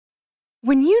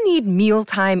When you need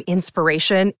mealtime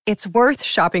inspiration, it's worth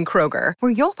shopping Kroger,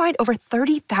 where you'll find over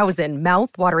 30,000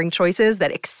 mouth-watering choices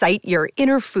that excite your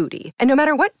inner foodie. And no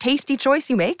matter what tasty choice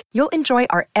you make, you'll enjoy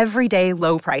our everyday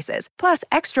low prices, plus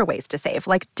extra ways to save,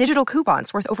 like digital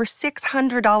coupons worth over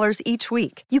 $600 each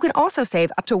week. You can also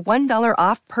save up to $1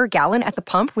 off per gallon at the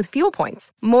pump with fuel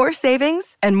points. More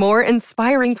savings and more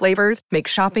inspiring flavors make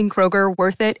shopping Kroger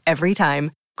worth it every time.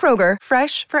 Kroger,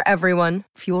 fresh for everyone.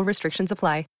 Fuel restrictions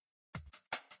apply.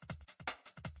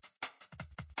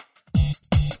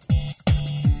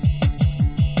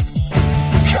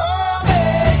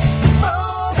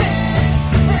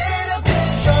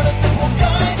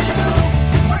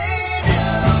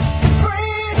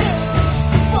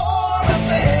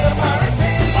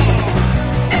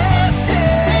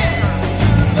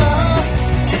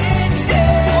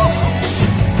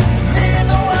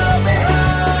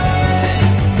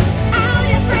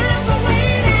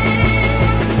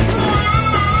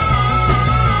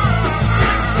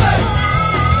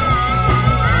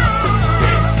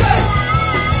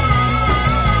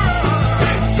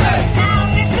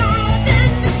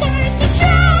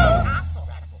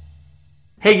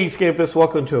 Hey Geekscapists,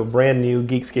 welcome to a brand new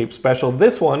Geekscape special.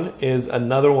 This one is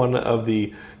another one of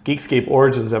the Geekscape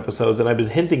Origins episodes, and I've been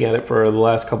hinting at it for the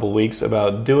last couple of weeks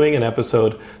about doing an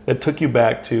episode that took you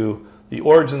back to the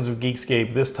origins of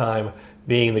Geekscape, this time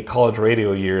being the college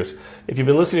radio years. If you've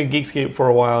been listening to Geekscape for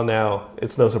a while now,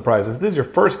 it's no surprise. If this is your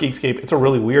first Geekscape, it's a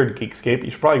really weird Geekscape. You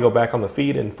should probably go back on the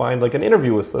feed and find like an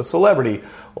interview with a celebrity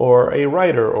or a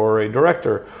writer or a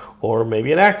director or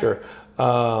maybe an actor.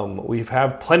 We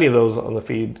have plenty of those on the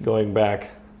feed going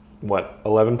back,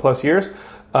 11 plus years?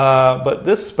 But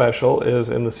this special is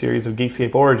in the series of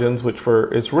Geekscape Origins, which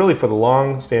is really for the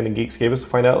long-standing Geekscapists to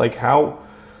find out like how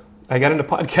I got into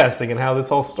podcasting and how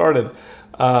this all started.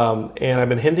 And I've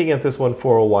been hinting at this one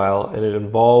for a while, and it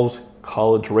involves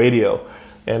college radio.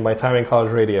 And my time in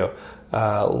college radio.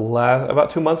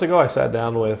 About 2 months ago, I sat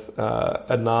down with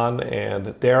Adnan and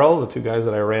Daryl, the two guys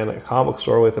that I ran a comic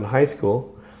store with in high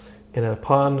school. And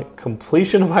upon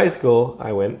completion of high school,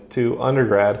 I went to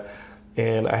undergrad,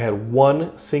 and I had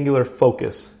one singular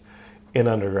focus in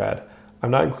undergrad.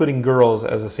 I'm not including girls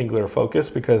as a singular focus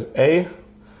because A,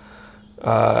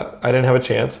 I didn't have a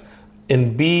chance,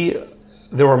 and B,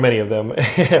 there were many of them,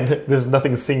 and there's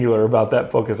nothing singular about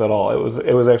that focus at all.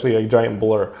 It was actually a giant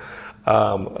blur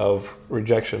of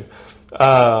rejection.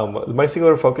 My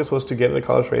singular focus was to get into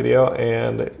college radio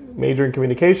and major in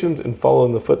communications and follow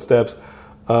in the footsteps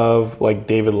of like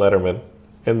David Letterman.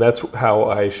 And that's how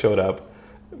I showed up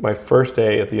my first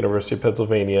day at the University of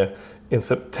Pennsylvania in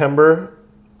September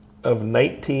of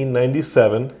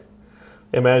 1997.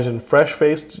 Imagine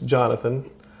fresh-faced Jonathan.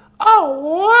 Oh,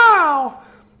 wow!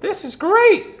 This is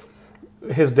great!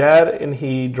 His dad and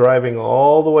he driving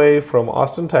all the way from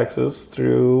Austin, Texas,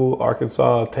 through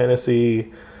Arkansas,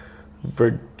 Tennessee,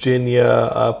 Virginia,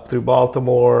 up through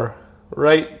Baltimore,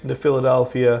 right into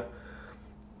Philadelphia,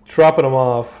 dropping them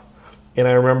off. And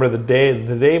I remember the day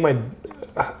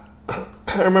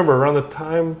I remember around the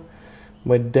time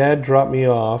my dad dropped me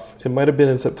off, it might have been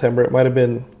in September, it might have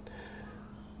been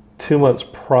 2 months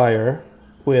prior,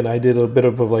 when I did a bit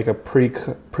of like a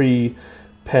pre-pen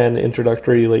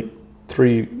introductory, like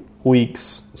 3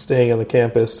 weeks staying on the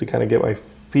campus to kind of get my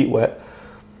feet wet,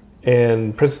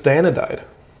 and Princess Diana died.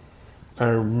 I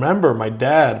remember my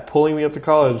dad pulling me up to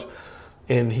college,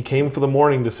 and he came for the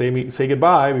morning to say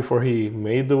goodbye before he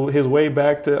made his way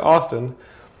back to Austin.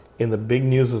 And the big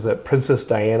news is that Princess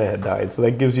Diana had died. So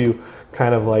that gives you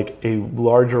kind of like a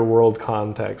larger world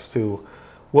context to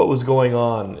what was going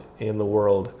on in the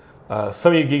world.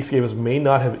 Some of you Geekscapists may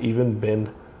not have even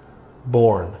been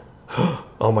born.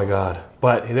 Oh my God.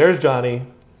 But there's Johnny,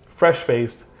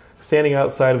 fresh-faced, standing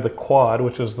outside of the Quad,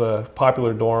 which is the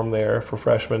popular dorm there for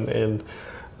freshmen in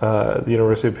the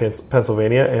University of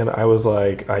Pennsylvania, and I was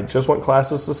like, I just want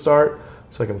classes to start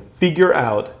so I can figure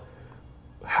out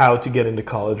how to get into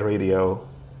college radio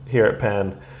here at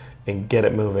Penn and get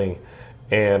it moving.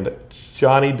 And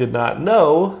Johnny did not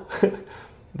know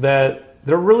that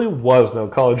there really was no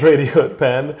college radio at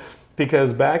Penn,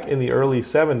 because back in the early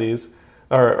 70s,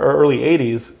 or early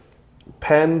 80s,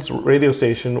 Penn's radio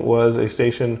station was a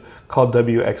station called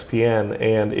WXPN,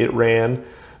 and it ran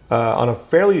on a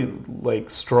fairly like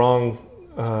strong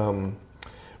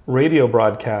radio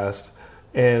broadcast.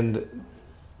 And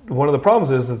one of the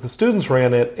problems is that the students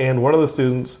ran it, and one of the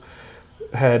students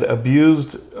had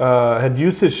used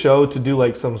his show to do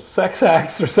like some sex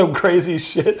acts or some crazy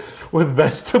shit with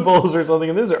vegetables or something.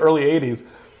 And this is the early 80s.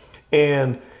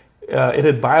 And it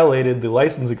had violated the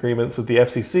license agreements with the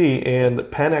FCC,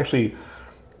 and Penn actually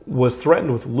was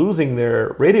threatened with losing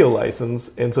their radio license,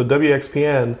 and so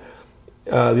WXPN,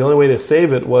 the only way to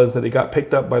save it was that it got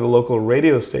picked up by the local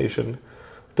radio station,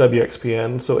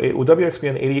 WXPN. So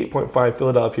WXPN 88.5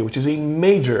 Philadelphia, which is a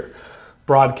major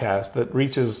broadcast that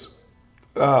reaches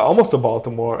almost to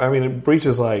Baltimore. I mean, it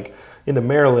reaches like into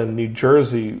Maryland, New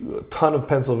Jersey, a ton of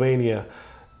Pennsylvania,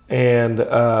 and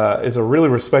is a really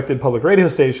respected public radio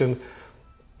station.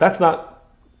 That's no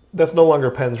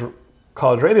longer Penn's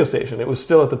college radio station. It was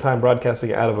still at the time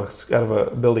broadcasting out of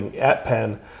a building at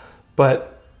Penn,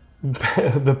 but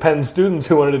the Penn students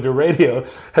who wanted to do radio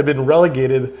had been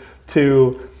relegated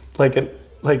to like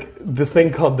this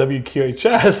thing called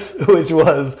WQHS, which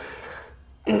was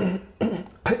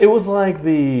it was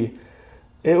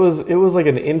like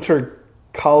an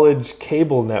inter-college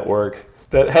cable network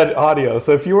that had audio.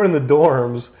 So if you were in the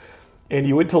dorms and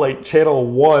you went to like channel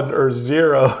 1 or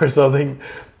 0 or something,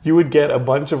 you would get a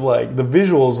bunch of like, the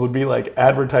visuals would be like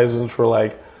advertisements for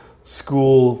like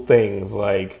school things,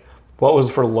 like what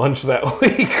was for lunch that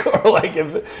week, or like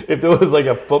if there was like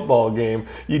a football game,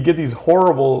 you'd get these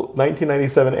horrible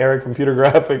 1997 era computer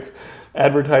graphics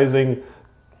advertising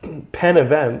Penn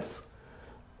events,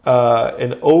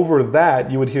 and over that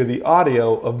you would hear the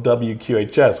audio of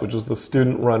WQHS, which was the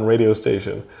student-run radio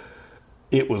station.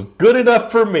 It was good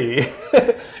enough for me,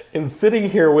 and sitting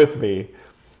here with me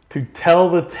to tell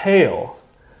the tale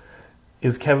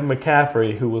is Kevin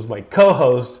McCaffrey, who was my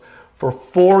co-host for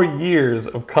 4 years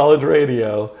of college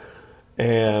radio,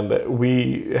 and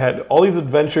we had all these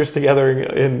adventures together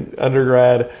in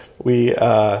undergrad.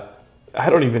 I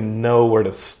don't even know where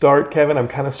to start, Kevin. I'm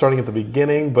kind of starting at the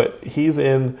beginning, but he's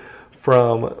in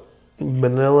from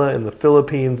Manila in the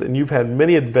Philippines, and you've had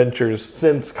many adventures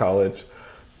since college.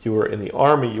 You were in the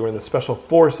Army, you were in the Special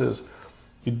Forces,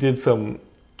 you did some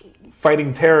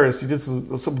fighting terrorists, you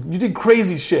did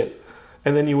crazy shit.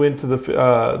 And then you went to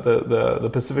the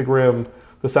Pacific Rim,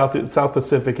 the South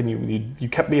Pacific, and you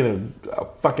kept being a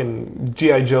fucking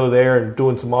G.I. Joe there and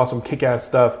doing some awesome kick-ass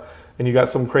stuff, and you got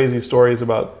some crazy stories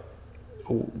about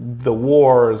the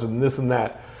wars and this and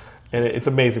that, and it's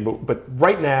amazing. But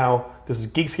right now, this is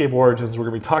Geekscape Origins. We're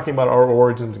going to be talking about our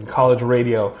origins in college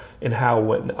radio and how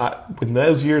when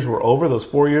those years were over, those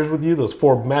 4 years with you, those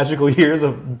 4 magical years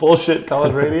of bullshit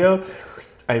college radio,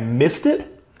 I missed it.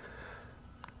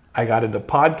 I got into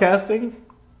podcasting,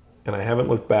 and I haven't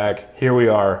looked back. Here we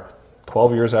are,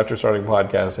 12 years after starting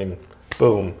podcasting.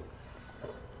 Boom.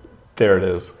 There it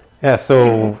is. Yeah,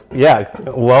 so,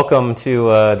 welcome to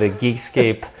the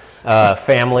Geekscape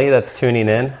family that's tuning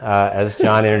in. As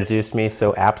John introduced me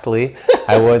so aptly,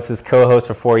 I was his co-host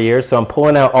for 4 years, so I'm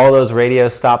pulling out all those radio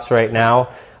stops right now.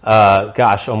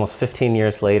 Almost 15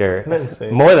 years later.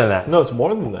 More than that. No, it's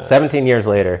more than that. 17 years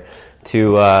later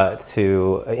to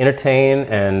entertain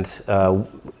and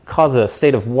cause a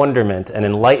state of wonderment and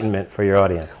enlightenment for your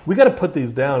audience. We got to put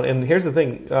these down. And here's the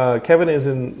thing. Kevin is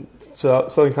in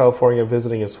Southern California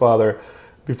visiting his father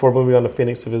before moving on to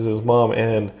Phoenix to visit his mom.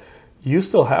 And you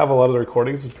still have a lot of the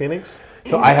recordings in Phoenix?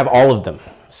 So I have all of them.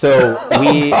 So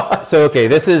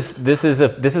this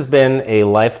has been a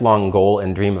lifelong goal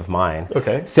and dream of mine.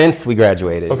 Okay. Since we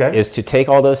graduated, is to take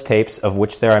all those tapes, of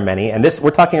which there are many, and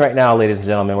we're talking right now, ladies and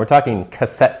gentlemen, we're talking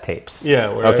cassette tapes. Yeah.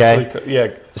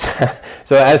 Okay.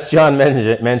 So as John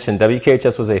mentioned,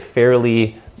 WKHS was a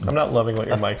fairly. I'm not loving what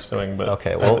your mic's doing, but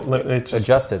okay. Well,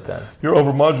 adjust it then. You're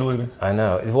overmodulating. I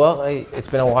know. Well, it's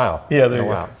been a while. Yeah, there you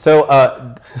go. So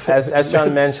as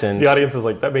John mentioned, the audience is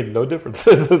like, that made no difference.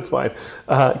 It's fine.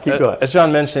 Keep going. As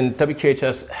John mentioned,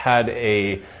 WKHS had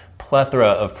a plethora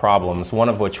of problems, one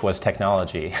of which was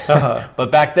technology. But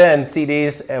back then,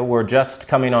 CDs were just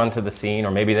coming onto the scene,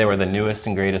 or maybe they were the newest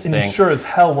and greatest thing. You sure as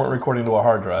hell weren't recording to a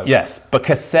hard drive. Yes, but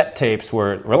cassette tapes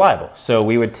were reliable. So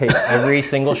we would tape every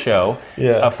single show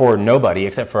for nobody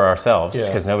except for ourselves,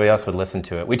 because nobody else would listen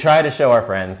to it. We tried to show our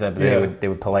friends that they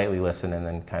would politely listen and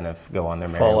then kind of go on their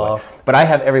merry way. But I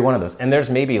have every one of those, and there's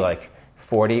maybe like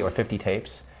 40 or 50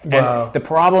 tapes. Wow. And the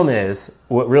problem is,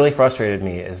 what really frustrated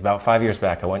me is about 5 years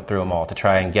back, I went through them all to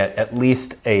try and get at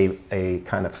least a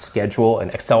kind of schedule, an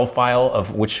Excel file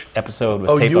of which episode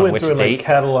was taped on which date. Like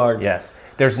catalog. Yes.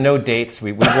 There's no dates.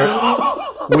 The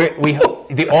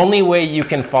only way you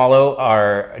can follow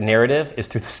our narrative is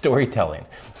through the storytelling.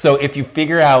 So if you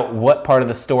figure out what part of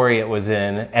the story it was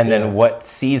in and then what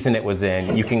season it was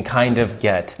in, you can kind of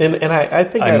get I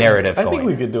think a narrative I think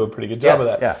we could do a pretty good job of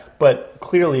that. Yeah. But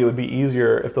clearly it would be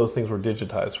easier if those things were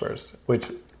digitized first,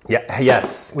 which I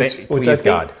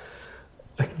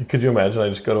think, Could you imagine? I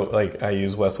just go to I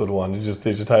use Westwood One to just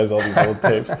digitize all these old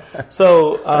tapes.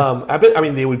 So I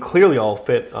mean, they would clearly all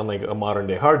fit on like a modern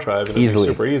day hard drive, and it'd be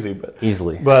super easy.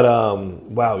 But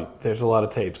wow, there's a lot of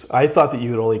tapes. I thought that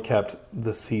you had only kept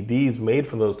the CDs made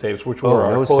from those tapes, which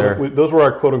were those were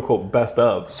our quote unquote best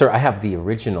of. Sir, I have the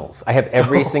originals. I have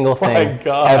every single thing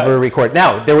ever recorded.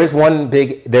 Now there's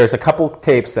a couple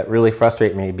tapes that really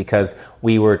frustrate me because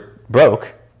we were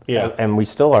broke. Yeah. And we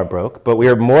still are broke, but we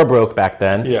were more broke back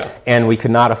then. Yeah. And we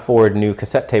could not afford new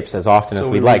cassette tapes as often as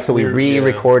we'd like. So we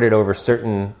re-recorded over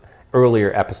certain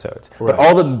earlier episodes. Right. But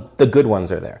all the good ones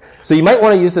are there. So you might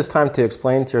want to use this time to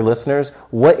explain to your listeners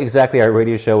what exactly our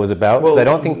radio show was about. Because I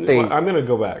don't think I'm going to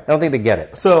go back. I don't think they get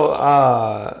it. So,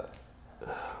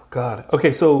 God.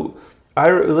 Okay, so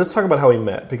let's talk about how we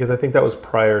met, because I think that was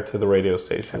prior to the radio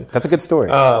station. That's a good story.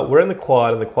 We're in the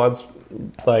quad, and the quad's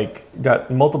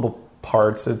got multiple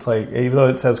parts. It's even though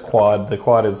it says quad, the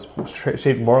quad is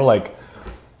shaped more like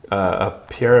a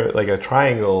pyramid, like a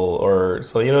triangle, or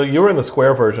so. You were in the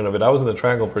square version of it. I was in the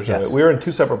triangle version of it. We were in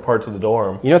two separate parts of the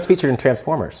dorm. It's featured in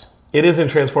Transformers. It is in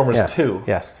Transformers 2.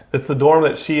 Yes, it's the dorm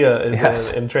that Shia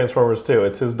is in Transformers 2.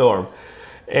 It's his dorm,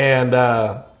 and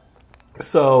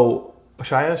so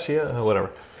Shia,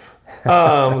 whatever.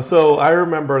 So I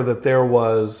remember that there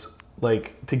was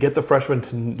to get the freshmen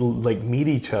to meet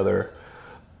each other.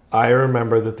 I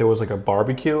remember that there was a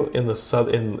barbecue in the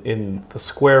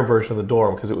square version of the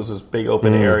dorm, because it was this big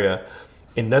open area,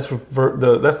 and that's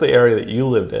the area that you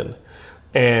lived in.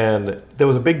 And there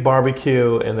was a big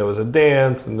barbecue, and there was a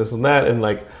dance, and this and that, and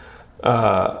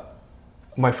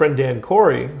my friend Dan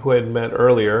Corey, who I had met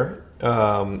earlier,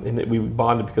 and we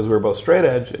bonded because we were both straight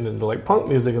edge and into punk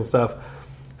music and stuff,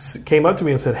 came up to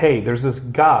me and said, "Hey, there's this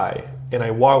guy," and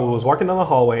I was walking down the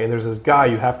hallway, and there's this guy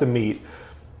you have to meet.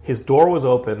 His door was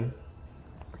open,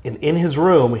 and in his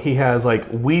room, he has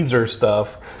Weezer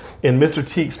stuff and Mr.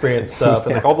 T Experience stuff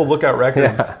and all the Lookout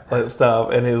Records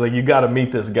stuff. And he was like, "You got to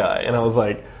meet this guy." And I was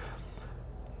like,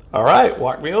 "All right,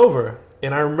 walk me over."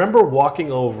 And I remember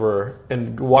walking over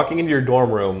and walking into your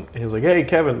dorm room. And he was like, "Hey,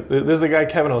 Kevin, this is the guy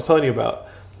Kevin I was telling you about."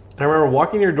 And I remember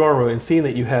walking in your dorm room and seeing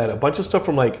that you had a bunch of stuff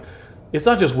from it's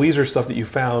not just Weezer stuff that you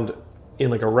found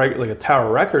in a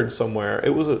Tower Records somewhere. It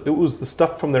was the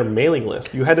stuff from their mailing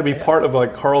list. You had to be part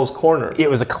of Carl's Corner. It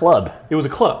was a club.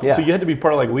 Yeah. So you had to be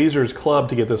part of Weezer's club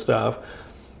to get this stuff.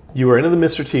 You were into the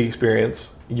Mr. T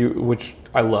Experience, which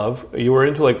I love. You were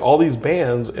into all these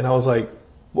bands, and I was like,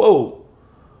 whoa,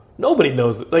 nobody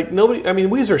knows it. Nobody. I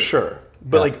mean, Weezer, sure,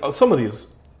 but some of these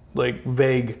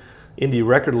vague indie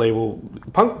record label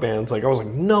punk bands, I was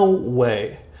like, no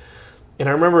way. And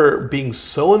I remember being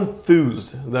so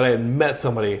enthused that I had met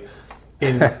somebody,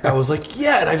 and I was like,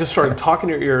 yeah, and I just started talking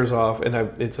your ears off, and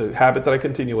it's a habit that I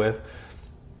continue with.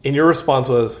 And your response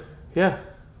was, yeah.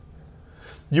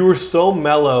 You were so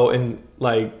mellow, and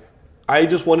I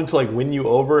just wanted to win you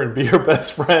over and be your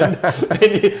best friend.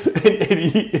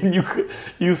 and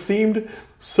you seemed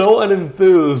so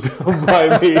unenthused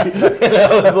by me, and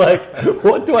I was like,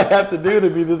 what do I have to do to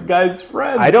be this guy's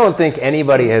friend? I don't think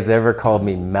anybody has ever called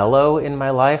me mellow in my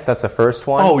life. That's the first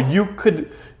one. Oh,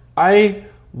 I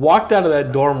walked out of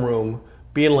that dorm room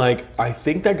being I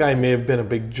think that guy may have been a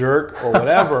big jerk or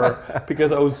whatever,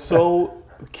 because I was so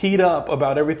keyed up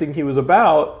about everything he was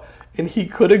about, and he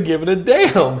could have given a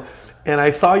damn. And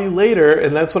I saw you later,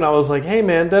 and that's when I was like, hey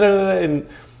man, da-da-da-da,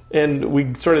 and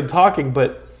we started talking.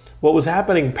 But what was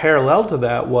happening parallel to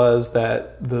that was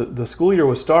that the school year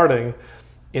was starting,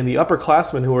 and the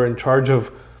upperclassmen who were in charge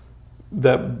of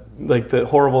that, the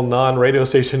horrible non-radio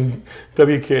station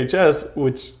WKHS,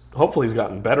 which hopefully has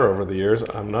gotten better over the years.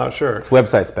 I'm not sure. Its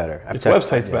website's better. Its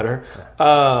website's better.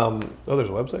 Yeah. There's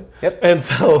a website? Yep. And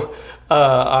so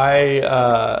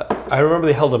I remember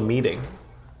they held a meeting,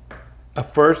 a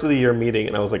first of the year meeting,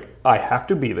 and I was like, I have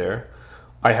to be there.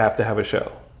 I have to have a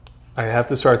show. I have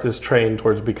to start this train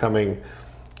towards becoming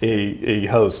a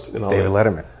host and all David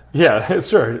Letterman. Yeah,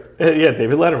 sure. Yeah,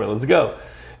 David Letterman. Let's go.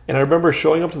 And I remember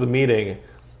showing up to the meeting,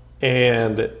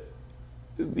 and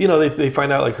they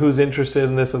find out who's interested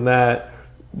in this and that.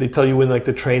 They tell you when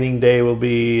the training day will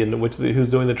be and who's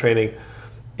doing the training.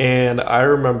 And I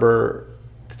remember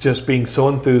just being so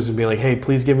enthused and being like, hey,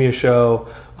 please give me a show.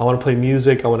 I want to play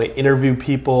music. I want to interview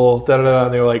people. Da-da-da.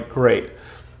 And they were like, great.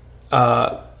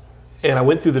 And I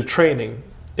went through the training,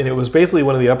 and it was basically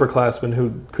one of the upperclassmen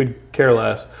who could care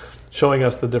less showing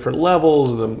us the different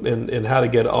levels and how to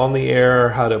get on the air,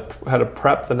 how to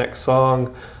prep the next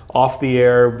song off the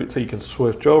air so you can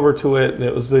switch over to it. And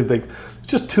it was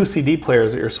just two CD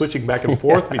players that you're switching back and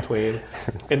forth between,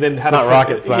 and then how to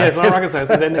rocket science. Yeah, it's not rocket science.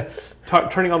 And then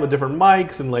turning on the different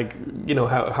mics, and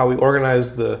how we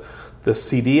organize the the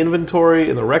CD inventory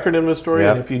and the record inventory.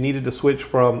 Yep. And if you needed to switch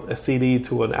from a CD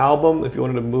to an album, if you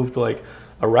wanted to move to like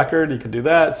a record, you could do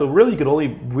that. So really, you could only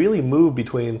really move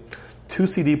between 2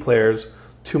 CD players,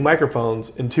 2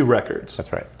 microphones, and 2 records.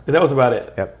 That's right. And that was about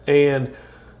it. Yep. And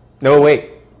no,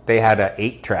 wait. They had an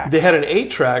 8-track. they had an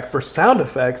 8-track for sound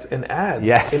effects and ads.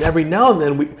 Yes. And every now and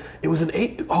then, it was an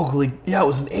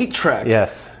 8-track.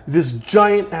 Yes. This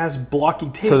giant-ass blocky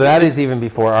tape. So that is even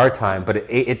before our time, but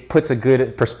it puts a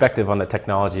good perspective on the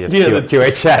technology of the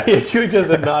QHS. Yeah, QHS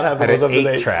did not have the Had most an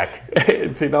up-to-date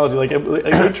 8-track. technology. Like an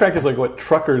 8-track is like what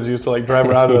truckers used to like drive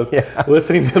around with,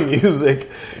 listening to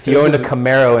music. If you owned a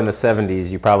Camaro in the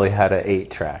 70s, you probably had an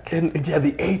 8-track. And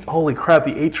yeah, holy crap,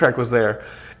 the 8-track was there.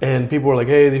 And people were like,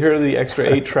 hey, here are the extra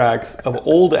 8 tracks of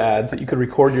old ads that you could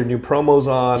record your new promos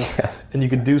on, and you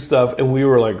could do stuff. And we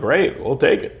were like, great, we'll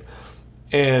take it.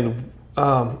 And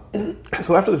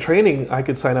so after the training, I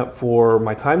could sign up for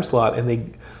my time slot, and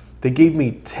they gave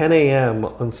me 10 a.m.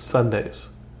 on Sundays.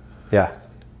 Yeah.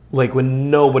 Like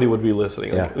when nobody would be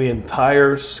listening. Like the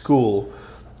entire school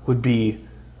would be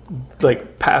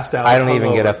like passed out. I don't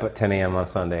even get up at 10 a.m. on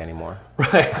Sunday anymore.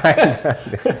 Right.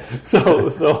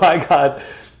 so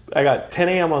I got 10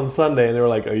 a.m. on Sunday, and they were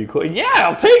like, are you cool? Yeah,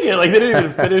 I'll take it. Like, they didn't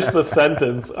even finish the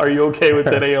sentence, are you okay with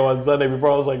 10 a.m. on Sunday, before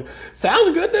I was like, sounds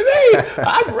good to me.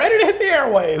 I'm ready to hit the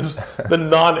airwaves. The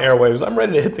non-airwaves. I'm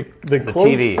ready to hit the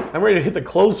TV. I'm ready to hit the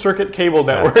closed-circuit cable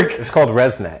network. It's called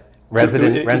ResNet.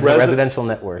 Residential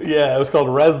Network. Yeah, it was called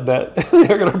ResNet.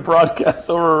 They're going to broadcast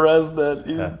over ResNet.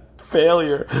 You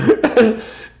failure.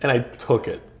 And I took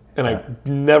it. And I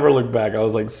never looked back. I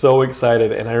was like so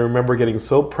excited, and I remember getting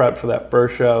so prepped for that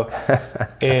first show.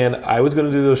 And I was going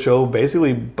to do the show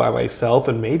basically by myself,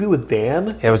 and maybe with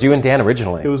Dan. Yeah, it was you and Dan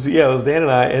originally. It was Dan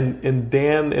and I, and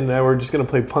Dan and I were just going to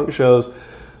play punk shows,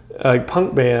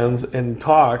 punk bands, and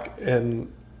talk.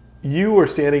 And you were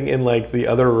standing in like the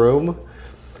other room,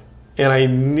 and I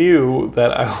knew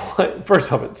that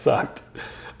first off, it sucked.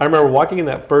 I remember walking in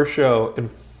that first show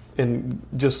and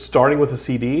just starting with a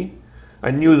CD. I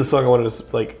knew the song I wanted to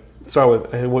like start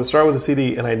with. I would start with a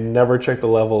CD, and I never checked the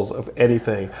levels of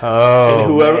anything.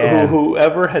 Oh, and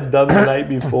whoever had done the night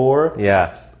before,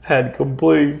 had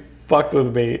completely fucked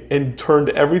with me and turned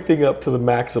everything up to the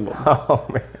maximum. Oh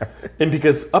man! And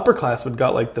because upperclassmen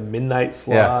got like the midnight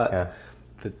slot,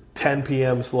 the 10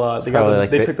 p.m. slot,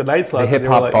 they took the night slot. The hip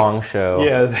hop bong show.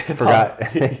 Yeah, the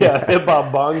hip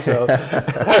hop bong show.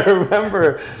 I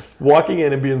remember walking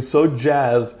in and being so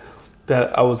jazzed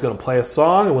that I was going to play a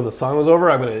song, and when the song was over,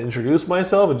 I'm going to introduce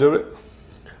myself and do it.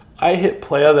 I hit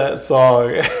play of that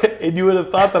song, and you would have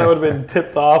thought that I would have been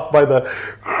tipped off by the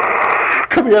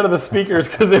coming out of the speakers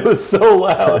because it was so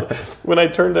loud when I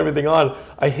turned everything on.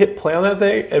 I hit play on that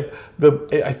thing, and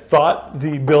I thought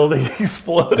the building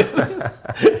exploded.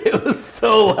 It was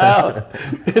so loud,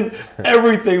 and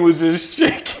everything was just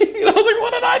shaking. And I was like,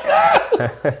 what did I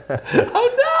do? Oh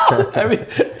no! I mean,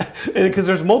 because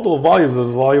there's multiple volumes. There's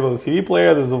a volume on the CD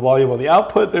player. There's a volume on the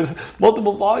output. There's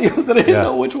multiple volumes, and I didn't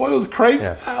know which one was cranked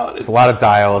out. There's a lot of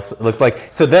dials. It looked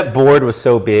like that board was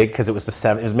so big because it was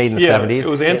it was made in the 70s. It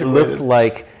was antiquated. It looked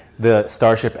like the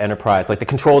Starship Enterprise, like the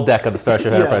control deck of the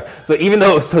Starship Enterprise. So even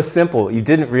though it was so simple, you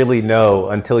didn't really know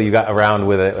until you got around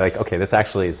with it. Like, okay, this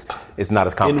actually is not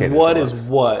as complicated. And what as is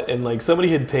what? And like somebody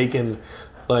had taken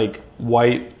like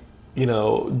white,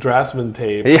 Draftsman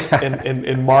tape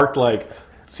and marked like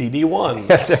CD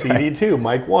 1, CD 2,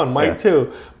 mic 1, mic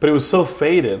 2, but it was so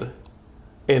faded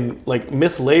and like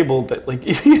mislabeled that like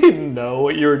you didn't know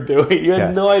what you were doing. You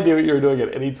had no idea what you were doing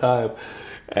at any time.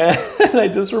 And I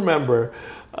just remember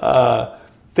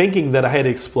thinking that I had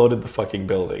exploded the fucking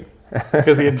building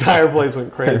because the entire place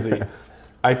went crazy.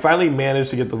 I finally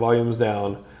managed to get the volumes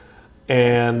down,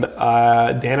 and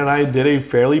Dan and I did a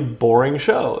fairly boring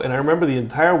show. And I remember the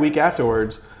entire week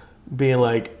afterwards being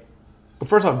like,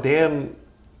 first off, Dan,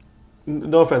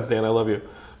 no offense, Dan, I love you.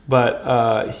 But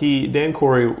Dan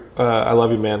Corey, I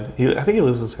love you, man. I think he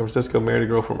lives in San Francisco, married a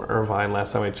girl from Irvine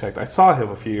last time I checked. I saw him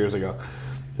a few years ago.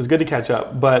 It was good to catch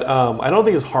up. But I don't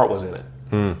think his heart was in it.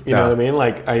 You know what I mean?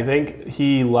 Like, I think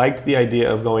he liked the idea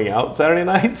of going out Saturday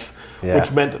nights, which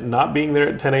meant not being there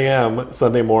at 10 a.m.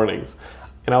 Sunday mornings.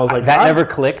 And I was like, that never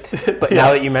clicked, but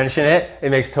now that you mention it, it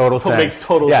makes total sense. It makes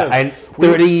total sense.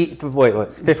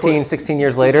 15, 16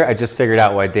 years later, I just figured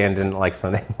out why Dan didn't like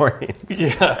Sunday mornings.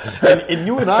 Yeah, and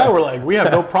you and I were like, we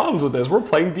have no problems with this. We're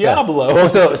playing Diablo. Yeah.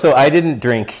 Well, so I didn't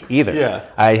drink either. Yeah.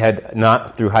 I had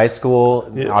not, through high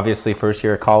school, obviously first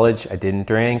year of college, I didn't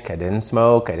drink, I didn't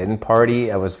smoke, I didn't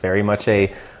party. I was very much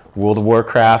a World of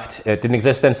Warcraft. It didn't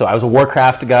exist then, so I was a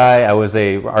Warcraft guy. I was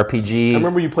a RPG. I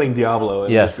remember you playing Diablo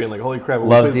and Yes. just being like, holy crap.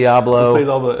 Loved Diablo. We played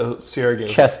all the Sierra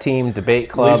games. Chess team, debate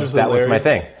club. Lasers That was Larry. my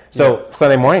thing. So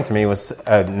Sunday morning to me was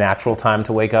a natural time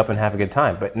to wake up and have a good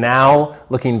time. But now,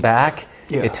 looking back,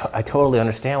 I totally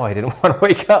understand why I didn't want to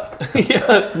wake up.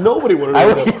 Yeah, nobody wanted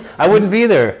to wake up. I wouldn't be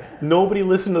there. Nobody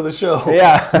listened to the show.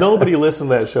 Yeah. Nobody listened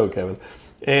to that show, Kevin.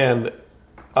 And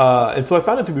so I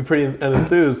found it to be pretty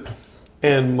enthused.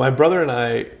 And my brother and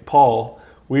I, Paul,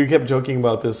 we kept joking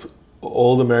about this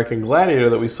old American Gladiator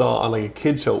that we saw on like a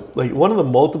kid show. Like one of the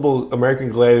multiple American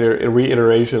Gladiator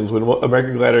reiterations when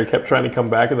American Gladiator kept trying to come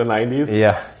back in the 90s.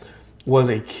 Yeah. Was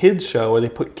a kids show where they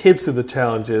put kids through the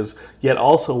challenges, yet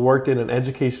also worked in an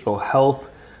educational health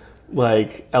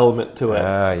like element to it.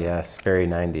 Yes, very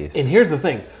 90s. And here's the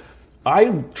thing.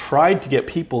 I tried to get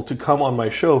people to come on my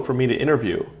show for me to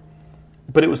interview,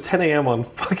 but it was 10 a.m. on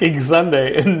fucking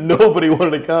Sunday, and nobody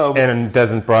wanted to come. And it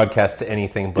doesn't broadcast to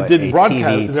anything but it didn't a broadcast.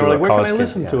 TV And to they were like, a where can college I kid.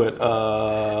 listen to it?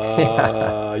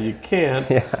 You can't.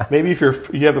 Yeah. Maybe if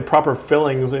you have the proper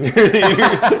fillings and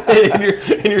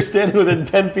you're standing within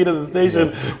 10 feet of the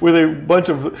station with a bunch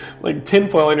of like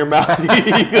tinfoil in your mouth, you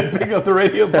can pick up the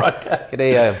radio broadcast.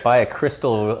 Buy a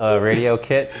crystal radio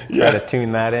kit, try to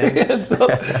tune that in.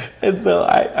 and so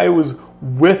I was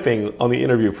whiffing on the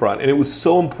interview front, and it was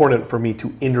so important for me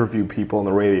to interview people on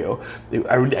the radio.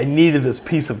 I needed this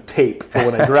piece of tape for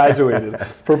when I graduated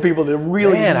for people to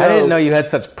really know. I didn't know you had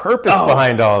such purpose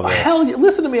behind all of this. Hell,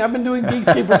 listen to me. I've been doing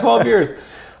Geekscape for 12 years.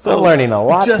 So I'm learning a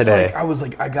lot today. I was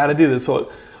like, I got to do this.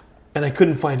 And I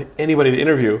couldn't find anybody to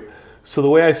interview. So the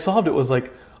way I solved it was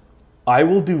like, I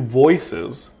will do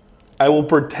voices. I will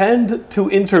pretend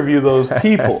to interview those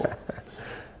people.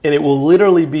 And it will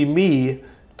literally be me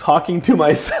talking to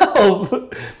myself.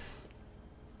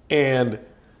 And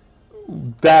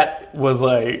that was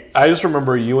like, I just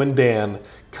remember you and Dan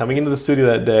coming into the studio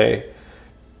that day,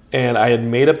 and I had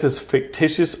made up this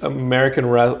fictitious American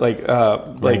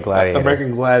Gladiator.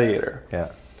 American Gladiator.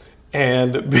 Yeah.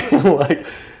 And being like,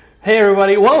 hey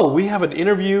everybody, we have an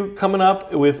interview coming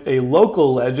up with a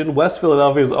local legend, West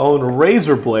Philadelphia's own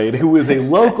Razorblade, who is a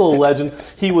local legend.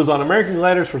 He was on American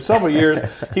Gladiators for several years.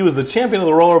 He was the champion of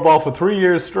the rollerball for 3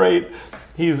 years straight.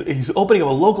 He's opening up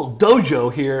a local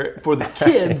dojo here for the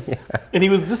kids. And he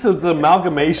was just this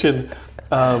amalgamation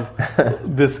of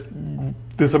this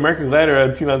American Gladiator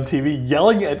I'd seen on TV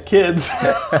yelling at kids.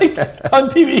 On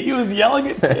TV, he was yelling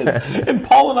at kids. And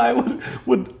Paul and I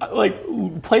would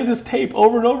like play this tape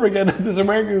over and over again of this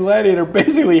American Gladiator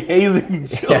basically hazing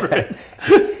children.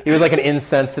 He was like an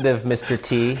insensitive Mr.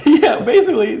 T. Yeah,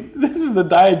 basically, this is the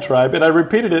diatribe, and I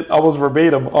repeated it almost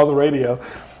verbatim on the radio,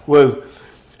 was,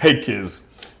 hey kids,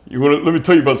 let me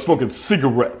tell you about smoking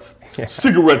cigarettes. Yeah.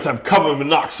 Cigarettes have carbon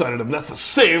monoxide in them. That's the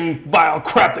same vile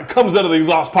crap that comes out of the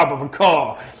exhaust pipe of a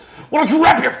car. Why don't you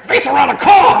wrap your face around a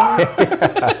car?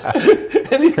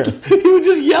 And he would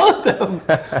just yell at them.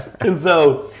 And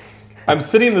so I'm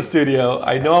sitting in the studio.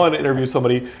 I know I want to interview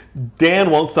somebody. Dan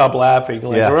won't stop laughing.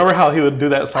 Remember how he would do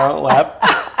that silent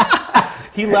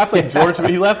laugh? He laughed like George.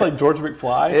 He laughed like George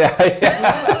McFly.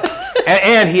 Yeah.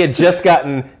 And he had just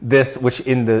gotten this, which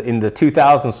in the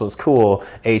 2000s was cool,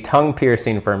 a tongue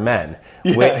piercing for men.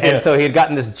 And so he had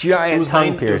gotten this giant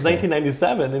tongue piercing. It was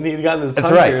 1997, and he had gotten this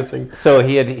tongue piercing. So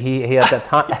he had that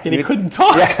tongue, and he couldn't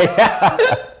talk. Yeah.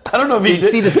 I don't know if you'd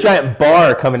see this giant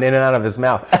bar coming in and out of his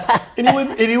mouth,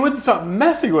 and he wouldn't stop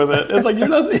messing with it. It's like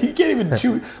he can't even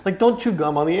chew. Like, don't chew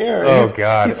gum on the air. And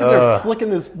God! He's sitting there flicking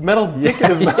this metal dick in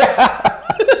his mouth.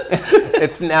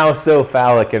 It's now so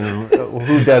phallic, and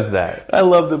who does that? I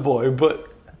love the boy, but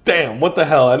damn, what the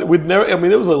hell? It was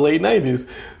the late 90s.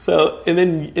 So, and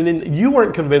then you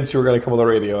weren't convinced you were going to come on the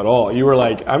radio at all. You were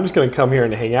like, I'm just going to come here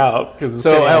and hang out. Hold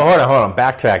on.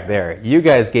 Backtrack there. You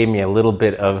guys gave me a little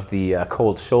bit of the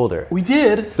cold shoulder. We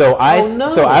did. So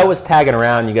I was tagging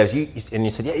around you guys, and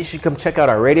you said, yeah, you should come check out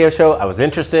our radio show. I was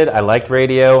interested. I liked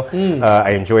radio.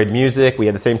 I enjoyed music. We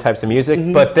had the same types of music.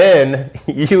 Mm-hmm. But then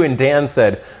you and Dan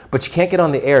said, but you can't get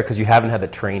on the air because you haven't had the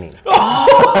training.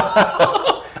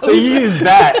 So you used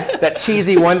that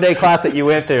cheesy one-day class that you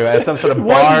went through as some sort of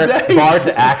bar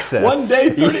to access. 1 day,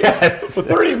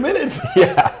 30 minutes.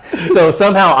 Yeah. So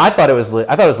somehow I thought it was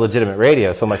legitimate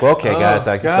radio. So I'm like, well, okay, guys,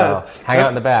 hang out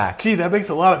in the back. Gee, that makes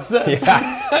a lot of sense.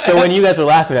 Yeah. So when you guys were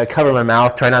laughing, I'd cover my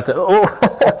mouth, try not to.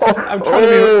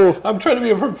 I'm trying to be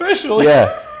a professional.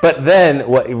 Yeah. But then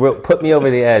what put me over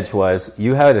the edge was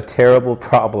you had a terrible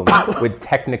problem with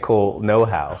technical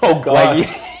know-how. Oh, God.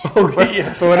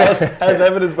 As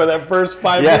evidenced by that first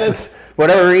 5 minutes. For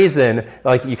whatever reason,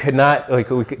 you could not,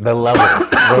 the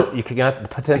levels. You could not, the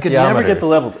potentiometers. I could never get the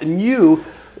levels. And you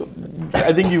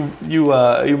I think you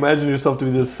imagine yourself to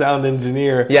be this sound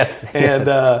engineer. Yes. And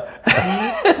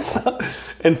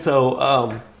and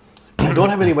so I don't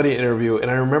have anybody to interview, and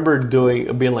I remember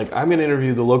being like, I'm going to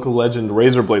interview the local legend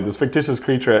Razorblade, this fictitious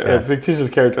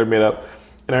character I made up.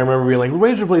 And I remember being like,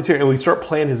 Razorblade's here, and we start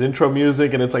playing his intro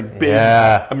music, and it's like big,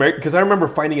 because I remember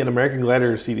finding an American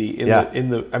Gladiator CD in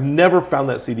the. I've never found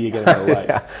that CD again in my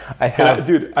life. I have,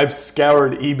 dude. I've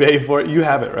scoured eBay for it. You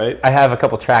have it, right? I have a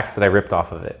couple tracks that I ripped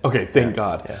off of it. Okay, thank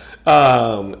God. Yeah.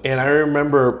 And I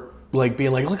remember like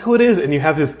being like, look who it is, and you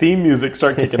have his theme music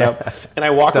start kicking up, and I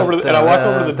walk over to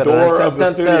the door of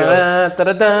the studio.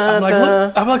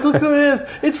 I'm like, look who it is!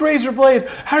 It's Razorblade.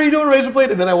 How are you doing,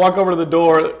 Razorblade? And then I walk over to the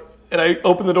door. And I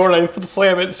open the door and I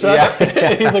slam it shut.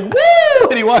 And he's like, woo!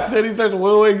 And he walks in, he starts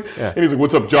wooing. Yeah. And he's like,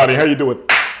 what's up, Johnny? How you doing?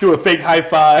 Do a fake high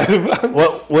five.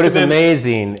 What is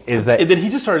amazing is that... And then he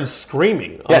just started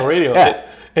screaming on the radio. Yeah.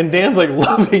 And Dan's like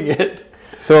loving it.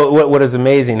 So what is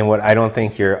amazing and what I don't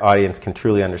think your audience can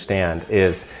truly understand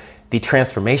is the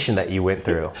transformation that you went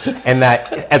through. And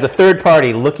that as a third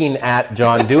party looking at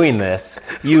John doing this,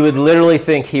 you would literally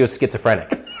think he was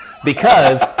schizophrenic.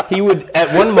 Because he would,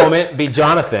 at one moment, be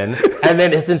Jonathan, and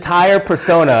then his entire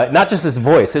persona, not just his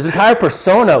voice, his entire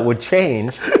persona would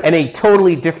change, and a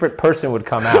totally different person would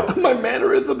come out. My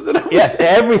mannerisms and everything. Yes,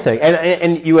 everything.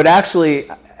 And you would actually,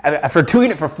 after doing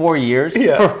it for 4 years,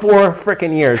 for 4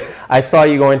 freaking years, I saw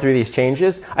you going through these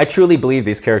changes. I truly believe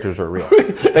these characters were real.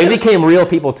 They became real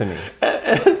people to me.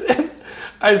 And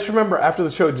I just remember after the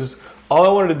show, all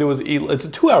I wanted to do was eat. It's a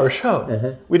 2-hour show.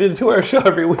 Mm-hmm. We did a 2-hour show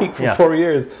every week for 4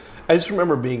 years. I just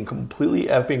remember being completely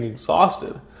effing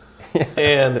exhausted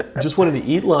and just wanted to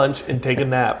eat lunch and take a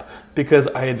nap because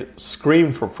I had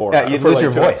screamed for 4 hours. Yeah, you'd lose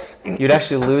your voice. You'd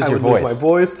actually lose your voice. I would lose my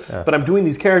voice, but I'm doing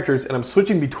these characters and I'm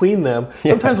switching between them.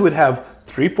 Sometimes we'd have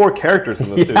 3-4 characters in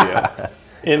the studio.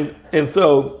 And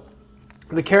so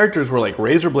the characters were like,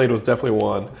 Razorblade was definitely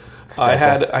one. I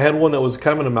had one that was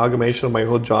kind of an amalgamation of my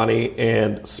Uncle Johnny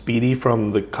and Speedy from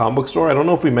the comic book store. I don't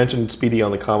know if we mentioned Speedy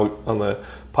on the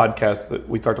podcast that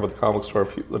we talked about the comic store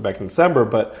back in December,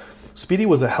 but Speedy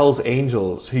was a Hell's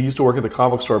Angels who used to work at the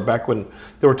comic store back when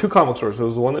there were 2 comic stores. There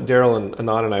was the one that Daryl and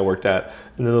Anand and I worked at,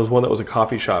 and then there was one that was a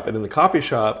coffee shop. And in the coffee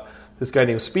shop, this guy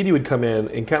named Speedy would come in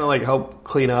and kind of like help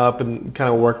clean up and kind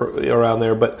of work around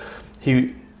there, but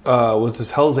he was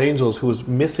this Hell's Angels who was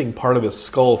missing part of his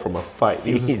skull from a fight.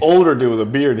 He was this older dude with a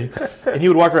beard, and he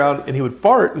would walk around and he would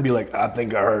fart and be like, I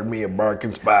think I heard me a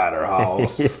barking spider,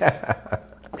 Hoss.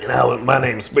 You know, my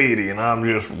name's Speedy, and I'm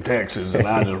just from Texas, and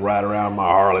I just ride around my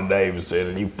Harley Davidson,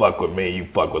 and you fuck with me, you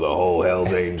fuck with a whole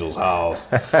Hell's Angels house.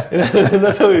 And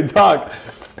that's how we talk.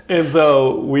 And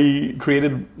so we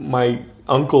created my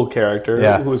uncle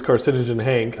character, who was Carcinogen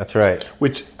Hank. That's right.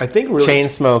 Which I think really... Chain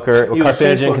smoker.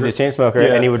 Carcinogen because he's a chain smoker,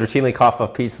 and he would routinely cough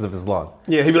up pieces of his lung.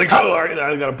 Yeah, he'd be like, oh,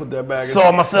 I got to put that back.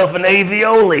 Saw myself an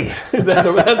alveoli. that's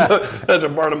a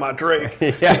part of my trach.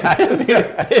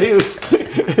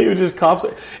 and he would just cough.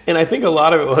 And I think a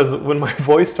lot of it was when my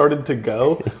voice started to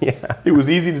go, it was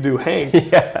easy to do Hank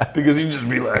because he'd just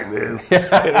be like this.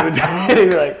 And he'd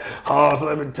be like, oh, so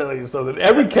let me tell you something.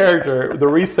 Every character, the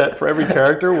reset for every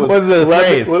character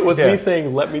was me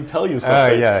saying, let me tell you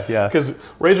something. Because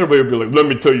Razorblade would be like, let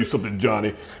me tell you something,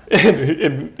 Johnny.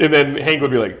 And then Hank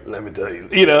would be like, let me tell you,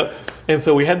 And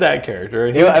so we had that character.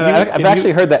 And I've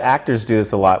actually heard that actors do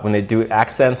this a lot when they do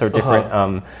accents or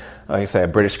different, like I say, a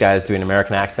British guy is doing an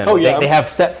American accent. Oh, yeah. They have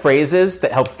set phrases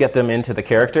that helps get them into the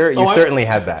character. You certainly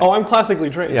had that. Oh, I'm classically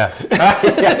trained. Yeah.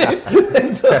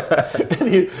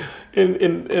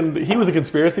 And he was a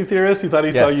conspiracy theorist. He thought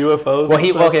he saw UFOs.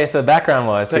 Well, so the background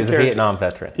was he was a Vietnam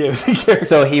veteran. Yeah,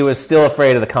 so he was still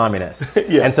afraid of the communists.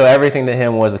 And so everything to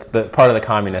him was part of the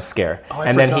communist scare.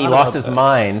 And then he lost his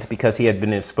mind because he had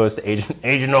been exposed to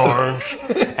Agent Orange.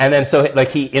 And then so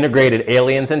he integrated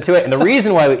aliens into it. And the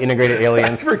reason why we integrated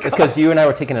aliens is because you and I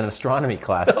were taking an astronomy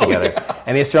class together.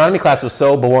 And the astronomy class was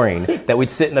so boring that we'd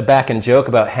sit in the back and joke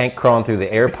about Hank crawling through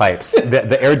the air pipes,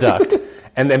 the air duct.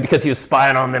 And then because he was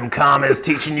spying on them commies,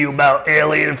 teaching you about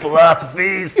alien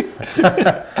philosophies.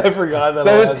 I forgot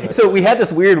that. So we had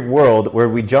this weird world where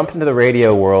we jumped into the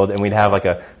radio world and we'd have like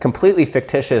a completely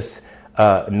fictitious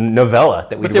novella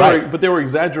that we'd write. But there were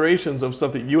exaggerations of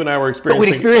stuff that you and I were experiencing. But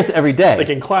we'd experience it every day. Like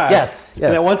in class. Yes.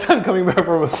 And at one time coming back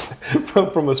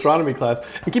from astronomy class,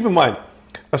 and keep in mind,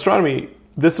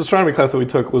 this astronomy class that we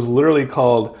took was literally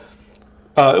called...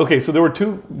 so there were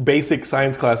 2 basic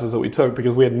science classes that we took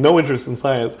because we had no interest in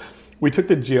science. We took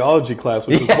the geology class,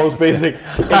 which was the most basic,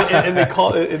 and they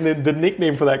called it, and the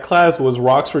nickname for that class was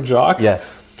Rocks for Jocks.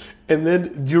 Yes. And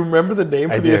then, do you remember the name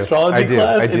for the do. astrology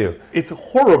class? I do. It's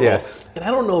horrible. Yes. And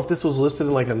I don't know if this was listed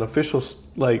in like an official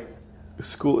like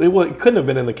school. It couldn't have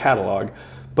been in the catalog,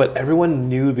 but everyone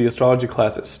knew the astrology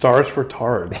class as Stars for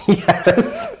Tard.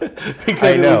 Yes.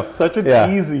 Because it was such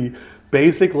an easy,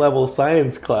 basic level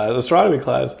science class, astronomy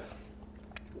class.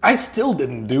 I still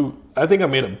didn't do. I think I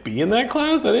made a B in that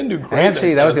class. I didn't do great.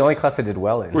 Actually, that was the only class I did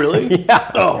well in. Really?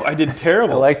 Yeah. Oh, I did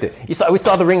terrible. I liked it. We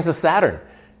saw the rings of Saturn.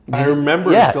 I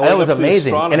remember. Yeah, going that was up to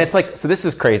amazing. astronomy. And it's like, so this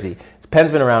is crazy. Penn's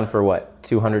been around for what,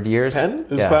 200 years? Penn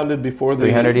was founded before the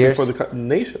 300 years? before the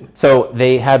nation. So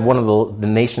they had one of the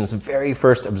nation's very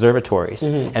first observatories.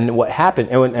 Mm-hmm. And what happened,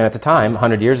 and at the time,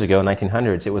 100 years ago,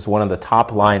 1900s, it was one of the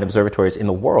top line observatories in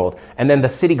the world. And then the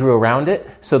city grew around it,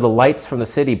 so the lights from the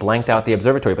city blanked out the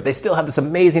observatory. But they still have this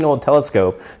amazing old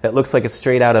telescope that looks like it's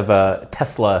straight out of a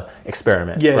Tesla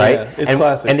experiment, right? Yeah, it's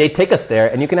classic. And they take us there,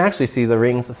 and you can actually see the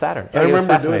rings of Saturn. I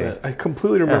remember doing that. I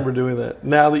completely remember doing that.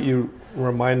 Now that you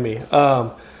remind me.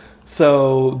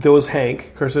 So there was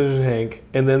Hank, Carcinogen Hank,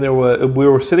 and then we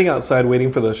were sitting outside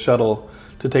waiting for the shuttle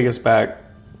to take us back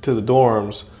to the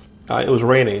dorms. It was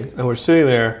raining, and we're sitting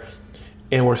there,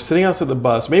 and we're sitting outside the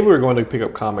bus. Maybe we were going to pick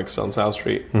up comics on South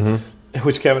Street,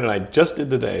 which Kevin and I just did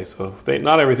today, so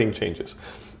not everything changes.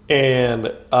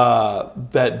 And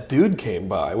that dude came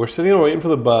by. We're sitting there waiting for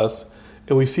the bus,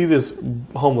 and we see this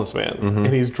homeless man, and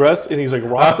he's dressed, and he's like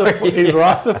he's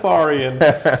Rastafarian,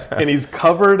 and he's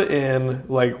covered in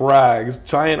like rags,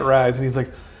 giant rags, and he's like,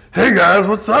 "Hey guys,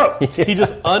 what's up?" Yeah. He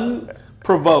just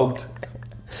unprovoked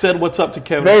said, "What's up?" to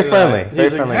Kevin. Very friendly. He's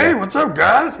Very like, friendly. "Hey, what's up,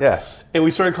 guys?" Yeah. And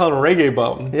we started calling him Reggae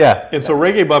Bum. Yeah. And so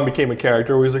Reggae Bum became a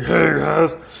character where he's like, "Hey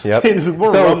guys." Yep. He's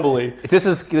more rumbly. This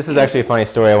is actually a funny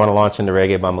story. I want to launch into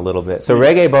Reggae Bum a little bit. So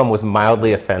Reggae Bum was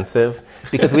mildly offensive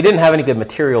because we didn't have any good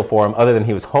material for him other than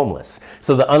he was homeless.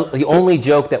 So the only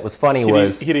joke that was funny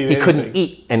was he couldn't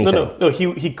eat anything. No,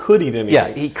 he could eat anything.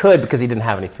 Yeah, he could because he didn't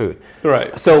have any food.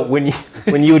 Right. So when you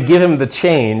would give him the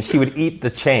change, he would eat the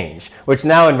change, which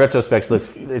now in retrospect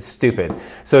it's stupid.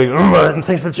 So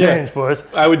thanks for change, boys.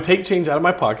 I would take change out of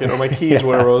my pocket or my keys,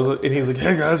 whatever it was, and he was like,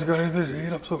 "Hey guys, you got anything to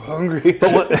eat? I'm so hungry."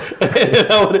 and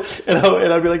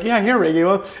I'd be like, "Yeah, here, Reggae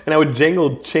Bum," and I would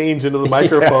jangle change into the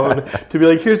microphone to be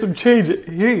like, "Here's some change.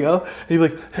 Here you go." And he'd be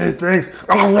like, "Hey, thanks."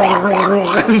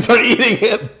 And start eating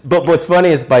it. But what's funny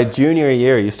is by junior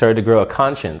year, you started to grow a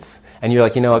conscience. And you're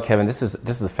like, you know what, Kevin, this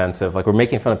is offensive. Like, we're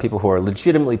making fun of people who are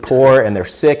legitimately poor and they're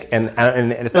sick, and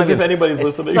it's not as if anybody's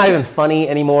listening. It's not even funny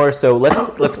anymore. So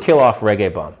let's kill off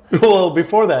Reggae Bum. Well,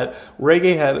 before that,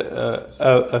 Reggae had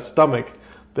a stomach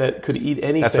that could eat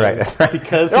anything. That's right.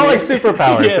 Because they're all like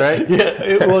superpowers, right?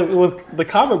 Yeah. Well, with the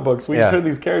comic books, we turn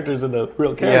these characters into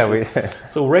real characters. Yeah.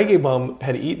 So Reggae Bum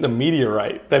had eaten a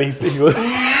meteorite that he was.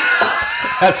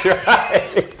 That's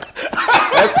right.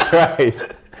 That's right.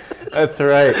 That's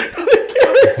right.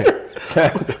 The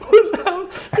character was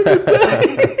out in the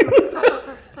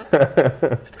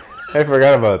day. I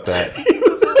forgot about that. He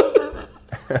was out.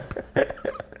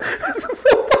 This is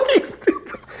so fucking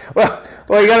stupid.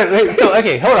 Well, you gotta. So,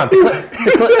 okay, hold on. He was out in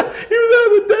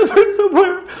the desert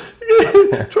somewhere,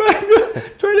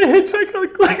 trying to hitchhike on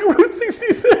like Route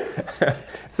 66.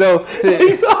 So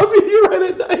he saw a meteorite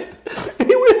at night, and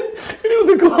he went, and it was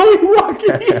a glowing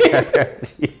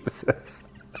rocket. Jesus.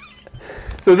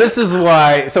 So this is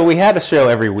why. So we had a show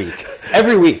every week.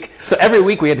 So every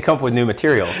week we had to come up with new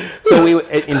material. So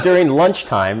during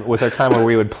lunchtime was our time where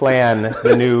we would plan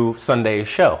the new Sunday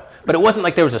show. But it wasn't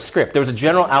like there was a script. There was a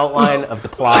general outline of the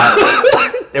plot.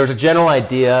 There was a general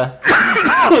idea.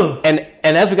 And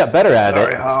as we got better at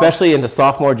it, especially into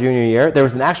sophomore, junior year, there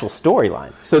was an actual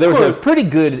storyline. So there was a pretty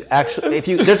good there's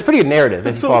a pretty good narrative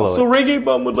if you follow it. So Reggae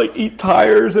Bum would like eat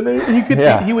tires, and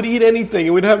he would eat anything,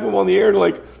 and we'd have him on the air to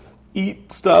like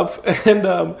eat stuff,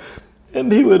 and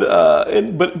he would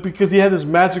but because he had this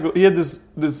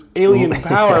alien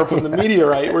power from the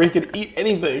meteorite where he could eat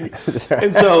anything. Right.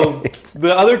 And so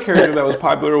the other character that was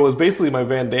popular was basically my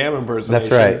Van Damme impersonation.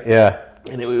 That's right. Yeah.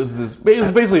 And it was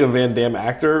basically a Van Damme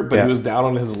actor, but he was down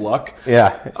on his luck.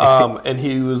 Yeah. And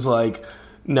he was like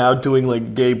now doing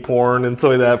like gay porn and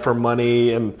stuff like that for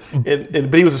money,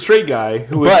 but he was a straight guy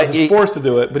who was forced to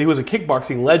do it. But he was a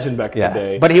kickboxing legend back in the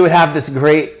day. But he would have this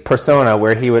great persona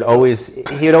where he would always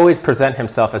present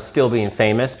himself as still being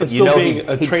famous, but still being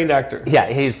a trained actor.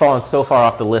 Yeah, he'd fallen so far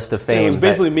off the list of fame. It was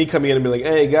basically me coming in and be like,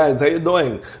 "Hey guys, how you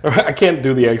doing?" Or I can't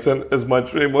do the accent as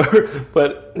much anymore,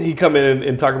 but he'd come in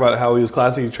and talk about how he was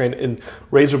classically trained, and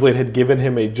Razorblade had given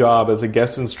him a job as a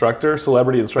guest instructor,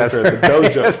 celebrity instructor at the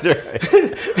dojo. That's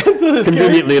right. And so this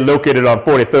conveniently located on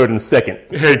 43rd and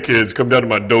 2nd. "Hey kids, come down to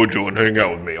my dojo and hang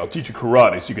out with me. I'll teach you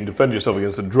karate so you can defend yourself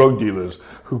against the drug dealers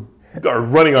who are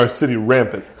running our city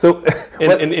rampant. So,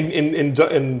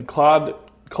 and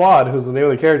Claude, who's the name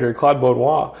of the character, Claude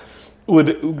Benoit,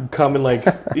 would come and like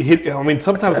hit. I mean,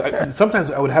 sometimes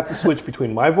I would have to switch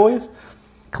between my voice,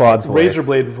 Claude's voice,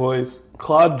 Razorblade voice,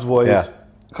 Claude's voice,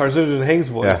 Carcinogen Hank's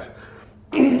voice. Yeah.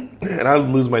 And I would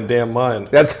lose my damn mind.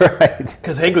 That's right.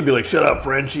 Because Hank would be like, "Shut up,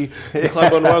 Frenchie." And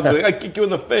Claude Benoit would be like, "I kick you in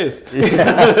the face."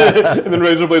 Yeah. And then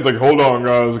Razorblade's like, "Hold on,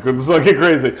 guys, because it's not get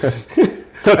crazy."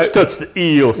 touch the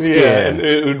eel skin. Yeah,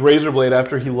 and Razorblade,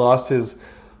 after he lost his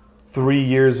 3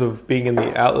 years of being in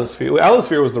the Atlasphere.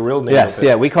 Atlasphere was the real name. Yes, of it.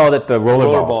 yeah, we called it the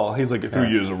rollerball. He's like 3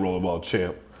 years of rollerball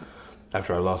champ.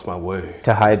 After I lost my way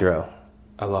to Hydro.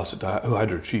 I lost it to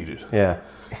Hydro cheated. Yeah.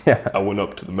 I went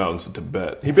up to the mountains of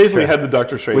Tibet. He basically had the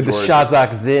Dr. Strange with the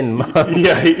Shazak Zin monk.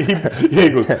 Yeah, he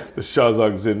goes, the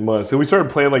Shazak Zin monk. So we started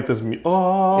playing like this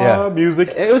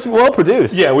music. It was well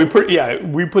produced. Yeah, we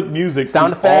put music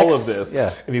sound effects, all of this.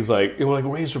 Yeah. And he's like,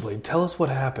 Razorblade, tell us what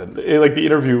happened. Like the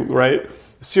interview, right?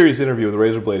 A serious interview with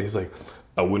Razorblade. He's like,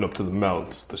 I went up to the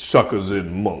mountains, the Shaka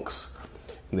Zin monks.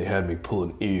 And they had me pull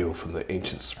an eel from the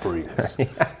ancient springs.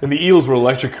 And the eels were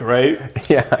electric, right?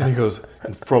 Yeah. And he goes,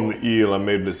 and from the eel I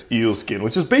made this eel skin,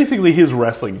 which is basically his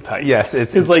wrestling tights. Yes.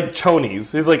 It's his like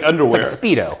chonies, his like underwear. It's like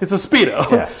a Speedo. It's a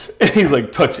Speedo. Yeah. And he's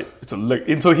like, touch it. It's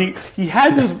and so he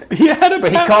had this, but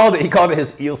he called it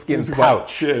his eel skin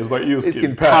pouch. Yeah, it was my eel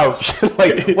skin pouch.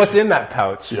 Like, what's in that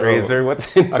pouch, Razor?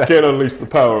 What's in that? I can't unleash the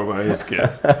power of my eel skin.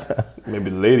 Maybe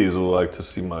the ladies will like to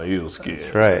see my eel skin.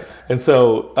 That's right. And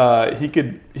so he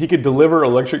could deliver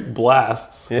electric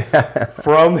blasts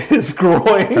from his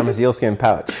groin. From his eel skin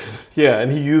pouch. Yeah,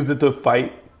 and he used it to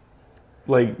fight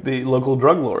like the local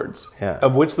drug lords. Yeah.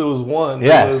 Of which there was one.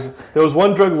 Yes. There was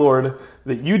one drug lord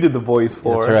that you did the voice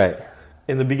for. That's right.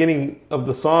 In the beginning of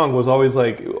the song was always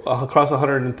like across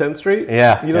 110th Street.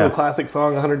 Yeah. You know the classic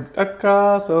song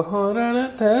across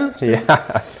 110th Street.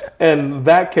 Yeah. And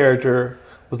that character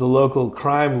was the local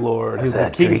crime lord. He was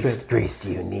like Grease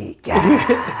Unique.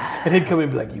 And he'd come in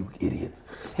and be like, "You idiots."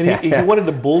 And he wanted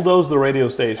to bulldoze the radio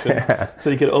station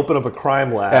so he could open up a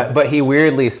crime lab. But he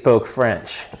weirdly spoke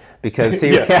French. Because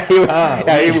he would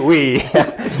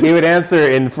answer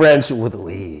in French with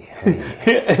oui.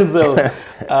 And so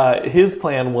his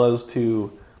plan was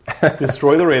to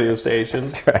destroy the radio station.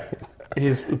 That's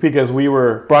right. Because we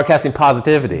were broadcasting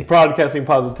positivity.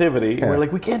 And we're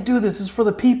like, we can't do this. This is for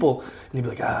the people. And he'd be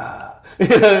like,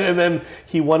 And then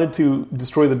he wanted to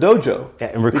destroy the dojo.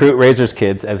 Yeah, and recruit Razor's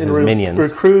kids as his minions.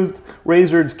 Recruit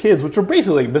Razor's kids, which were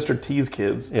basically like Mr. T's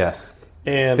kids. Yes.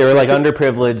 And they were like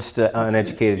underprivileged,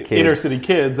 uneducated kids. Inner city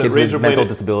kids. Kids with mental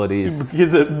disabilities.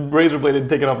 Kids that Razorblade had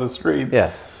taken off the streets.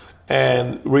 Yes.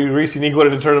 And Reese Unique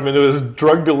wanted to turn them into his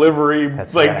drug delivery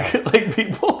like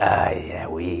people. That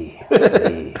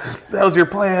was your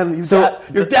plan.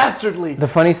 You're dastardly. The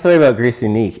funny story about Grease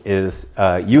Unique is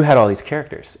you had all these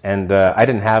characters, and I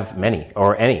didn't have many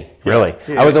or any, really.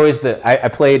 Yeah. I was always I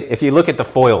played, if you look at the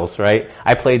foils, right,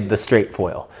 I played the straight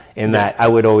foil. In that I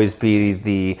would always be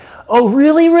the, oh,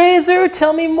 really, Razor?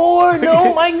 Tell me more.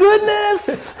 No, my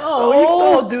goodness. You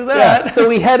don't do that. Yeah. So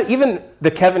we had, even the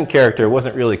Kevin character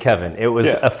wasn't really Kevin. It was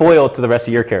a foil to the rest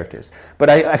of your characters. But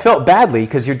I felt badly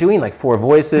because you're doing like 4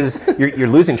 voices. You're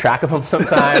losing track of them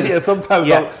sometimes.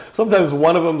 Sometimes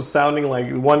one of them's sounding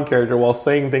like one character while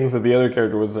saying things that the other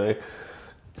character would say.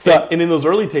 So, and in those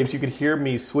early tapes, you could hear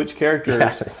me switch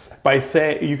characters by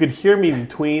saying, you could hear me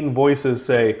between voices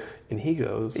say, and he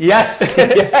goes, yes.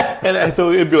 And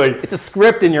so it'd be like, it's a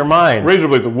script in your mind.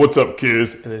 Razorblade's like, what's up,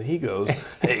 kids? And then he goes,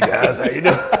 hey guys, how you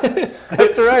doing?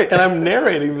 That's right. And I'm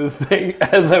narrating this thing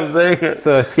as I'm saying it.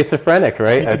 So schizophrenic,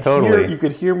 right? You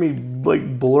could hear me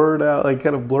like blurt out, like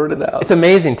kind of blurt it out. It's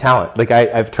amazing talent. Like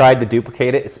I've tried to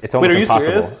duplicate it. It's almost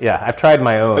impossible. Serious? Yeah, I've tried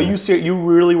my own. Are you serious? You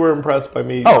really were impressed by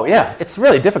me? Oh yeah, it's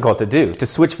really difficult to do. To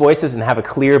switch voices and have a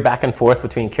clear back and forth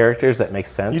between characters that makes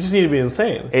sense. You just need to be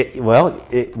insane. It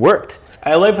worked.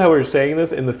 I love how we're saying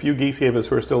this, and the few Geekscapists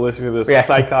who are still listening to this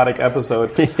psychotic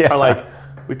episode are like,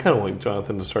 we kind of want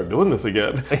Jonathan to start doing this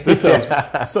again. This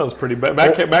sounds pretty bad.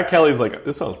 Matt Kelly's like,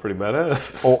 this sounds pretty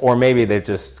badass. Or maybe they've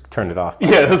just turned it off.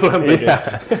 Yeah, that's what I'm thinking.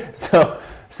 Yeah.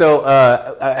 So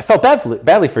I felt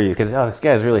badly for you because this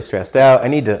guy's really stressed out. I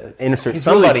need to insert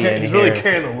somebody in here. He's really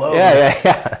carrying the load.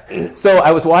 Yeah. So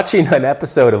I was watching an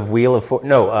episode of Wheel of Fortune.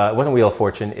 No, it wasn't Wheel of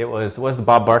Fortune. It was the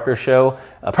Bob Barker show.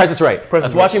 Price is Right. I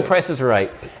was watching Price is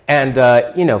Right. And,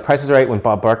 Price is Right, when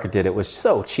Bob Barker did it, was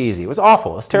so cheesy. It was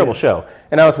awful. It was a terrible show.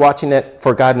 And I was watching it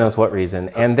for God knows what reason.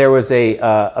 And there was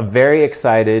a very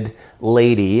excited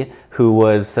lady who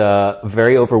was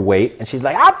very overweight. And she's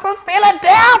like, I'm from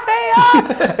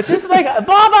Philadelphia. She's like,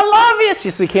 Bob, I love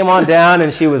you. She came on down,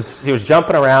 and she was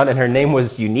jumping around, and her name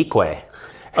was Unique.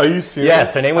 Are you serious?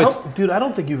 Yes, her name was... Dude, I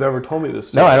don't think you've ever told me this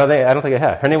story. No, I don't think I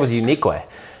have. Her name was Unique.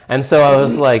 And so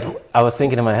I was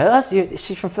thinking in my head,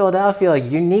 she's from Philadelphia,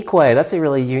 like Unique. That's a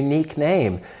really unique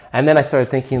name. And then I started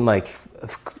thinking like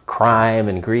crime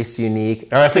and Grease Unique.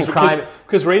 Or I think crime...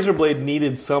 Because Razorblade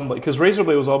needed somebody... Because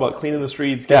Razorblade was all about cleaning the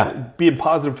streets, being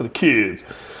positive for the kids.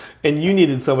 And you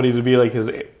needed somebody to be like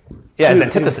his... Yeah, his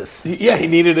antithesis. He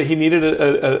needed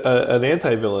an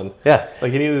anti-villain. Yeah.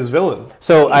 Like he needed his villain.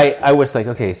 So I was like,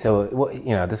 okay, so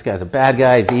this guy's a bad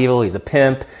guy. He's evil. He's a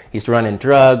pimp. He's running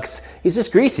drugs. He's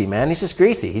just greasy, man. He's just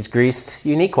greasy. He's greased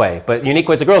Unique. But Unique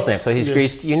is a girl's name, so he's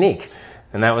greased Unique.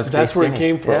 And that's where it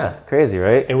came from. Yeah, crazy,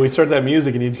 right? And we started that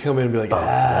music, and he'd come in and be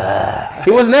like,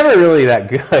 He was never really that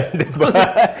good,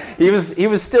 but he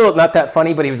was still not that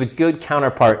funny. But he was a good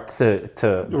counterpart to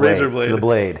Razorblade,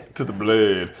 to the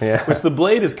Blade. Yeah, which the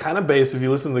Blade is kind of based. If you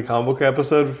listen to the comic book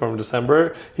episode from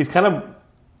December, he's kind of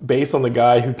based on the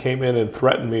guy who came in and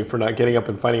threatened me for not getting up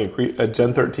and fighting a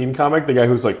Gen 13 comic. The guy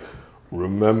who's like,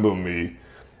 "Remember me,"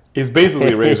 is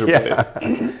basically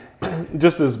Razorblade.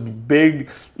 Just as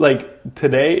big, like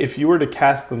today, if you were to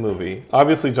cast the movie,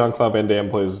 obviously Jean-Claude Van Damme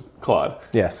plays Claude.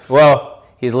 Yes. Well,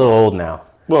 he's a little old now.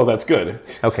 Well, that's good.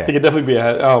 Okay. He could definitely be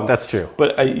a... that's true.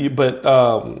 But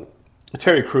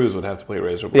Terry Crews would have to play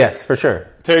Razorblade. Yes, for sure.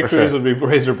 Terry Crews would be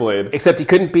Razorblade. Except he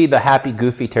couldn't be the happy,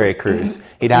 goofy Terry Crews.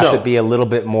 He'd have to be a little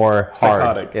bit more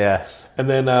psychotic. Hard. Yeah. And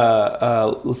then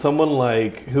someone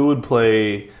like, who would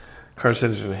play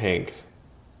Carcinogen Hank?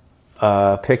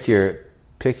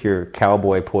 Pick your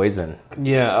cowboy Poison.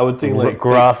 Yeah, I would think like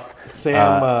gruff.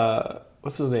 Sam.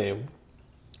 What's his name?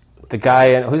 The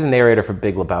guy who's the narrator for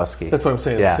Big Lebowski. That's what I'm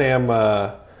saying. Yeah. Sam.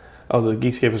 The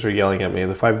Geekscapists are yelling at me.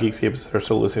 The 5 Geekscapists are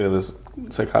still listening to this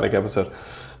psychotic episode.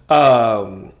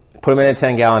 Put him in a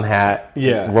 10-gallon hat.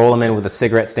 Yeah. Roll him in with a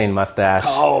cigarette-stained mustache.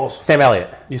 Sam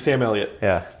Elliott. Sam Elliott.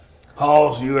 Yeah.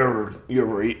 Halls, you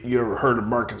ever heard of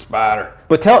Mark and Spider?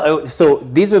 But so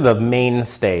these are the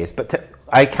mainstays. But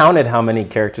I counted how many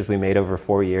characters we made over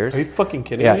 4 years. Are you fucking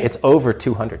kidding me? Yeah, it's over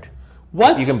 200.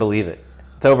 What? You can believe it.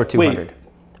 It's over 200. Wait,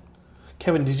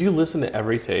 Kevin, did you listen to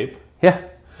every tape? Yeah.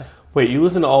 Wait, you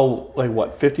listened to all,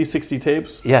 50, 60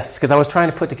 tapes? Yes, because I was trying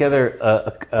to put together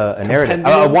a narrative.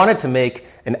 I wanted to make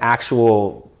an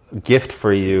actual gift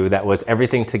for you that was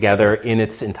everything together in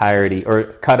its entirety, or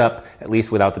cut up, at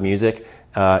least without the music,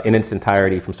 in its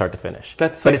entirety from start to finish.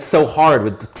 But it's so hard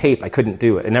with the tape, I couldn't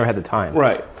do it. I never had the time.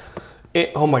 Right.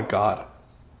 Oh my God.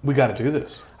 We got to do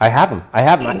this. I have them.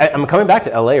 I'm coming back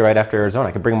to LA right after Arizona.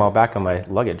 I can bring them all back on my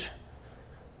luggage.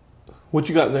 What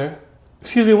you got in there?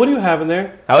 Excuse me, what do you have in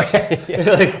there? Oh,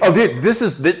 dude,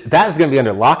 that is going to be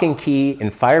under lock and key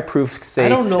and fireproof safe. I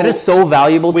don't know. It is so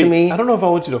valuable to me. I don't know if I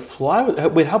want you to fly with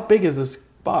it. Wait, how big is this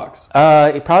box?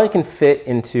 It probably can fit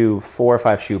into 4 or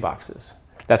 5 shoe boxes.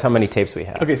 That's how many tapes we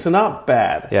have. Okay, so not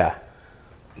bad. Yeah.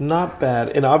 Not bad.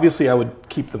 And obviously I would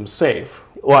keep them safe.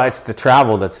 Well, it's the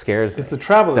travel that scares me. It's the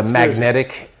travel that scares me.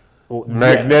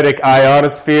 Magnetic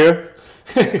ionosphere.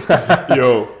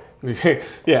 Yo.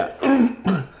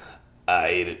 Yeah. I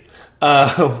ate it.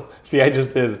 See, I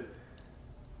just did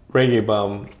Reggae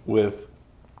Bum with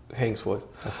Hank's voice.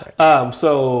 That's right.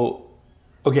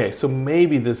 So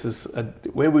maybe this is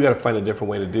maybe we got to find a different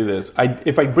way to do this.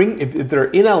 If they're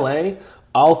in LA,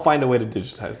 I'll find a way to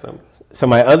digitize them. So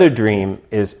my other dream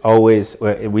is always,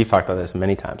 we've talked about this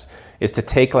many times, is to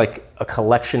take like a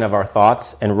collection of our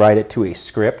thoughts and write it to a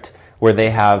script where they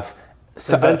have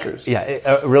adventures.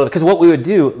 Really, because what we would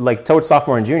do, like towards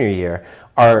sophomore and junior year,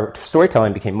 our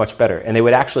storytelling became much better, and they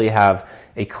would actually have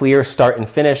a clear start and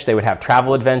finish. They would have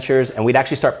travel adventures, and we'd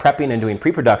actually start prepping and doing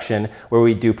pre-production where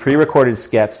we'd do pre-recorded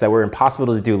skits that were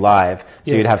impossible to do live.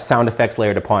 So you'd have sound effects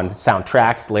layered upon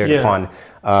soundtracks, layered upon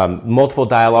multiple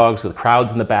dialogues with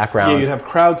crowds in the background. Yeah, you'd have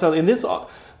crowds out, and this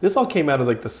all came out of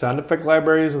like the sound effect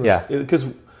libraries. Because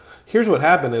here's what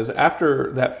happened is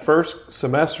after that first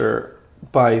semester,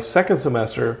 by second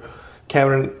semester,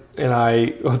 Cameron and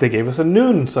I, they gave us a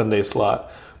noon Sunday slot.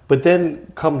 But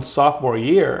then come sophomore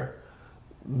year,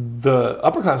 the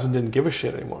upperclassmen didn't give a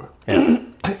shit anymore. Yeah.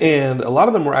 And a lot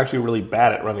of them were actually really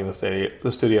bad at running the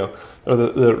studio or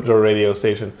the radio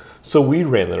station. So we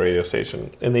ran the radio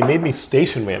station, and they made me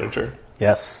station manager.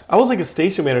 Yes. I was like a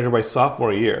station manager by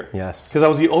sophomore year. Yes. Because I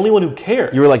was the only one who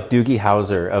cared. You were like Doogie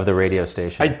Howser of the radio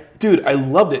station. I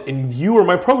loved it. And you were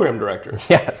my program director.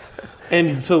 Yes.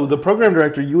 And so the program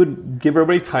director, you would give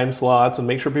everybody time slots and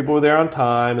make sure people were there on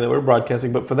time and they were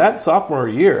broadcasting. But for that sophomore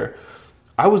year,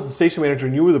 I was the station manager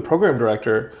and you were the program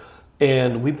director.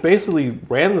 And we basically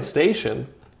ran the station.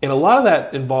 And a lot of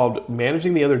that involved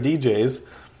managing the other DJs,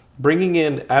 bringing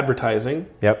in advertising,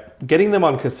 getting them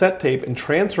on cassette tape and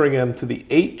transferring them to the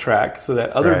 8-track so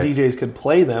that other DJs could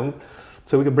play them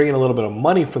so we could bring in a little bit of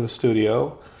money for the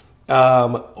studio,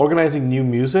 organizing new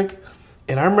music.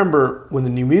 And I remember when the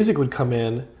new music would come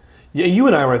in, you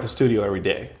and I were at the studio every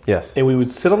day. Yes. And we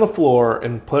would sit on the floor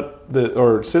and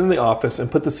sit in the office and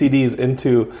put the CDs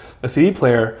into a CD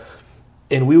player,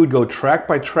 and we would go track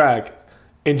by track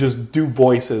and just do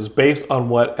voices based on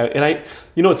what. And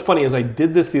what's funny is I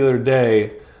did this the other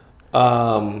day.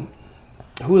 I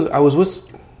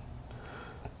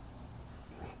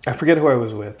forget who I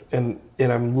was with, and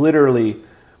I'm literally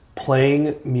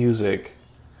playing music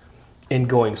and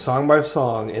going song by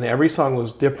song, and every song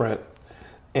was different.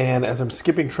 And as I'm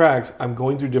skipping tracks, I'm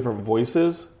going through different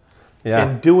voices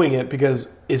and doing it because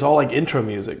it's all like intro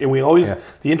music. And we always,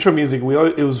 the intro music,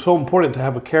 it was so important to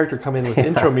have a character come in with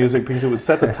intro music because it would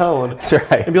set the tone. That's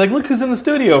right. And be like, look who's in the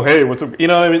studio. Hey, what's up? You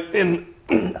know what I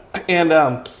mean?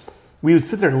 And we would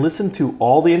sit there and listen to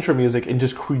all the intro music and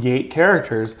just create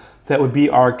characters that would be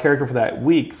our character for that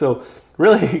week. So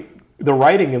really, the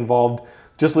writing involved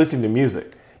just listening to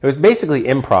music. It was basically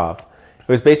improv. It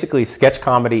was basically sketch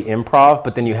comedy improv,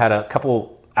 but then you had a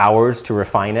couple hours to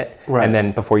refine it, and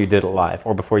then before you did it live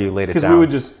or before you laid it down.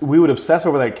 Because we would obsess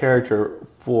over that character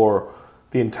for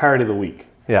the entirety of the week.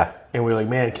 Yeah. And we were like,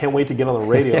 man, can't wait to get on the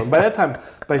radio. And by that time,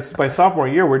 by sophomore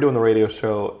year, we're doing the radio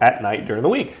show at night during the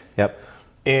week. Yep.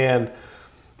 And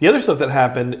the other stuff that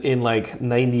happened in like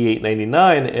 98,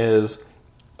 99 is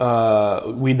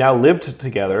we now lived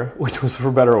together, which was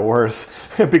for better or worse.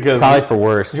 Because probably for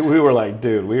worse. We were like,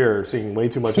 dude, we are seeing way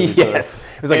too much of each other. Yes.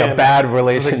 It was like a bad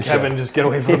relationship. Like, Kevin, just get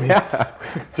away from me.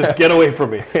 Just get away from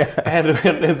me.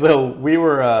 And so we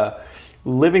were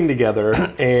living together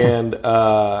and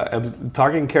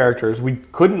talking characters. We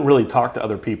couldn't really talk to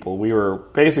other people. We were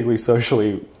basically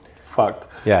socially fucked.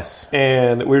 Yes.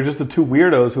 And we were just the two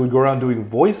weirdos who would go around doing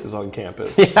voices on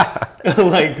campus. Yeah.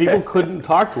 Like, people couldn't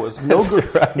talk to us.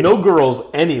 No girls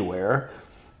anywhere.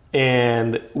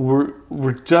 And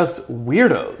we're just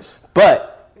weirdos.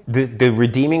 But the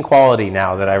redeeming quality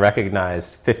now that I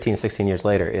recognize 15, 16 years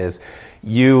later is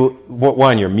your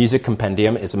music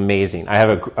compendium is amazing. I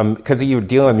have because you're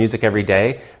dealing with music every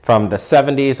day from the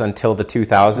 70s until the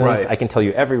 2000s. Right. I can tell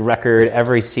you every record,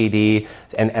 every CD,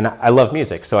 and I love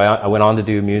music. So I went on to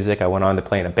do music. I went on to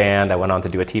play in a band. I went on to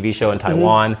do a TV show in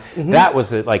Taiwan. Mm-hmm. That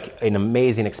was like an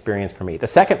amazing experience for me. The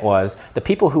second was the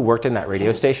people who worked in that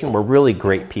radio station were really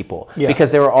great people because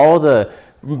they were all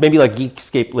maybe like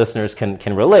Geekscape listeners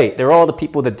can relate. They're all the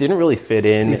people that didn't really fit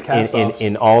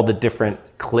in all the different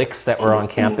cliques that were on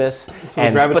campus.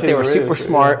 But they were super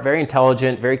smart, very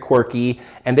intelligent, very quirky,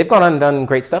 and they've gone on and done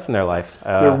great stuff in their life.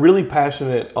 They're really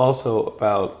passionate also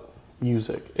about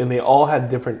music, and they all had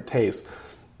different tastes.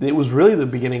 It was really the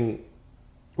beginning.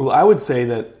 Well, I would say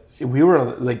that we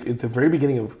were like at the very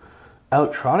beginning of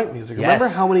electronic music. Yes. Remember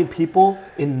how many people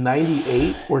in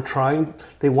 98 were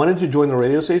they wanted to join the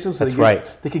radio station so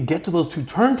they could get to those two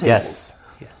turntables. Yes.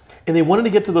 Yeah. And they wanted to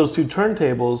get to those two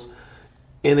turntables,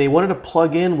 and they wanted to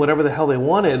plug in whatever the hell they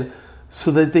wanted so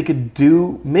that they could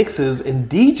do mixes and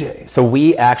DJ. So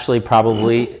we actually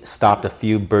probably stopped a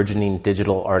few burgeoning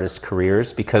digital artist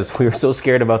careers because we were so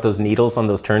scared about those needles on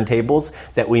those turntables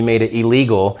that we made it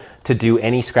illegal to do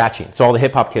any scratching. So all the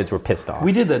hip-hop kids were pissed off.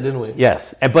 We did that, didn't we?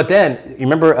 Yes. But then, you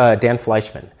remember Dan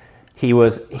Fleischman? He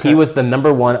was the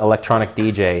number one electronic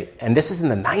DJ, and this is in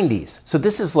the 90s. So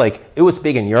this is like, it was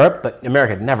big in Europe, but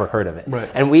America had never heard of it. Right.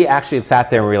 And we actually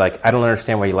sat there and we were like, I don't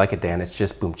understand why you like it, Dan. It's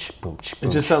just boom, boom, boom.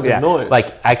 It just sounds like noise.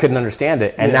 Like, I couldn't understand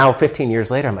it. And now 15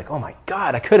 years later, I'm like, oh my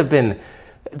God, that could have been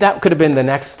the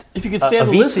next If you could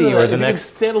stand to listen to that,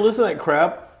 stand to listen to that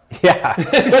crap. Yeah.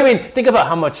 But I mean, think about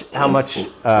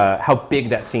how big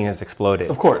that scene has exploded.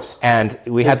 Of course. And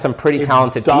we had some pretty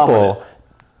talented people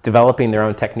developing their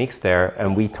own techniques there,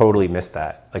 and we totally missed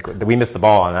that. Like, we missed the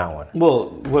ball on that one. Well,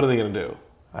 what are they going to do?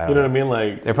 You know what I mean?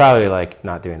 Like, they're probably like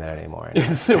not doing that anymore. Right,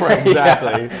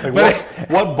 exactly.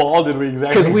 What ball did we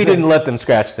exactly? Because we didn't let them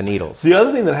scratch the needles. The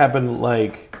other thing that happened,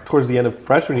 like towards the end of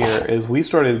freshman year, is we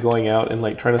started going out and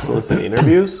like trying to solicit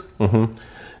interviews. Mm-hmm.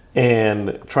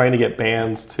 And trying to get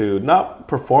bands to not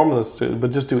perform this,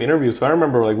 but just do interviews. So I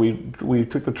remember, like, we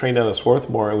took the train down to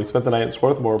Swarthmore, and we spent the night at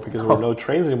Swarthmore because there were no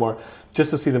trains anymore, just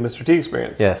to see the Mr. T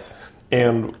Experience. Yes.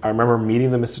 And I remember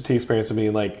meeting the Mr. T Experience and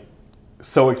being like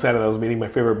so excited I was meeting my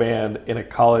favorite band in a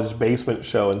college basement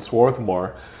show in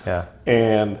Swarthmore. Yeah.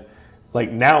 And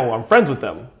like now I'm friends with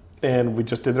them, and we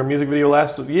just did their music video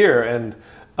last year, and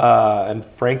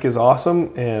Frank is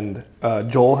awesome, and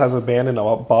Joel has a band in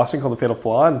Boston called The Fatal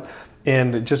Flaw,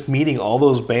 and just meeting all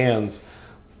those bands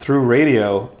through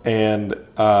radio, and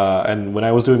when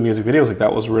I was doing music videos, like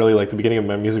that was really like the beginning of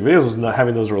my music videos, was not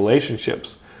having those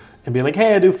relationships and being like,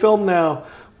 hey, I do film now.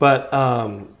 But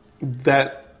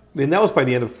that was by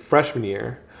the end of freshman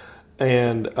year,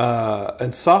 and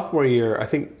sophomore year, I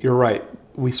think you're right.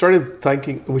 We started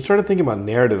thinking about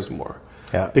narratives more.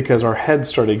 Yeah. Because our heads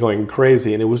started going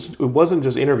crazy, and it wasn't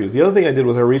just interviews. The other thing I did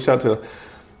was I reached out to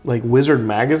like Wizard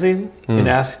Magazine and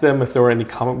asked them if there were any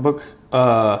comic book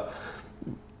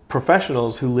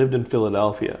professionals who lived in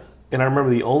Philadelphia. And I remember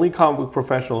the only comic book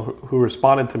professional who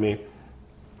responded to me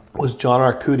was John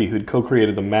Arcudi, who'd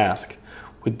co-created The Mask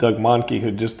with Doug Mahnke,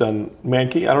 who'd just done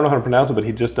Mahnke. I don't know how to pronounce it, but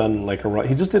he'd just done like a run.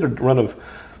 He just did a run of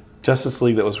Justice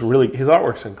League that was really, his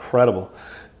artwork's incredible.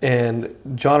 And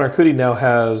John Arcudi now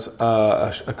has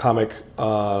a comic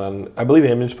on, I believe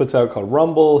Image puts out, called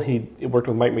Rumble. He worked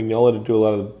with Mike Mignola to do a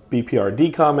lot of the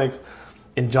BPRD comics.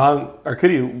 And John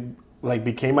Arcudi like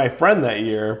became my friend that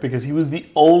year because he was the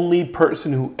only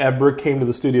person who ever came to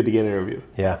the studio to get interviewed.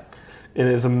 Yeah. And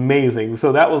it's amazing.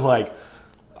 So that was like,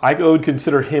 I would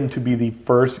consider him to be the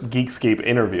first Geekscape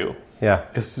interview. Yeah.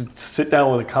 Is to sit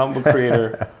down with a comic book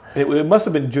creator. It must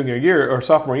have been junior year or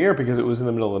sophomore year because it was in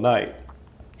the middle of the night.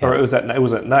 Yeah. Or it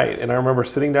was at night. And I remember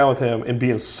sitting down with him and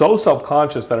being so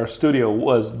self-conscious that our studio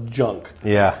was junk.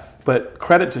 Yeah. But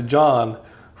credit to John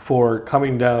for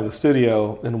coming down to the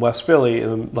studio in West Philly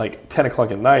at like 10 o'clock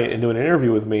at night and doing an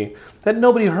interview with me that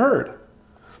nobody heard.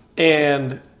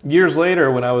 And years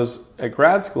later, when I was at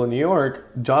grad school in New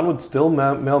York, John would still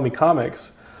mail me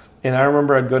comics. And I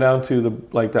remember I'd go down to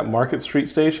that Market Street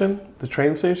station, the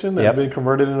train station that had been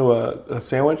converted into a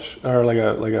sandwich or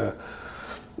deli?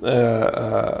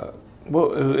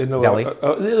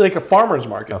 Like a farmer's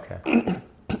market. Okay.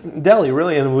 Deli,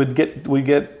 really, and we'd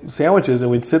get sandwiches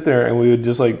and we'd sit there and we would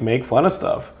just like make fun of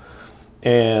stuff.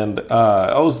 And it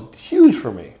was huge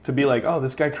for me to be like, oh,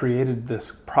 this guy created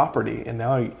this property and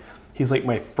now he's like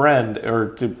my friend,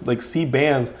 or to like see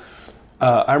bands.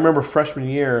 I remember freshman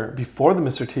year, before the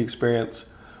Mr. T experience,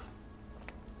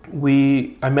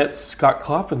 I met Scott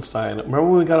Klopfenstein. Remember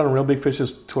when we got on Real Big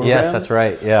Fish's tour Yes, band? that's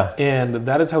right, yeah. And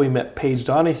that is how we met Paige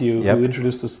Donahue, who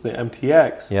introduced us to the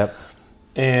MTX. Yep.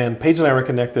 And Paige and I were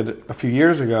connected a few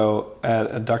years ago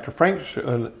at a Dr. Frank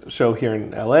show here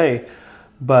in LA.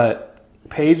 But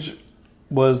Paige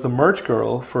was the merch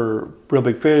girl for Real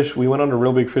Big Fish. We went on to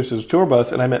Real Big Fish's tour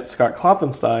bus, and I met Scott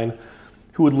Klopfenstein,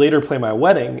 who would later play my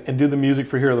wedding and do the music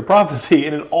for Hear the Prophecy.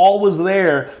 And it all was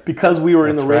there because we were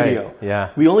in the radio. Right. Yeah.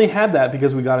 We only had that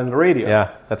because we got in the radio.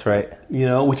 Yeah, that's right. You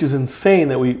know, which is insane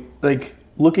that we, like,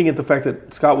 looking at the fact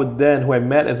that Scott would then, who I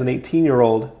met as an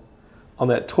 18-year-old on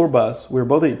that tour bus, we were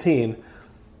both 18,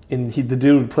 and the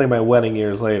dude would play my wedding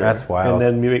years later. That's wild.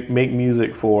 And then make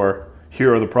music for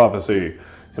Hear the Prophecy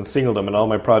and Singledom and all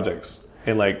my projects.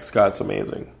 And, like, Scott's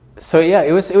amazing. So yeah,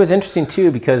 it was interesting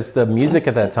too because the music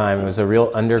at that time, it was a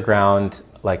real underground,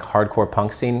 like hardcore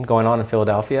punk scene going on in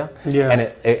Philadelphia. Yeah.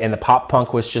 And the pop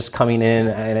punk was just coming in,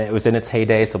 and it was in its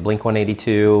heyday. So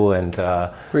Blink-182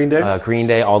 and Green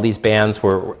Day, all these bands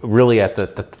were really at the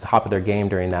top of their game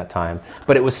during that time.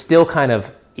 But it was still kind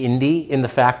of indie in the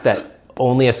fact that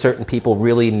only a certain people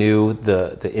really knew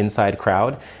the inside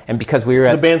crowd, and because we were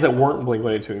at the bands that weren't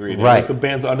Blink-182 and Green Day, right? Like the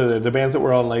bands under there, the bands that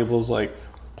were on labels like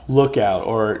Lookout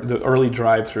or the early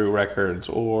Drive-Thru records,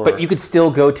 but you could still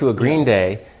go to a Green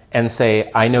Day and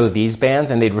say, I know these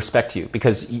bands, and they'd respect you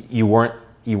because you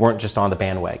weren't just on the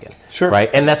bandwagon. Sure.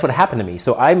 Right? And that's what happened to me.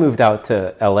 So I moved out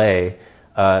to LA.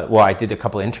 I did a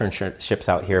couple of internships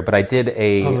out here, but I did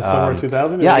the summer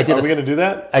 2000? Yeah, Are we going to do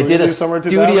that? I did a summer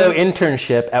studio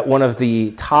internship at one of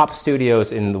the top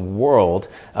studios in the world.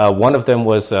 One of them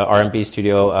was R&B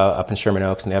studio up in Sherman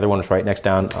Oaks, and the other one was right next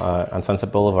down on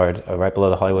Sunset Boulevard, right below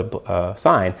the Hollywood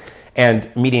sign.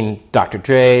 And meeting Dr.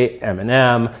 Dre,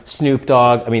 Eminem, Snoop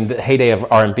Dogg, I mean, the heyday of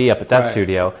R&B up at that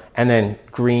studio. And then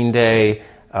Green Day,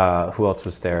 who else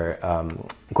was there?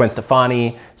 Gwen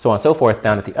Stefani, so on and so forth,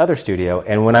 down at the other studio.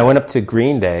 And when I went up to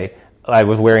Green Day, I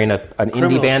was wearing an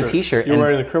indie band T-shirt. You were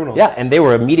wearing the Criminal. Yeah, and they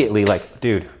were immediately like,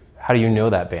 dude, how do you know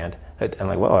that band? I'm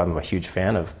like, well, I'm a huge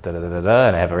fan of da-da-da-da-da,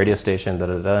 and I have a radio station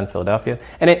da-da-da-da in Philadelphia.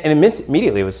 And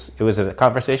immediately, it was a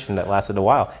conversation that lasted a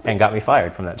while and got me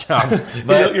fired from that job.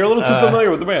 But you're a little too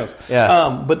familiar with the bands.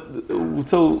 Yeah. But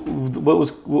so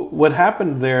what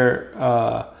happened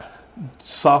there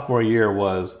sophomore year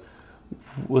was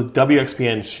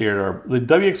WXPN shared the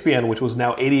WXPN, which was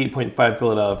now 88.5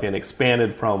 Philadelphia, and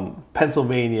expanded from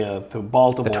Pennsylvania to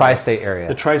Baltimore. The tri-state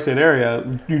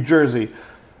area. New Jersey.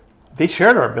 They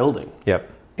shared our building. Yep.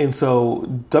 And so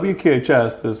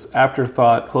WQHS, this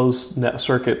afterthought closed net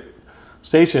circuit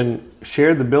station,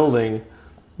 shared the building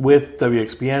with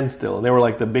WXPN still, and they were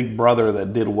like the big brother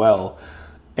that did well.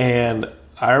 And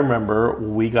I remember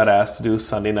we got asked to do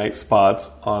Sunday night spots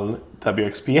on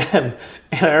WXPN,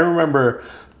 and I remember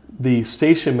the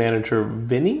station manager,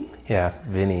 Vinny. Yeah,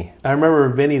 Vinny. I remember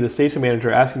Vinny, the station manager,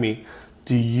 asking me,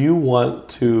 "Do you want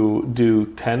to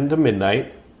do 10 to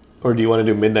midnight, or do you want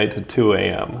to do midnight to 2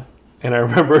 a.m.?" And I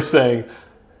remember saying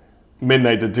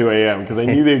midnight to 2 a.m. because I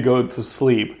knew they'd go to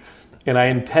sleep. And I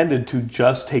intended to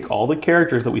just take all the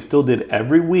characters that we still did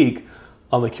every week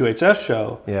on the QHS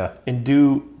show and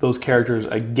do those characters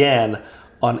again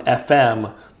on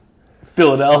FM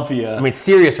Philadelphia. I mean,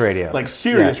 Sirius Radio. Like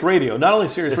Sirius Radio. Not only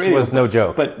Sirius Radio. This was no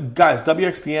joke. But guys,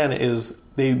 WXPN is,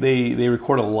 they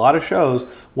record a lot of shows,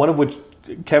 one of which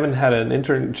Kevin had an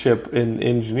internship in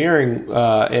engineering,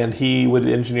 and he would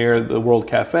engineer the World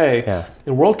Cafe. Yeah.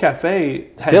 And World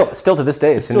Cafe still to this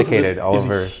day is syndicated all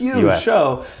over a huge US.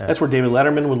 Show. Yeah. That's where David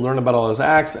Letterman would learn about all his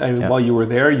acts. I mean, while you were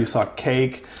there, you saw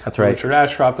Cake, Richard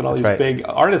Ashcroft, and all these big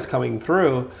artists coming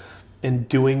through and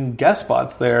doing guest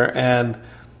spots there, and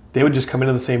they would just come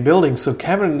into the same building. So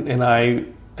Kevin and I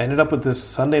ended up with this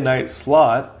Sunday night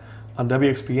slot on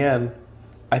WXPN.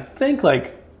 I think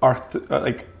like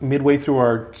midway through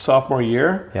our sophomore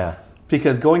year. Yeah.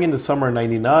 Because going into summer of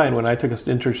 '99, when I took an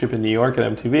internship in New York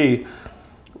at MTV,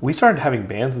 we started having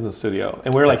bands in the studio.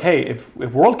 And we were like, hey, if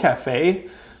World Cafe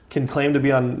can claim to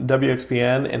be on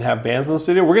WXPN and have bands in the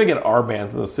studio, we're going to get our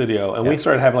bands in the studio. And we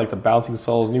started having like the Bouncing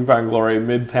Souls, Newfound Glory,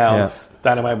 Midtown,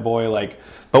 Dynamite Boy, like...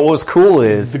 But what was cool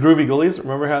is the Groovy Ghoulies.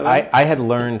 Remember how I had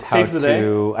learned how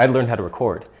to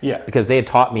record. Yeah, because they had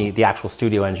taught me the actual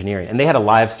studio engineering, and they had a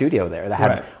live studio there that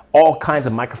had all kinds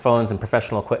of microphones and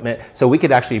professional equipment, so we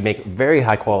could actually make very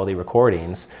high quality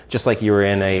recordings, just like you were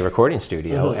in a recording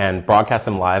studio, and broadcast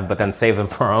them live, but then save them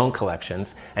for our own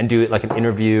collections and do it like an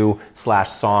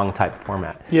interview/song type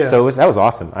format. Yeah, so that was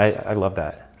awesome. I love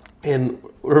that. And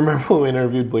remember when we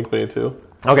interviewed Blink-182?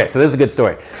 Okay, so this is a good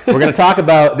story. We're going to talk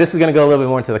about, this is going to go a little bit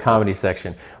more into the comedy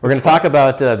section. We're going to talk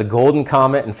about the Golden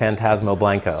Comet and Phantasmo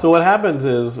Blanco. So what happens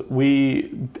is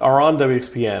we are on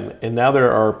WXPN, and now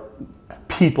there are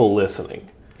people listening.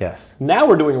 Yes. Now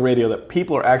we're doing radio that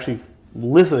people are actually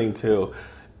listening to,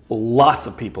 lots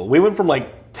of people. We went from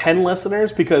like 10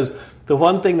 listeners, because the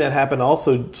one thing that happened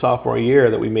also sophomore year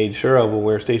that we made sure of when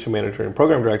we were station manager and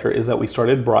program director is that we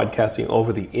started broadcasting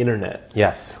over the internet.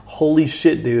 Yes. Holy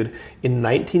shit, dude. In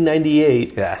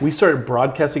 1998, we started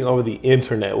broadcasting over the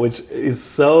internet, which is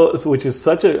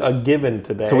such a given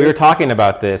today. So we were talking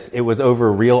about this. It was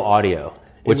over Real Audio.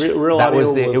 Which it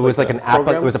was like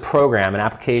a program, an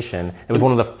application. It was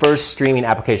one of the first streaming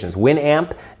applications.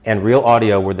 Winamp and Real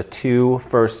Audio were the two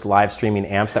first live streaming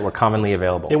amps that were commonly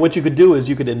available. And what you could do is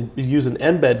you could use an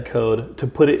embed code to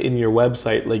put it in your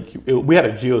website. We had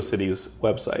a GeoCities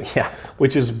website,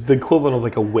 which is the equivalent of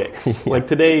like a Wix. Like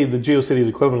today, the GeoCities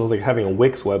equivalent is like having a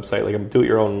Wix website, like a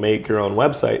make your own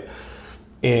website.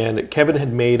 And Kevin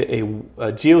had made a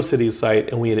GeoCities site,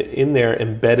 and we had in there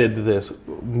embedded this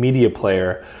media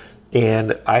player.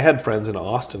 And I had friends in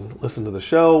Austin listen to the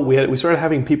show. We started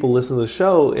having people listen to the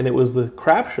show, and it was the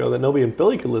crap show that nobody in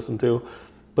Philly could listen to,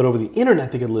 but over the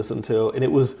internet they could listen to. And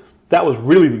that was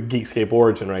really the Geekscape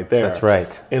origin right there. That's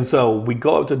right. And so we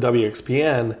go up to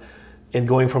WXPN, and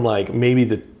going from like maybe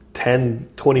the 10,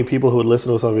 20 people who would listen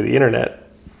to us over the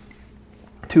internet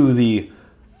to the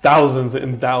thousands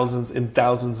and thousands and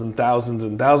thousands and thousands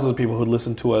and thousands of people who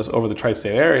listen to us over the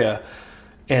tri-state area,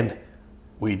 and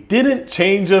we didn't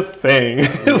change a thing.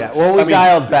 Well, we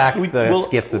dialed back the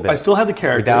skits a bit. I still had the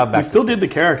characters. We still did the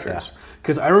characters.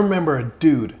 Because I remember a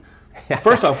dude.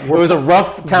 First off, it was a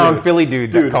rough town Philly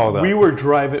dude that called up. We were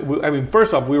driving.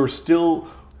 First off, we were still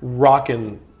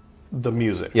rocking the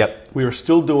music. Yep. We were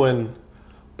still doing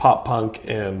pop punk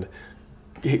and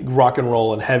rock and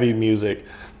roll and heavy music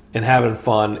and having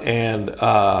fun. And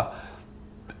I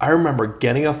remember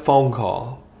getting a phone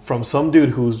call from some dude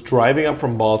who was driving up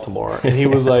from Baltimore, and he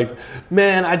was like,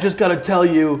 man, I just got to tell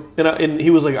you. And he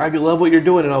was like, I love what you're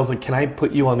doing. And I was like, can I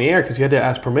put you on the air? Because you had to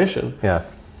ask permission. Yeah.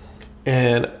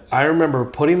 And I remember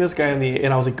putting this guy on the,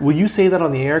 and I was like, will you say that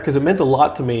on the air? Because it meant a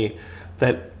lot to me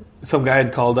that some guy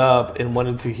had called up and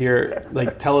wanted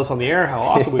to tell us on the air how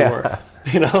awesome we were.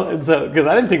 And so, because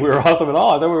I didn't think we were awesome at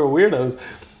all. I thought we were weirdos.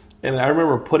 And I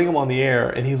remember putting him on the air,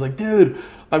 and he was like, dude,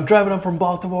 I'm driving up from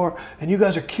Baltimore, and you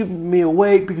guys are keeping me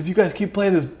awake because you guys keep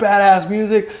playing this badass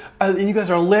music, and you guys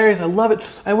are hilarious. I love it.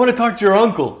 I want to talk to your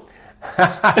uncle.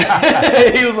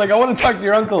 He was like, I want to talk to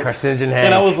your uncle. Carcinogen Hank.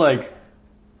 And I was like,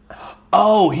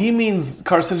 oh, he means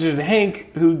Carcinogen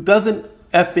Hank, who doesn't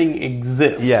effing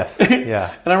exist. Yes,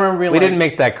 yeah. And I remember being we didn't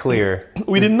make that clear.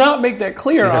 We did not make that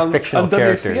clear on fictional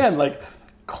WXPN. Like,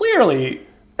 clearly,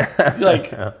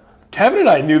 like Kevin and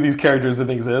I knew these characters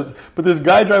didn't exist, but this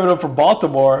guy driving up from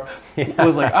Baltimore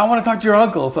was like, I want to talk to your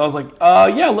uncle. So I was like,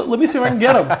 yeah, let me see if I can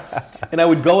get him. And I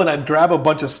would go and I'd grab a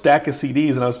bunch of stack of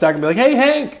CDs and I would stack and be like, hey,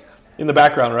 Hank. In the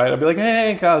background, right? I'd be like,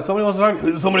 hey, Hank, somebody wants to talk.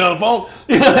 Is somebody on the phone?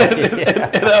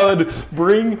 And I would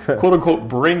bring, quote unquote,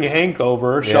 bring Hank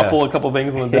over, shuffle a couple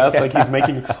things on the desk, like he's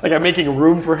making, like I'm making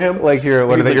room for him. Like you're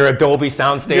you're a Dolby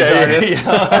soundstage artist.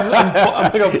 Yeah.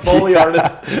 I'm like a Foley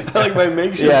artist. I like my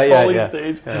makeshift Foley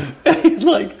stage. Yeah. And he's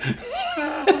like,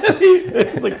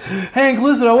 Hank,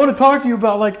 listen, I want to talk to you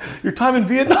about like your time in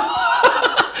Vietnam.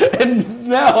 And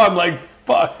now I'm like,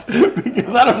 fucked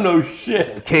because I don't know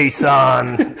shit.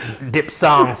 K-Song, Dip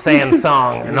Song, Sand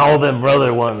Song, and all them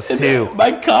brother ones too.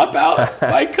 My cop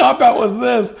out was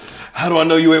this. How do I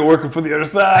know you ain't working for the other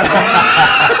side?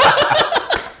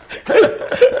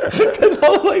 Because I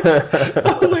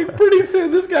was like, pretty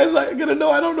soon this guy's not gonna know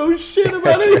I don't know shit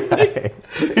about anything.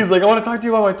 He's like, I want to talk to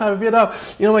you about my time in Vietnam.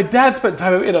 You know, my dad spent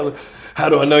time in Vietnam. Like, how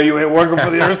do I know you ain't working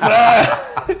for the other side?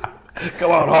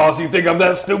 Come on, Hoss, you think I'm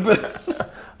that stupid?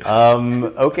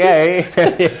 Okay.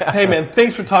 Hey, man,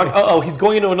 thanks for talking. He's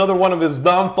going into another one of his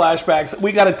non-flashbacks.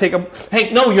 We got to take him.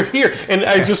 Hank, no, you're here. And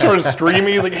I just started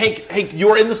screaming. He's like, Hank,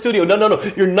 you're in the studio. No.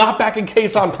 You're not back in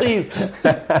Quezon, please.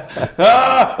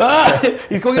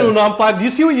 He's going into a non-flash. Do you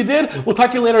see what you did? We'll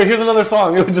talk to you later. Here's another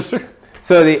song. It was just...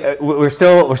 So we're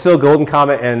still Golden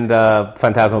Comet and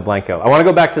Phantasmo Blanco. I want to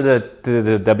go back to the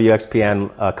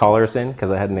WXPN callers in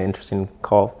because I had an interesting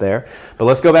call there. But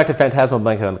let's go back to Phantasmo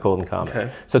Blanco and the Golden Comet.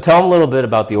 Okay. So tell them a little bit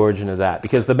about the origin of that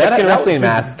because the Mexican wrestling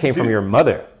mask came from your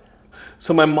mother.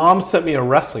 So my mom sent me a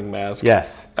wrestling mask.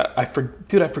 Yes. I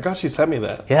forgot she sent me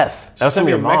that. Yes. That was from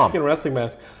your mom. Mexican wrestling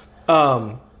mask.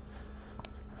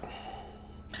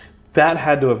 That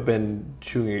had to have been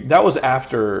junior. That was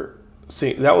after.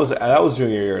 That was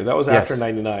junior year. That was after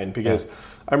 99 because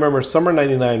I remember summer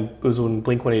 99 was when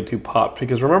Blink-182 popped.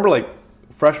 Because remember, like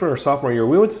freshman or sophomore year,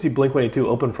 we went to see Blink-182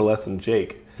 open for Less Than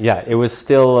Jake. Yeah, it was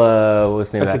still what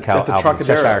was the name of that album?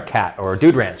 Cheshire Cat or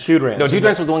Dude Ranch. Dude Ranch. No, Dude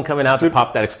Ranch was the one coming out to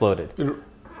pop that exploded.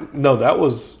 No, that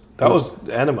was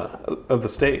Enema of the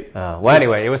State. Well,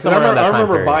 anyway, it was somewhere around that time I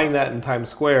remember period. buying that in Times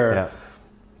Square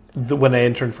when I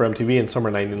interned for MTV in summer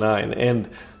 99. And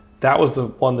that was the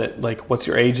one that, like, what's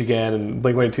your age again? And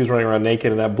Blink-182's running around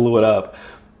naked, and that blew it up.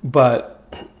 But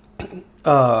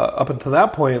up until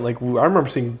that point, like, I remember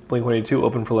seeing Blink-182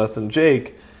 open for Less Than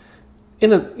Jake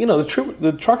in the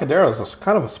Trocadero is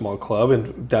kind of a small club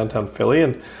in downtown Philly,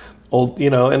 and so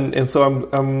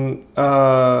I'm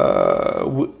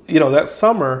that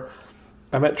summer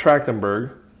I met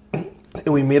Trachtenberg,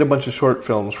 and we made a bunch of short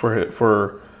films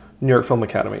for New York Film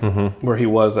Academy, where he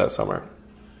was that summer.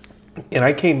 And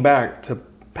I came back to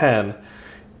Penn,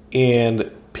 and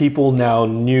people now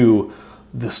knew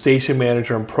the station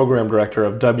manager and program director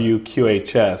of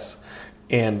WQHS,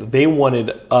 and they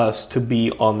wanted us to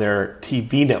be on their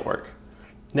TV network.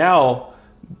 Now,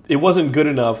 it wasn't good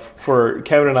enough for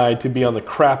Kevin and I to be on the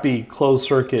crappy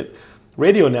closed-circuit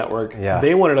radio network. Yeah.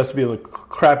 They wanted us to be on the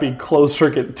crappy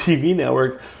closed-circuit TV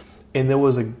network, and there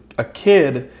was a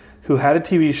kid who had a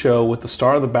TV show with the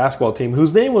star of the basketball team,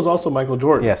 whose name was also Michael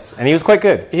Jordan. Yes, and he was quite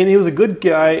good. And he was a good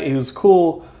guy. He was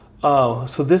cool.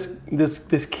 So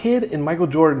this kid and Michael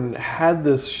Jordan had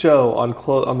this show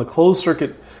on the closed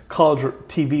circuit college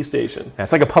TV station. Yeah,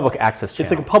 it's like a public access channel.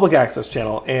 It's like a public access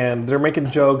channel, and they're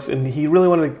making jokes. And he really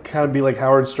wanted to kind of be like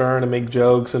Howard Stern and make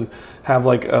jokes and have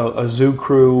like a zoo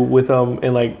crew with him.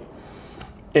 And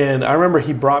I remember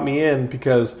he brought me in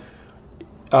because.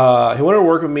 He wanted to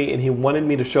work with me, and he wanted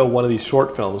me to show one of these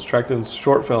short films, Trachten's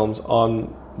short films,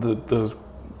 on the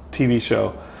TV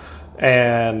show.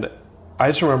 And I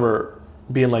just remember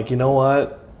being like, you know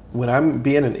what? When I'm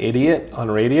being an idiot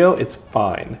on radio, it's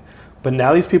fine. But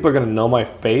now these people are going to know my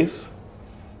face.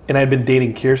 And I'd been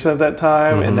dating Kirsten at that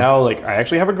time, and now like I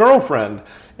actually have a girlfriend,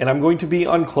 and I'm going to be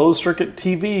on closed circuit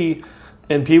TV,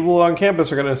 and people on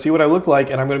campus are going to see what I look like,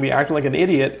 and I'm going to be acting like an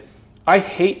idiot. I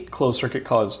hate closed-circuit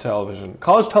college television.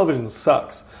 College television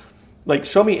sucks. Like,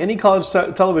 show me any college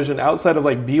television outside of,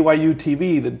 like, BYU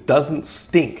TV that doesn't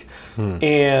stink.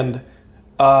 And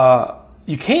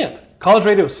you can't. College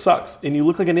radio sucks, and you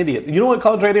look like an idiot. You know what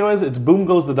college radio is? It's Boom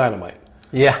Goes the Dynamite.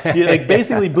 Yeah. Like,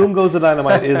 basically, Boom Goes the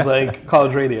Dynamite is, like,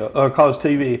 college radio, or college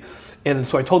TV. And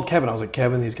so I told Kevin, I was like,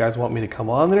 Kevin, these guys want me to come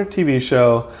on their TV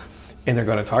show, and they're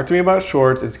going to talk to me about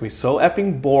shorts. It's going to be so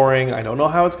effing boring. I don't know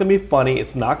how it's going to be funny.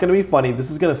 It's not going to be funny. This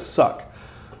is going to suck.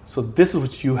 So this is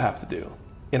what you have to do.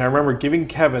 And I remember giving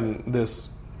Kevin this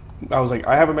I was like,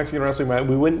 I have a Mexican wrestling mask.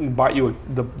 We went and bought you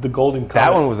the golden comet.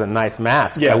 That one was a nice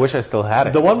mask. Yeah. I wish I still had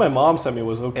it. The one my mom sent me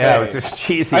was okay. Yeah, it was just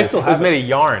cheesy. I still have it. was made of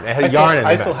yarn. It had yarn in it.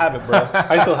 I still have it, bro.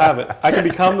 I still have it. I can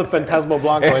become the Phantasmo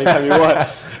Blanco anytime you want.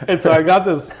 And so I got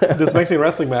this Mexican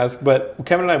wrestling mask, but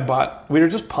Kevin and I we were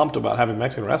just pumped about having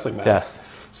Mexican wrestling masks.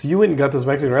 Yes. So you went and got this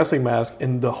Mexican wrestling mask,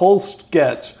 and the whole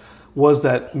sketch was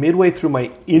that midway through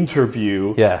my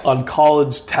interview on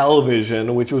college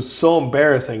television, which was so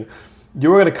embarrassing, you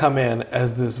were going to come in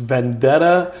as this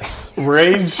vendetta,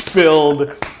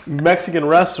 rage-filled Mexican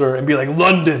wrestler and be like,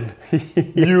 London,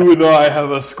 you and I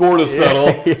have a score to settle.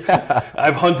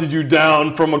 I've hunted you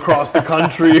down from across the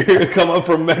country, come up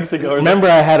from Mexico. Remember,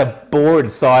 I had a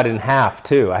board sawed in half,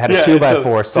 too. I had a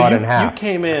 2x4 sawed in half. You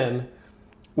came in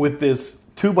with this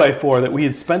 2x4 that we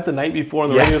had spent the night before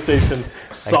on the radio station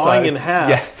sawing in half.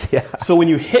 Yes, yeah. So when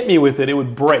you hit me with it, it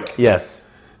would break. Yes.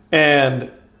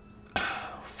 And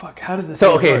fuck, how does this?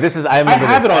 So okay, work? this is. I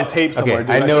have it on tape somewhere.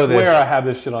 Okay, dude. I swear I have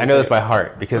this shit on tape. I know this by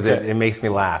heart because it makes me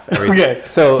laugh. Okay,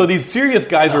 so these serious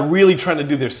guys are really trying to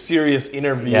do their serious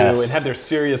interview and have their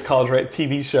serious college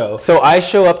TV show. So I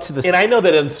show up to the, and I know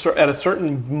that at a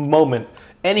certain moment,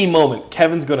 any moment,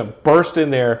 Kevin's going to burst in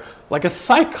there like a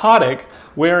psychotic,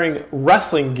 wearing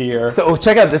wrestling gear. So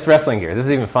check out this wrestling gear. This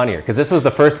is even funnier because this was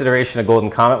the first iteration of Golden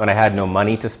Comet when I had no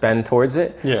money to spend towards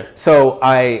it. Yeah. So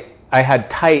I had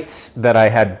tights that I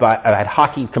had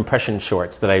hockey compression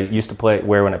shorts that I used to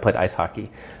wear when I played ice hockey.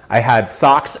 I had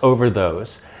socks over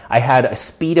those. I had a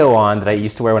Speedo on that I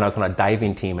used to wear when I was on a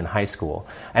diving team in high school.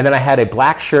 And then I had a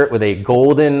black shirt with a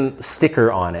golden sticker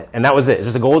on it. And that was it. It's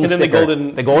just a golden sticker.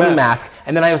 The golden mask.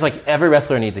 And then I was like, every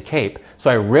wrestler needs a cape. So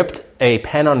I ripped a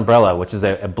pen umbrella, which is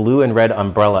a blue and red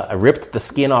umbrella. I ripped the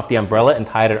skin off the umbrella and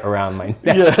tied it around my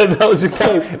neck. Yeah, that was your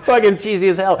cape. Fucking cheesy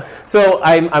as hell. So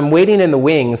I'm waiting in the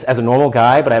wings as a normal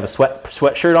guy, but I have a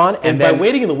sweatshirt on. And by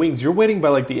waiting in the wings, you're waiting by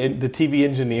like the TV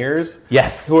engineers.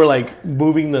 Yes. Who are like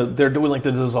moving they're doing like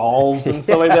the dissolves and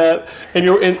stuff like that. And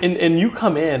and you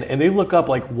come in and they look up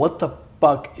like, what the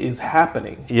fuck is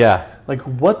happening? Yeah. Like,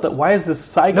 why is this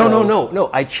cycle? No.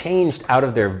 I changed out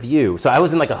of their view. So I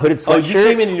was in like a hooded sweatshirt. You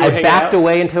came in and you were I backed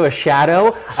away into a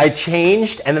shadow. I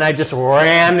changed, and then I just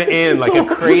ran in like a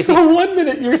crazy... So 1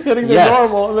 minute you're sitting there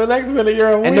normal, and the next minute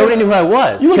you're a weird. And nobody knew who I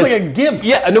was. You look like a gimp.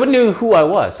 Yeah, nobody knew who I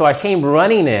was. So I came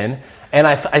running in, and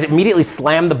I immediately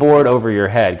slammed the board over your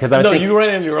head. You ran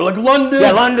in and you were like, London!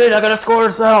 Yeah, London, I got a score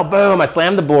to settle. Boom, I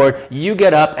slammed the board. You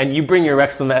get up, and you bring your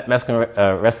wrestling mask out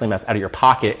of your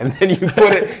pocket, and then you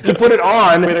put it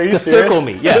on to circle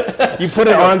me. Yes, you put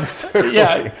it on to circle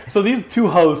me. So these two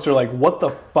hosts are like, what the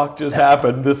fuck just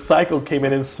happened? This cycle came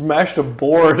in and smashed a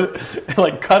board, and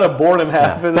like cut a board in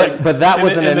half. Yeah. But that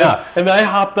wasn't enough. And then I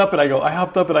hopped up and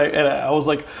I was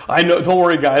like, I know, don't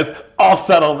worry guys, I'll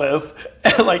settle this.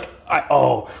 And like,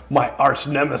 my arch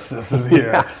nemesis is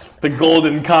here. The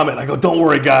Golden Comet. I go, don't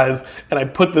worry, guys. And I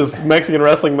put this Mexican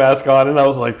wrestling mask on, and I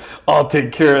was like, I'll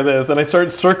take care of this. And I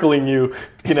started circling you,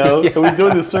 and we're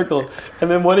doing this circle.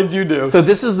 And then what did you do? So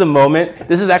this is the moment,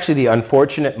 this is actually the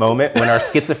unfortunate moment when our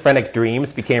schizophrenic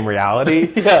dreams became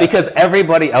reality, because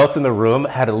everybody else in the room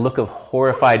had a look of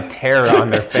horrified terror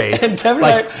on their face. And Kevin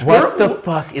what the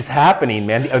fuck is happening,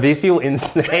 man? Are these people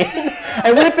insane?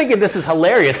 And we're thinking this is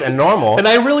hilarious and normal. And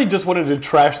I really just wanted to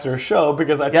trash their show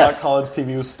because I thought college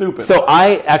TV was stupid. So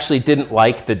I actually didn't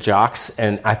like the jocks,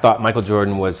 and I thought Michael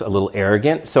Jordan was a little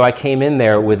arrogant. So I came in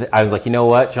there I was like, you know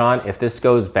what, John? If this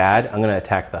goes bad, I'm going to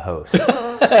attack the host.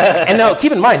 And now,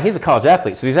 keep in mind, he's a college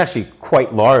athlete, so he's actually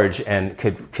quite large and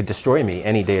could destroy me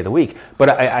any day of the week. But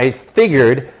I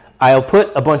figured I'll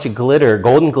put a bunch of glitter,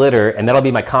 golden glitter, and that'll be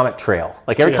my comet trail.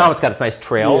 Like every comet's got its nice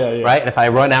trail, right? And if I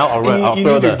run out, I'll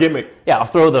throw the gimmick. Yeah, I'll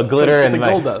throw the glitter it's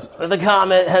gold dust. The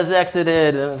comet has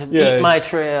exited. Eat my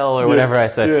trail, or whatever I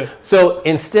said. Yeah. So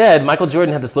instead, Michael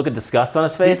Jordan had this look of disgust on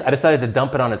his face. I decided to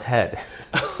dump it on his head.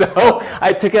 So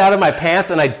I took it out of my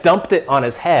pants and I dumped it on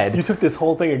his head. You took this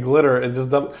whole thing of glitter and just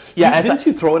dumped. Yeah, didn't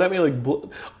you throw it at me like?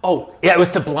 Yeah, it was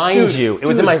to blind you. It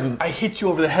was in my. I hit you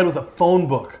over the head with a phone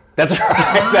book. That's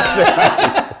right.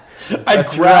 That's right.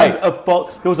 I grabbed a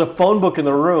phone. There was a phone book in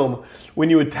the room. When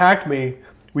you attacked me,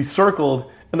 we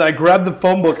circled, and then I grabbed the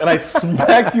phone book and I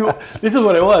smacked you. This is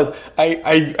what it was.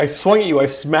 I swung at you. I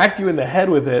smacked you in the head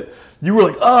with it. You were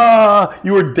like, ah!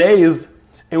 You were dazed.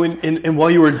 And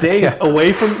while you were dazed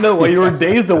away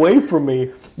from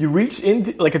me, you reached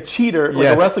into like a cheater, like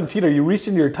a wrestling cheater. You reached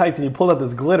into your tights and you pulled out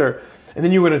this glitter, and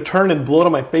then you were going to turn and blow it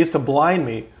on my face to blind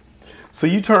me. So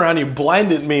you turn around, you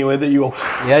blinded me with it, you go,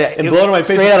 and blow it on my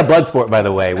face. Straight out of Bloodsport, by the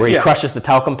way, where he crushes the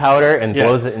talcum powder and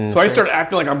blows it in. So I started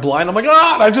acting like I'm blind. I'm like,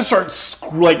 and I just start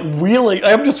like wheeling.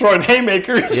 I'm just throwing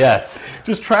haymakers. Yes.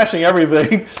 just trashing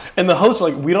everything. And the hosts are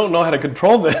like, we don't know how to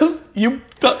control this.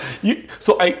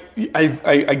 So I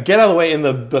get out of the way, and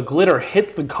the glitter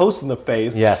hits the host in the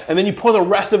face. Yes. And then you pour the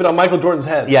rest of it on Michael Jordan's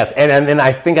head. Yes, and then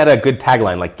I think I had a good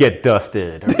tagline, like, get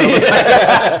dusted. Or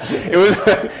something. It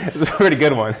was a pretty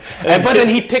good one. But then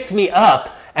he picked me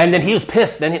up, and then he was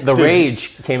pissed. Then the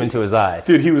rage came into his eyes.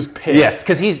 Dude, he was pissed. Yes,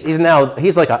 because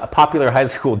he's like a popular high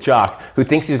school jock who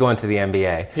thinks he's going to the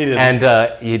NBA. He did. And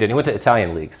he did. He went to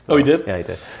Italian leagues. Oh, he did? Yeah, he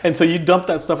did. And so you dumped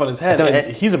that stuff on his head,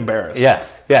 and he's embarrassed.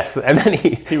 Yes. And then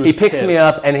he picks pissed. me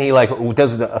up, and he like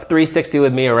does a 360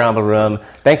 with me around the room.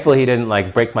 Thankfully, he didn't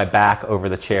like break my back over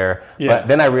the chair. Yeah. But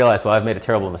then I realized, well, I've made a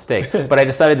terrible mistake. But I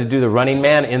decided to do the Running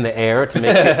Man in the air to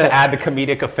add the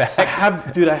comedic effect. I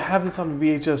have this on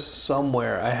VHS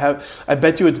somewhere. I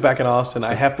bet you it's back in Austin.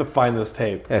 I have to find this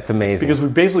tape. It's amazing. Because we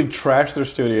basically trashed their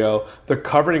studio. They're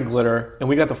covered in glitter, and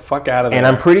we got the fuck out of there. And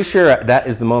I'm pretty sure that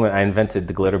is the moment I invented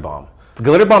the glitter bomb. The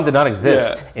glitter bomb did not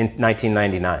exist in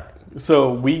 1999.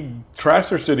 So we trashed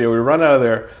their studio. We run out of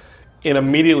there, and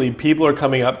immediately people are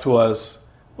coming up to us,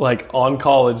 like on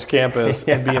college campus,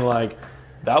 and being like,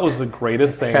 "That was the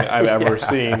greatest thing I've ever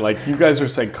seen. Like, you guys are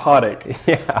psychotic."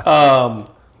 Yeah.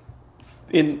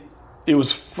 In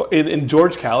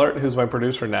George Callert, who's my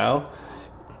producer now,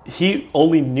 he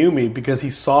only knew me because he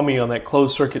saw me on that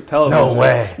closed circuit television. No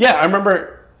way. Yeah, I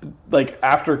remember, like,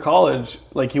 after college,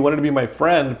 like, he wanted to be my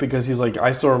friend because he's like,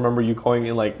 I still remember you going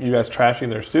and, like, you guys trashing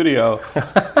their studio. And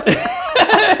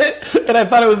I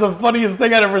thought it was the funniest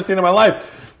thing I'd ever seen in my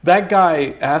life. That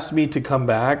guy asked me to come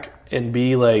back and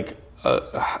be, like,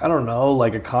 I don't know,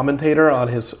 like a commentator on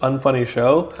his unfunny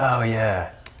show. Oh,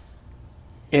 yeah.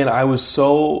 And I was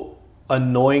so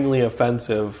annoyingly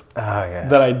offensive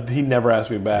that he never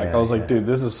asked me back. I was like, dude,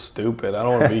 this is stupid. I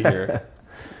don't want to be here.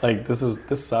 Like,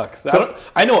 this sucks.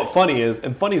 I know what funny is,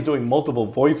 and funny is doing multiple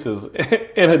voices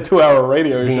in a 2-hour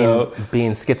radio show.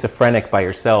 Being schizophrenic by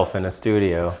yourself in a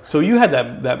studio. So you had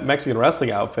that Mexican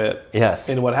wrestling outfit. Yes.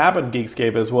 And what happened,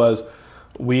 Geekscape, was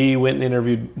we went and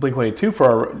interviewed Blink-182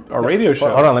 for our radio show.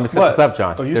 Well, hold on, let me set this up,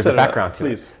 John. Oh, There's a background to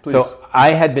it. Please. So I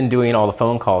had been doing all the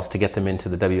phone calls to get them into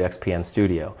the WXPN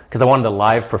studio because I wanted a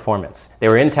live performance. They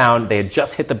were in town. They had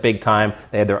just hit the big time.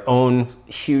 They had their own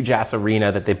huge-ass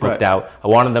arena that they booked out. I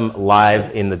wanted them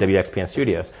live in the WXPN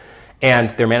studios.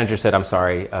 And their manager said, I'm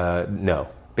sorry, no.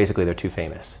 Basically, they're too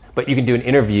famous. But you can do an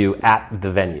interview at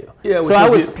the venue. Yeah, so I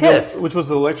was pissed. Which was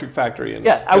the Electric Factory.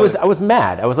 I was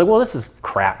mad. I was like, well, this is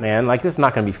crap, man. Like, this is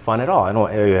not going to be fun at all. I don't.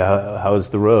 Hey, how's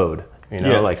the road?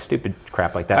 Like stupid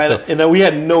crap like that. And we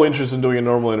had no interest in doing a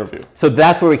normal interview. So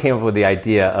that's where we came up with the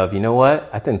idea of, you know what?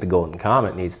 I think the Golden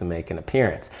Comet needs to make an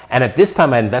appearance. And at this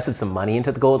time, I invested some money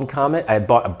into the Golden Comet. I had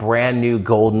bought a brand new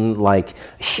golden, like,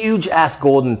 huge-ass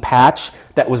golden patch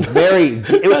that was very...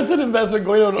 That's an investment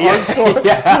going to an art store.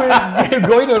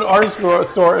 Going to an art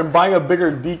store and buying a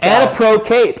bigger decal. And a pro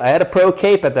cape. I had a pro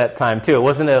cape at that time, too. It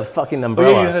wasn't a fucking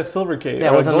umbrella. Oh, yeah, you had a silver cape.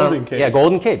 Yeah, it wasn't a golden cape. Yeah,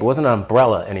 golden cape. It wasn't an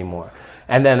umbrella anymore.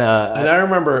 And then, and I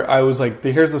remember I was like,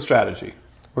 here's the strategy.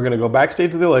 We're going to go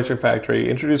backstage to the Electric Factory,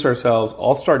 introduce ourselves.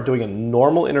 I'll start doing a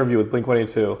normal interview with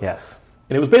Blink-182. Yes.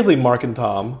 And it was basically Mark and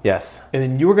Tom. Yes. And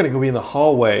then you were going to go be in the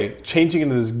hallway, changing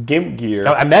into this GIMP gear.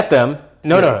 I met them.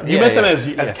 No. You met them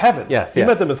as Kevin. Yes. You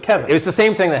met them as Kevin. It was the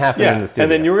same thing that happened in the studio.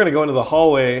 And then you were going to go into the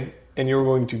hallway, and you were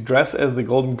going to dress as the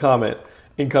Golden Comet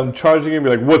and come charging in and be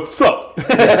like, what's up?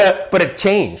 But it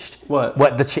changed. What?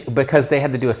 Because they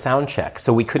had to do a sound check,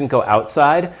 so we couldn't go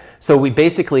outside. So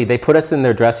they put us in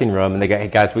their dressing room, and they go, hey,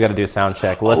 guys, we got to do a sound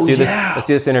check. Well, let's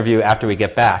do this interview after we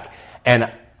get back.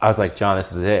 And I was like, John,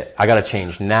 this is it. I got to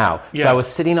change now. Yeah. So I was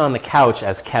sitting on the couch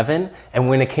as Kevin, and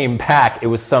when it came back, it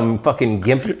was some fucking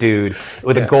GIMP dude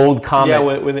with a gold comet. Yeah,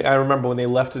 I remember when they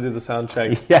left to do the sound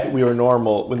check, we were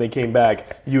normal. When they came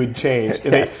back, you had changed.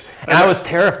 And, and I was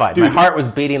terrified. Dude, my heart was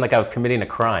beating like I was committing a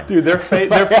crime. Dude,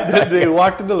 they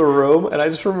walked into the room, and I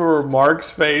just remember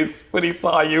Mark's face when he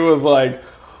saw you was like,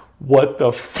 what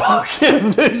the fuck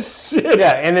is this shit?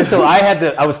 Yeah, and then so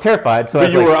I was terrified. So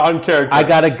but you were on character. I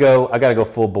gotta go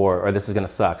full bore, or this is gonna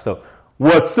suck. So,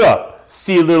 what's up?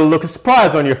 See a little look of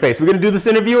surprise on your face. We're gonna do this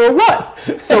interview or what?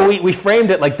 So we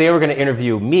framed it like they were gonna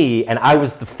interview me, and I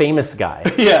was the famous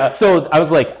guy. Yeah. So I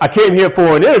was like, I came here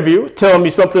for an interview. Tell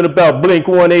me something about Blink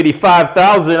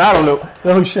 185,000. I don't know.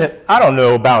 Oh shit. I don't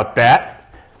know about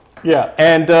that. Yeah.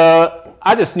 And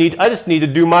I just need to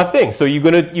do my thing. So you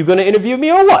gonna interview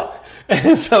me or what?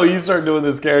 And so you start doing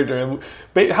this character.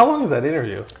 How long is that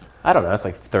interview? I don't know. It's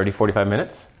like 30, 45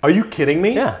 minutes. Are you kidding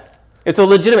me? Yeah. It's a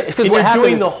legitimate. Because And you're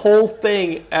doing the whole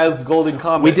thing as Golden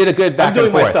Comet. We did a good back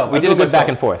and forth. Myself. We did a good back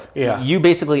and forth. Yeah. You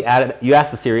basically you asked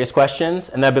the serious questions,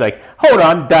 and that'd be like, hold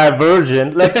on,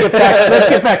 diversion. Let's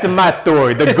get back to my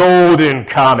story, the Golden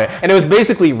Comet. And it was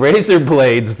basically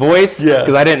Razorblade's voice,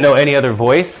 because I didn't know any other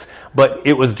voice, but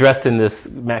it was dressed in this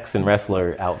Mexican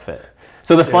wrestler outfit.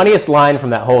 So the funniest line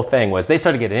from that whole thing was they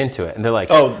started getting into it, and they're like,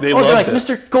 they're like,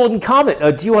 Mr. Golden Comet,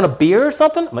 do you want a beer or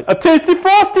something? I'm like, a tasty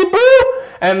frosty brew?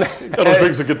 And I don't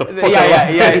drink, so get the fuck out of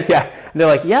my face. Yeah. And they're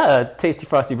like, yeah, a tasty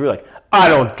frosty brew. Like, I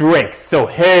don't drink, so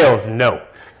hells no.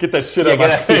 Get that shit out of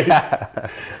my face.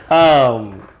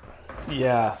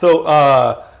 Yeah. So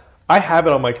I have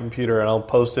it on my computer, and I'll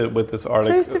post it with this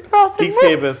article. Tasty frosty brew.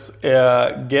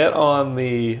 Geekscapists, get on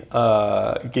the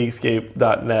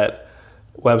Geekscape.net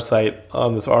website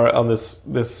on this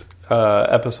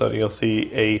episode, and you'll see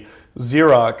a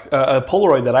Xerox, a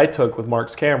Polaroid that I took with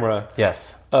Mark's camera.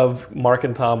 Yes. Of Mark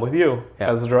and Tom with you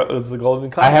as the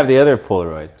Golden Comet. I have the other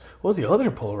Polaroid. What was the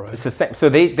other Polaroid? It's the same. So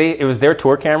it was their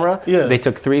tour camera. Yeah. They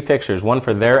took 3 pictures, 1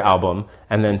 for their album,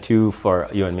 and then 2 for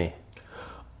you and me.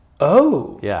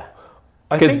 Oh. Yeah.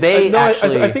 Because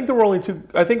I think there were only 2.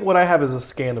 I think what I have is a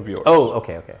scan of yours. Oh,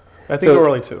 okay. I think there were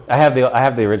only 2. I have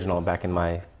the original back in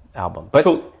my album. But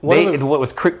so what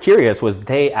was curious was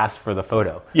they asked for the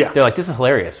photo. Yeah. They're like, this is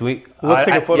hilarious. Let's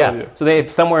take a photo of you. So they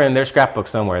somewhere in their scrapbook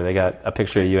somewhere they got a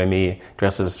picture of you and me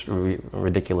dressed as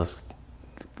ridiculous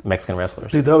Mexican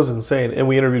wrestlers. Dude, that was insane. And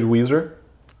we interviewed Weezer.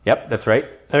 Yep, that's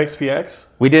right. MXPX.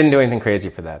 We didn't do anything crazy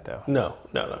for that though. No.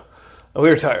 We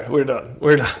were tired. We were done.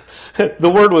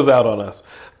 The word was out on us.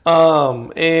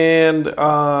 And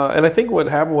I think what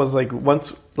happened was like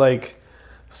once like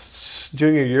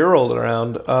junior year rolled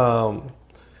around,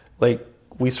 like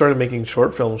we started making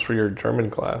short films for your German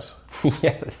class.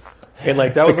 Yes. And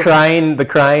like that was the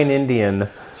crying Indian.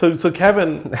 So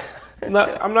Kevin, I'm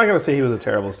not going to say he was a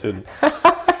terrible student.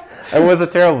 I was a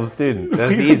terrible student.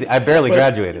 That's easy. I barely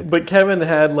graduated. But Kevin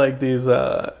had like these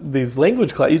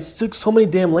language classes. You took so many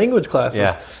damn language classes.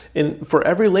 Yeah. And for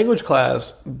every language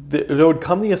class, there would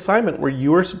come the assignment where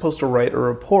you were supposed to write a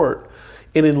report.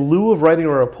 And in lieu of writing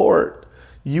a report,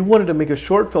 you wanted to make a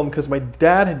short film because my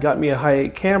dad had got me a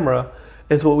Hi8 camera.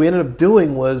 And so what we ended up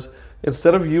doing was,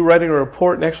 instead of you writing a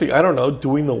report and actually, I don't know,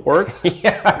 doing the work,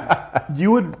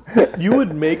 you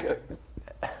would make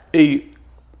a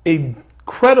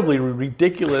incredibly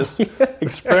ridiculous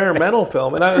experimental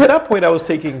film. And at that point, I was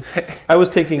taking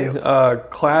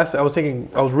class. I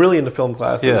was really into film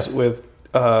classes with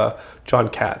John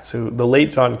Katz, the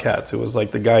late John Katz, who was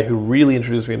like the guy who really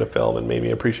introduced me into film and made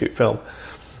me appreciate film.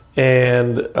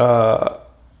 And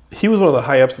he was one of the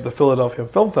high ups at the Philadelphia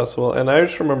Film Festival. And I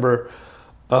just remember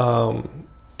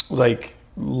like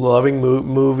loving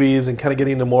movies and kind of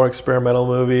getting into more experimental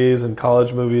movies and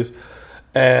college movies.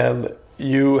 And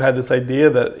you had this idea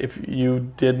that if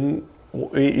you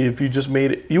just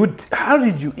made it, how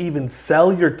did you even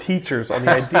sell your teachers on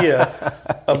the idea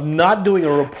of not doing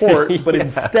a report, but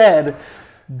instead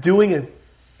doing a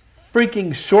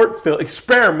freaking short film,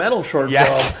 experimental short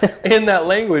film in that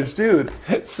language, dude?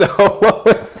 So what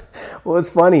was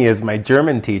funny is my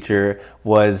German teacher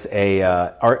was a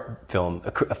art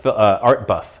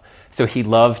buff. So he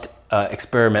loved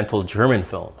experimental German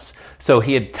films. So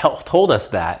he had told us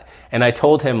that, and I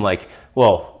told him like,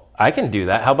 well, I can do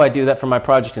that. How about I do that for my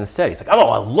project instead? He's like, oh,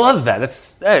 I love that.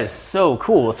 That is so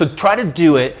cool. So try to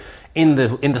do it in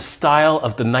the style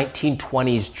of the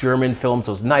 1920s German films,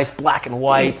 those nice black and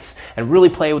whites, and really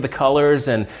play with the colors,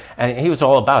 and he was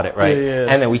all about it, right? Yeah.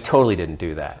 And then we totally didn't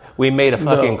do that. We made a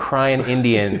fucking crying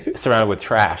Indian surrounded with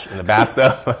trash in the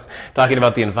bathtub, talking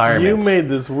about the environment. You made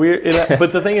this weird,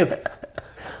 but the thing is,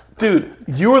 dude,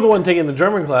 you were the one taking the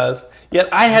German class, yet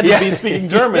I had to be speaking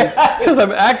German because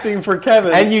I'm acting for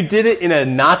Kevin. And you did it in a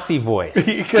Nazi voice.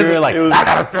 You were like,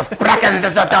 I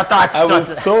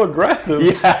was so aggressive.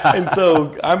 Yeah. And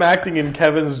so I'm acting in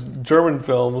Kevin's German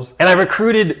films. And I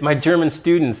recruited my German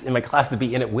students in my class to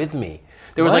be in it with me.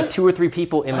 There was like 2 or 3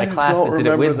 people in my class that did it with me. I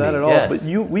don't remember that at all. Yes.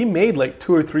 But we made like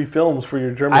 2 or 3 films for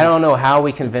your German. I don't know how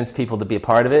we convinced people to be a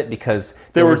part of it because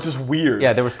they were just weird.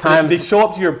 Yeah, there was times they show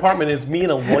up to your apartment and it's me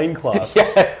in a loincloth.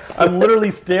 Yes. I'm literally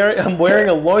I'm wearing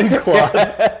a loincloth.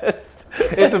 Yes.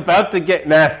 It's about to get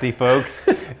nasty, folks.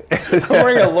 I'm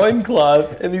wearing a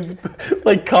loincloth, and these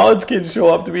like college kids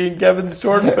show up to be in Kevin's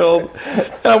short film,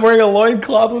 and I'm wearing a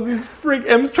loincloth with these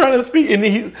I'm trying to speak, and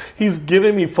he's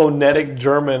giving me phonetic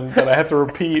German that I have to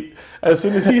repeat. As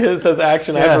soon as he says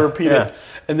action, I have to repeat it.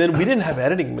 And then we didn't have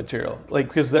editing material, like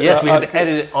because we had to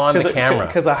edit it on the camera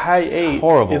because a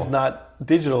Hi8 is not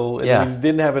digital, and we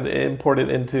didn't have it imported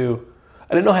into.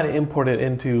 I didn't know how to import it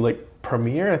into like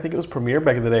Premiere. I think it was Premiere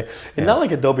back in the day. And not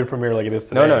like Adobe Premiere like it is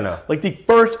today. No. Like the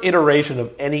first iteration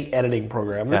of any editing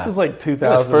program. This is like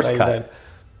 2009. First Cut.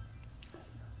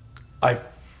 I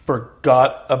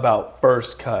forgot about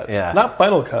First Cut. Yeah. Not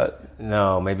Final Cut.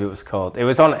 No, maybe it was called. It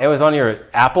was on your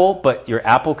Apple, but your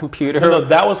Apple computer. No,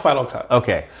 that was Final Cut.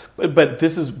 Okay.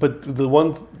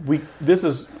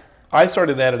 I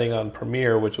started editing on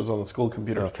Premiere, which was on the school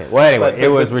computer. Okay. Well, anyway, it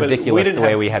was ridiculous the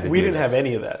way we had to do this. We didn't have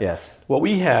any of that. Yes. What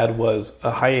we had was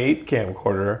a Hi8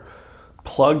 camcorder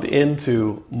plugged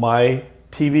into my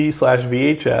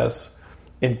TV/VHS,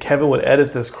 and Kevin would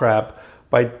edit this crap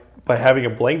by having a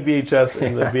blank VHS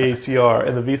in the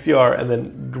VCR and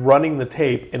then running the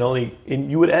tape and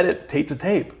you would edit tape to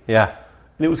tape. Yeah.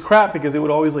 And it was crap because it would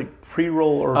always like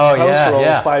pre-roll or post-roll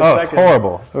 5 seconds. It's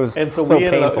horrible. It was and so so we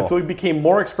ended painful. so we became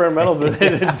more experimental than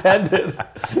it intended.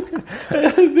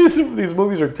 these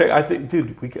movies are. I think,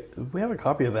 dude, we have a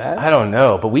copy of that. I don't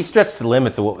know, but we stretched the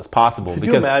limits of what was possible. Could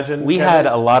you imagine? We had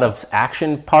a lot of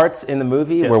action parts in the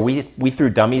movie where we threw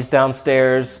dummies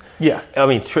downstairs. Yeah. I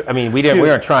mean, we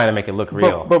weren't trying to make it look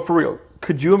real. But for real,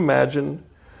 could you imagine?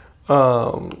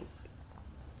 Could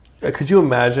you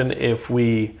imagine if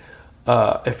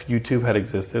YouTube had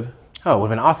existed? Oh, it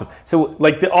would have been awesome. So,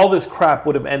 like, all this crap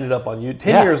would have ended up on YouTube.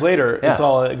 10 years later, it's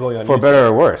all going on YouTube. For better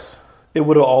or worse. It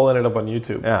would have all ended up on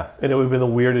YouTube. Yeah. And it would have been the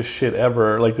weirdest shit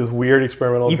ever. Like, this weird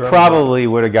experimental You journalism. probably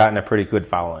would have gotten a pretty good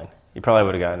following. You probably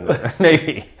would have gotten...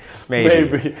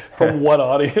 Maybe. From what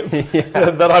audience?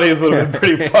 That audience would have been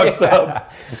pretty fucked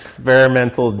up.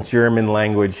 Experimental German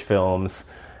language films.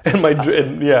 And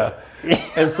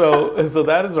so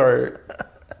that is our...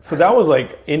 So that was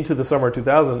like into the summer of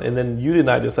 2000, and then you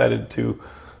and I decided to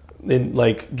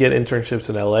get internships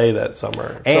in LA that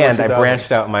summer. And I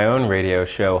branched out my own radio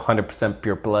show, 100%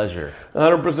 Pure Pleasure.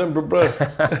 100% Pure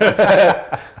Pleasure.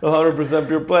 100%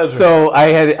 Pure Pleasure. So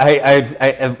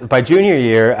I by junior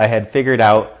year, I had figured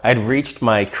out, I'd reached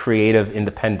my creative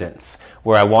independence,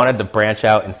 where I wanted to branch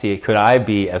out and see, could I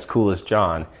be as cool as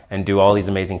John and do all these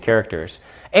amazing characters?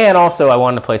 And also, I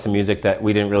wanted to play some music that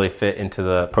we didn't really fit into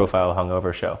the Profile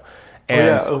Hungover show.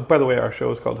 And by the way, our show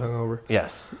is called Hungover.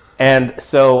 Yes. And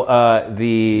so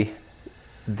the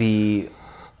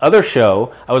other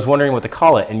show, I was wondering what to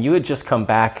call it. And you had just come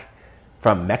back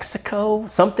from Mexico,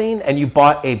 something, and you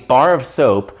bought a bar of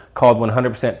soap called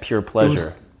 100% Pure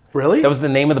Pleasure. Really? That was the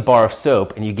name of the bar of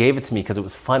soap, and you gave it to me because it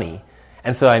was funny.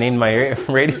 And so I named my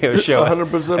radio show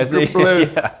 100% Pure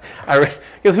Pleasure. Yeah,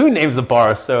 because who names a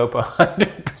bar of soap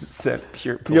 100%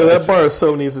 Pure Pleasure? That bar of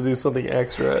soap needs to do something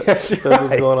extra. That's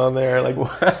what's going on there. Like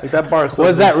that bar of soap.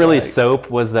 Was that really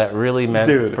soap? Was that really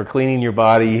meant for cleaning your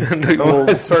body?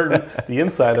 The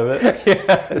inside of it. Yeah,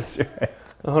 that's right.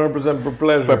 100% for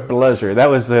pleasure. For pleasure.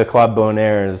 That was Claude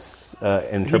Bonaire's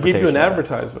interpretation. He gave you an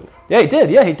advertisement. Yeah, he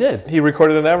did. Yeah, he did. He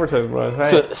recorded an advertisement.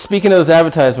 So speaking of those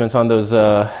advertisements on those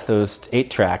 8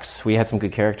 tracks, we had some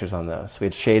good characters on those. We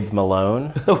had Shades Malone.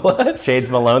 What? Shades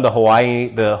Malone, the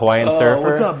Hawaiian surfer.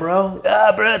 What's up, bro?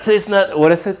 Bro, it's not.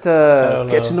 What is it?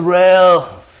 Catching the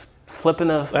rail.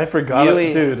 Flipping a I forgot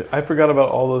it, dude. I forgot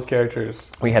about all those characters.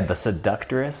 We had the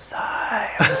seductress.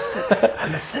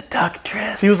 I'm a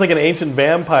seductress. She was like an ancient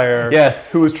vampire.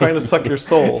 Yes. Who was trying to suck your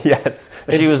soul. Yes.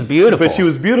 But she was beautiful. But she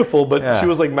was beautiful, but she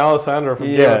was like Melisandre from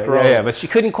Game of Thrones. Yeah, but she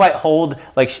couldn't quite hold,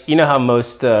 like, you know how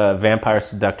most vampire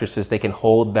seductresses, they can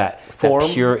hold that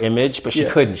pure image, but she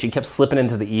couldn't. She kept slipping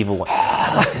into the evil one.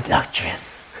 I'm a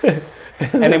seductress.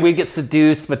 And then we'd get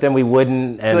seduced, but then we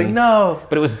wouldn't. And, like, no.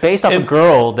 But it was based off a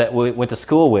girl that we went to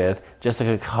school with,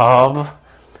 Jessica Cobb.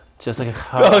 Jessica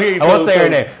Cobb. Okay, I won't say her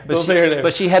name. Don't say her name.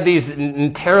 But she had these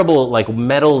terrible, like,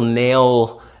 metal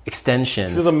nail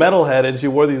extensions. She was a metalhead, and she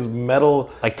wore these metal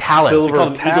like talons.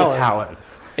 silver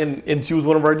talons. And she was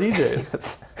one of our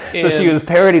DJs. So she was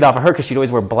parodied off of her because she'd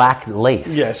always wear black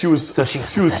lace. Yeah, she was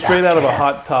straight out of a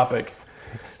Hot Topic.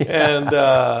 And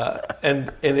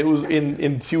it was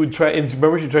and she would try, and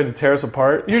remember she tried to tear us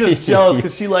apart. You're just jealous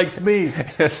because she likes me,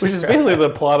 which is basically the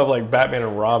plot of like Batman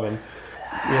and Robin,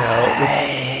 you know.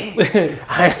 And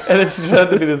then she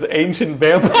tried to be this ancient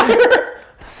vampire.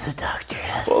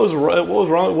 Seductress. What was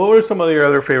wrong? What were some of your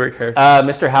other favorite characters?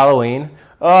 Mr. Halloween.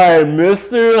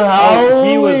 Mr.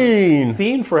 Halloween. He was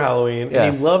themed for Halloween,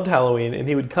 and he loved Halloween, and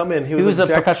he would come in. He was a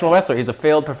professional wrestler. He's a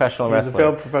failed professional wrestler. He was a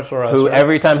failed professional wrestler. Who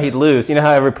every time he'd lose, you know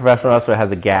how every professional wrestler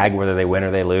has a gag whether they win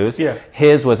or they lose? Yeah.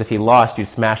 His was if he lost, you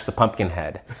smash the pumpkin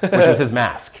head, which was his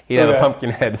mask. He'd have a pumpkin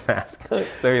head mask. So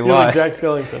he was like Jack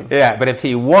Skellington. Yeah, but if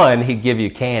he won, he'd give you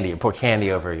candy or pour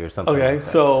candy over you or something. Okay, like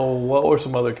so what were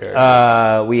some other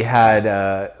characters? We had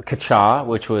Kacha,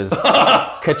 which was...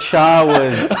 Kacha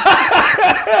was...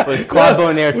 was Claude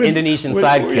Bonaire's Indonesian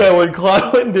sidekick. Yeah, when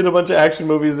Claude went and did a bunch of action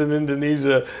movies in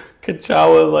Indonesia,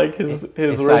 Ka-chow was like his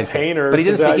retainer. But he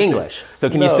didn't speak English. So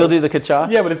can you still do the Ka-chow?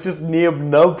 Yeah, but it's just Neb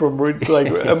Nub from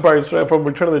like Empire Strikes from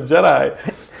Return of the Jedi.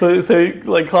 So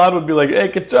like Claude would be like, "Hey,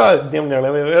 Ka-chow."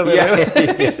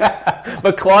 Yeah.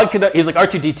 But Claude could. He's like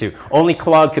R2-D2. Only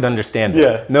Claude could understand it.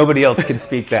 Yeah. Nobody else could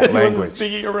speak that language. He wasn't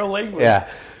speaking a real language.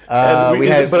 Yeah.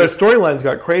 But our storylines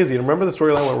got crazy. And remember the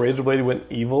storyline when Razor Blade went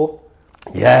evil?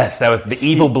 Yes, that was the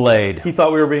evil Blade. He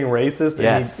thought we were being racist,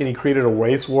 and he created a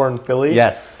race war in Philly.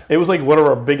 Yes. It was like one of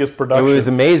our biggest productions. It was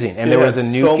amazing. And there was a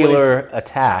nuclear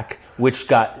attack, which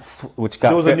got...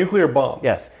 There was a nuclear bomb.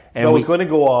 Yes. And that was going to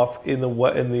go off in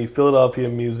the Philadelphia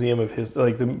Museum of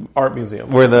the art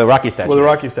museum. Where the Rocky statue is. Where the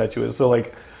Rocky statue is. So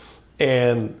like...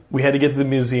 And we had to get to the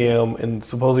museum, and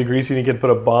supposedly Greasy didn't get to put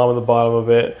a bomb in the bottom of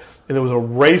it. And there was a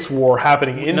race war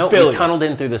happening in Philly. We tunneled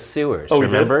in through the sewers. Oh,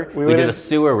 remember? We did a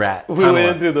sewer rat. We went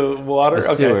in through the water.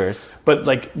 The sewers. But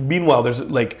like, meanwhile,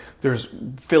 there's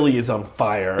Philly is on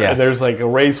fire, yes. and there's like a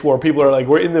race war. People are like,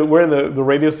 we're in the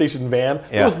radio station van. Yeah.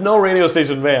 There was no radio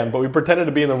station van, but we pretended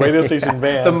to be in the radio station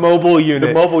van. The mobile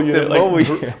unit.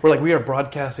 We're like, we are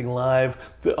broadcasting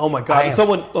live. Oh my god!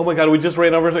 Oh my god! We just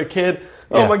ran over a kid.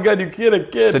 Oh my god! You kid a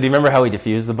kid. So do you remember how we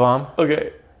defused the bomb?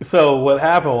 Okay. So what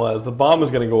happened was the bomb was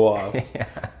going to go off,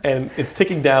 and it's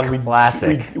ticking down.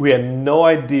 Classic. We had no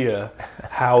idea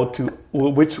how to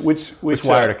which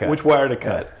wire to cut.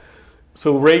 Yeah.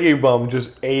 So Reggae Bum just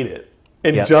ate it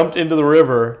and jumped into the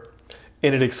river,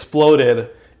 and it exploded.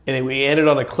 And we ended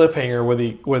on a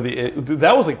cliffhanger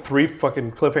that was like 3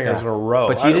 fucking cliffhangers in a row.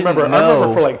 But I remember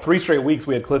for like 3 straight weeks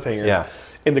we had cliffhangers. Yeah.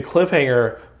 And the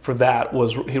cliffhanger for that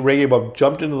was Reggae Bum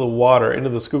jumped into the water, into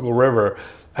the Schuylkill River,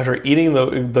 after eating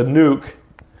the nuke.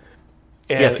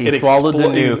 And he swallowed the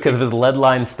nuke because of his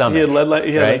lead-lined stomach. He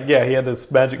had he had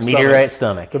this magic meteorite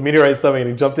stomach. The meteorite stomach, and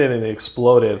he jumped in and it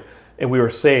exploded, and we were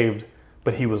saved,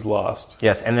 but he was lost.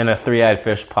 Yes, and then a 3-eyed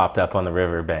fish popped up on the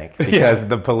riverbank because of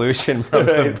the pollution from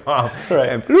the bomb. Right.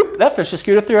 And bloop, that fish just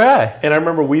screwed up their eye. And I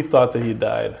remember we thought that he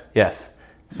died. Yes.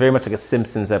 It's very much like a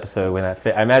Simpsons episode when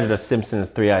I imagine a Simpsons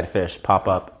 3-eyed fish pop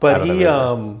up. But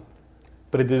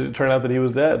it did turn out that he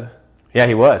was dead. Yeah,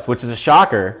 he was, which is a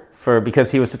shocker because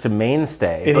he was such a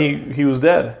mainstay. And he was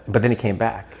dead. But then he came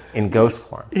back in ghost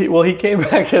form. He came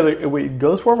back as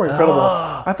ghost form or Incredible?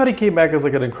 I thought he came back as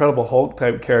like an Incredible Hulk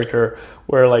type character,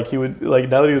 where like he would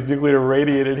now that he was nuclear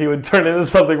irradiated, he would turn into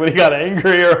something when he got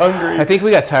angry or hungry. I think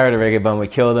we got tired of Reggae Bum. We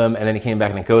killed him, and then he came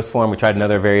back in ghost form. We tried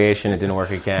another variation. It didn't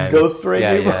work again. Ghost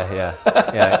Reggae Bum?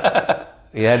 Yeah.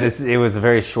 It was a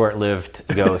very short-lived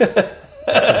ghost.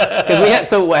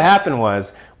 So what happened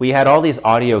was we had all these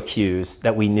audio cues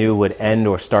that we knew would end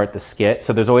or start the skit.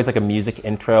 So there's always like a music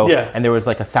intro, and there was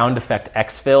like a sound effect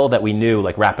exfil that we knew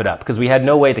like wrap it up because we had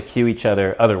no way to cue each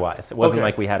other otherwise. It wasn't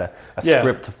like we had a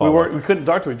script to follow. We couldn't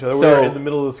talk to each other. We were in the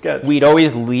middle of the sketch. We'd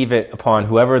always leave it upon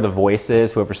whoever the voice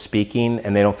is, whoever's speaking,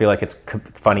 and they don't feel like it's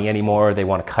funny anymore. They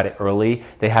want to cut it early.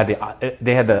 They had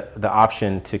the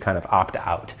option to kind of opt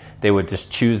out. They would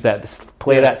just choose that,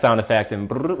 play that sound effect, and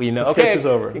the sketch is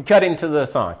over. Cut into the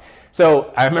song.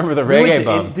 So I remember the Reggae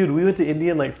Bum. We went to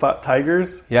India and like fought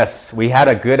tigers. Yes, we had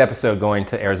a good episode going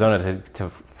to Arizona to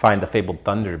find the fabled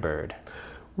Thunderbird.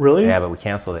 Really? Yeah, but we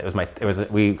canceled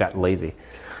it. We got lazy.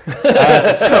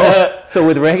 So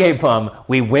with Reggae Bum,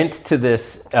 we went to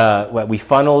this. We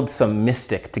funneled some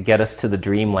mystic to get us to the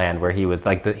dreamland where he was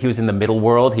he was in the middle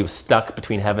world. He was stuck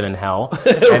between heaven and hell,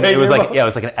 and it was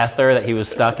like an ether that he was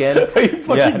stuck in. Are you fucking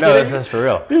kidding? No, this is for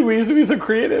real, dude. We used to be so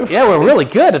creative. Yeah, we're really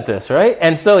good at this, right?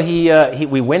 And so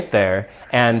we went there,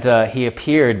 and he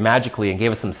appeared magically and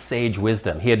gave us some sage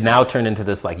wisdom. He had now turned into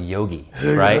this like yogi,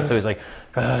 right? Yes. So he's like.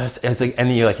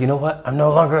 And you're like, you know what? I'm no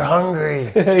longer hungry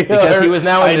because he was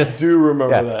now in this. I do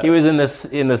remember that he was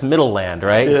in this middle land,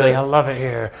 right? Yeah. He's like, I love it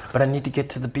here, but I need to get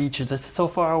to the beaches. It's so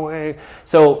far away.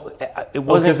 So it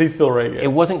wasn't because he's still reggae. It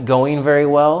wasn't going very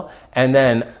well, and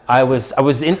then I was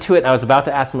into it. And I was about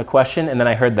to ask him a question, and then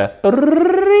I heard the.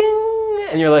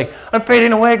 And you're like, I'm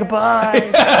fading away,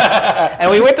 goodbye. And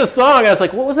we went to song, and I was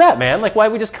like, what was that, man? Like, why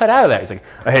did we just cut out of that? He's like,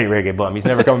 I hate Reggae Bum. He's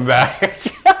never coming back.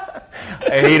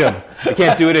 I hate him. I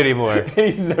can't do it anymore.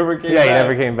 He never came back. Yeah, he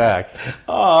never came back.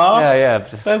 Aww. Yeah.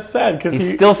 That's sad because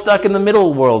he's still stuck in the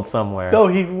middle world somewhere. No,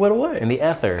 he went away. In the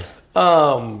ether.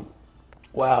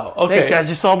 Wow. Okay. Thanks, guys.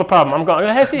 You solved the problem. I'm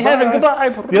going. Hey, see heaven. Goodbye.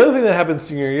 The other thing that happened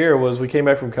senior year was we came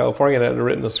back from California and I had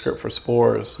written a script for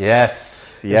Spores.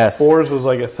 Yes. And Spores was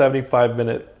like a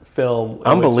 75-minute film.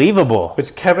 Unbelievable.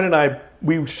 Which Kevin and I,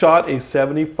 we shot a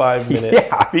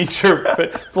 75-minute feature.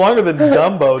 It's longer than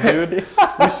Dumbo, dude.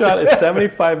 We shot a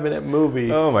 75-minute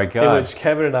movie. Oh my god! In which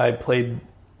Kevin and I played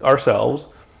ourselves,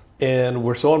 and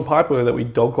we're so unpopular that we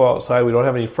don't go outside, we don't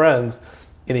have any friends,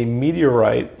 and a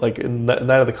meteorite, like in Night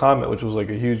of the Comet, which was like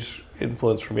a huge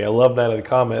influence for me. I love Night of the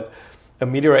Comet. A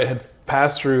meteorite had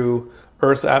passed through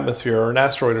Earth's atmosphere, or an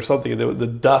asteroid or something. The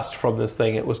dust from this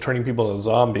thing, it was turning people into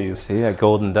zombies. See, yeah,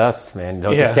 golden dust, man.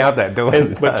 Don't discount that golden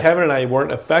dust. But Kevin and I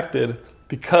weren't affected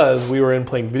because we were in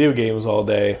playing video games all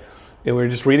day, and we were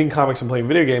just reading comics and playing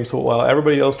video games. So while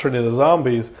everybody else turned into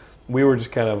zombies, we were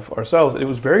just kind of ourselves. It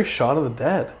was very Shaun of the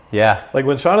Dead. Yeah. Like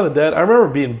when Shaun of the Dead, I remember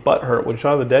being butthurt when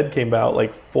Shaun of the Dead came out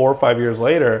like 4 or 5 years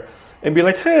later, and be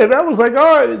like, hey, that was like,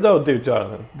 all right. No, dude,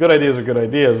 Jonathan, good ideas are good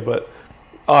ideas, but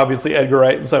obviously Edgar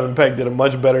Wright and Simon Pegg did a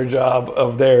much better job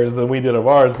of theirs than we did of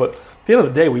ours. But at the end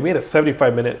of the day, we made a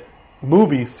 75-minute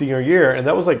movie senior year, and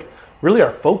that was like really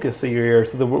our focus senior year.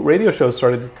 So the radio show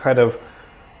started to kind of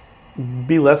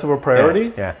be less of a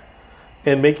priority. Yeah.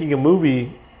 And making a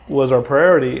movie was our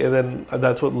priority, and then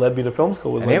that's what led me to film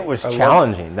school. It was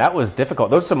challenging. That was difficult.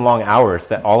 Those were some long hours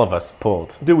that all of us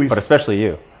pulled, but especially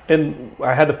you. And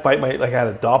I had to fight I had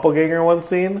a doppelganger in one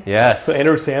scene. Yes. So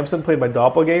Andrew Sampson played my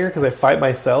doppelganger because I fight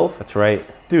myself. That's right.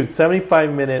 Dude,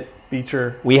 75-minute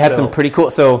feature. We had some pretty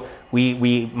cool, so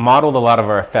we modeled a lot of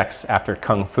our effects after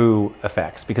Kung Fu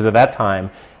effects, because at that time,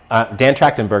 Dan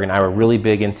Trachtenberg and I were really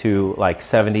big into like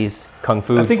 70s Kung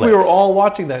Fu I think flicks. we were all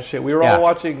watching that shit. We were all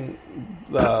watching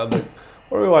what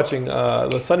were we watching?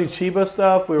 The Sonny Chiba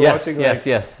stuff. We were watching.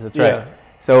 Yes, that's right.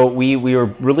 So we were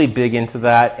really big into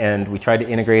that, and we tried to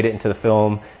integrate it into the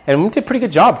film, and we did a pretty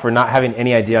good job for not having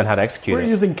any idea on how to execute it. We're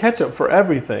using ketchup for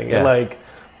everything, and like,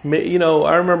 you know,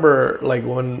 I remember like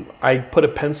when I put a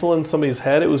pencil in somebody's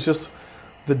head, it was just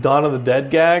the Dawn of the Dead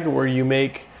gag where you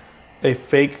make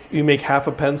you make half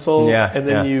a pencil, and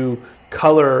then you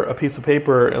color a piece of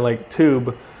paper in like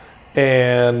tube,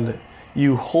 and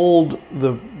you hold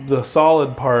the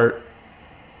solid part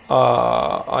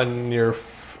on your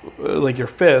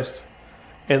fist,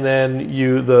 and then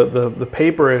you the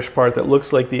paperish part that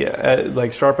looks like the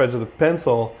like sharp edge of the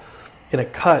pencil, in a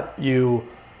cut you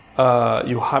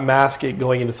mask it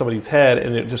going into somebody's head,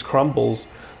 and it just crumbles,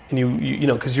 and you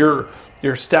know, because you're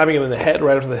stabbing him in the head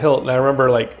right up to the hilt. And I remember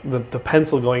like the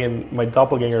pencil going in my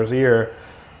doppelganger's ear.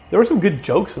 There were some good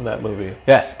jokes in that movie.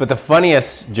 Yes, but the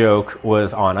funniest joke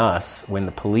was on us when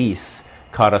the police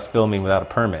caught us filming without a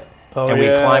permit. And we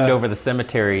climbed over the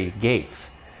cemetery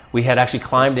gates. We had actually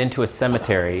climbed into a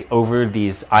cemetery over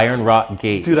these iron wrought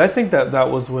gates. Dude, I think that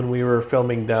was when we were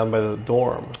filming down by the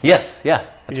dorm. Yes,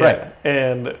 that's right.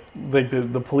 And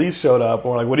the police showed up,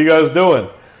 and we're like, what are you guys doing?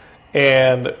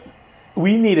 And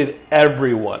we needed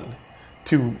everyone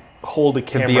to hold a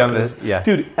camera. To be on this,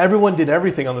 Dude, everyone did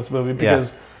everything on this movie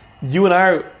because you and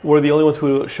I were the only ones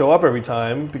who would show up every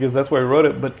time, because that's why we wrote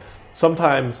it. But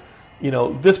sometimes, you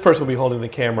know, this person would be holding the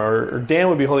camera, or Dan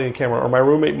would be holding the camera, or my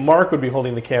roommate Mark would be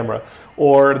holding the camera,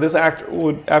 or this actor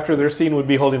would, after their scene, would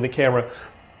be holding the camera.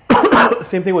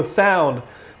 Same thing with sound.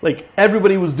 Like,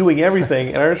 everybody was doing everything.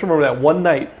 And I just remember that one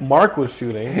night, Mark was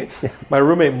shooting. My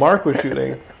roommate Mark was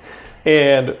shooting.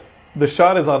 And the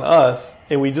shot is on us,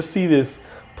 and we just see this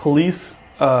police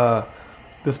light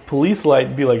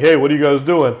be like, hey, what are you guys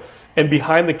doing? And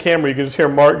behind the camera, you can just hear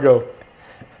Mark go,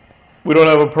 we don't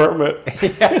have a permit.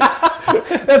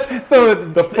 So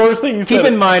the first thing he said... Keep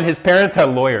in mind, his parents are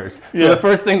lawyers. So the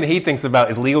first thing that he thinks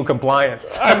about is legal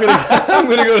compliance. I'm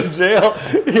gonna go to jail.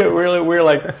 Yeah, we're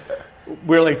like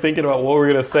thinking about what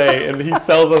we're gonna say, and he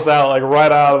sells us out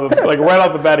right off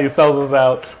the bat. He sells us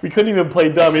out. We couldn't even play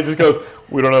dumb. He just goes,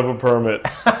 we don't have a permit.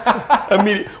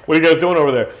 Immediately, what are you guys doing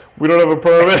over there? We don't have a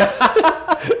permit.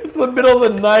 It's the middle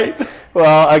of the night.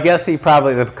 Well, I guess the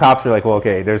cops were like, well,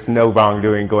 okay, there's no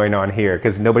wrongdoing going on here,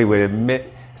 because nobody would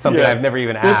admit something I've never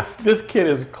even asked. This kid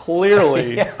is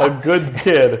clearly a good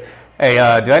kid. Hey,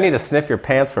 do I need to sniff your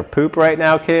pants for poop right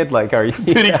now, kid? Like, are you...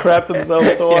 Dude, he crapped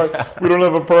himself so hard. We don't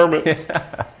have a permit.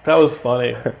 That was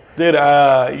funny. Dude,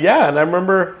 and I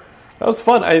remember... That was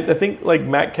fun. I think, like,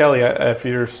 Matt Kelly, if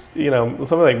you're,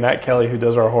 somebody like Matt Kelly, who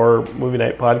does our horror movie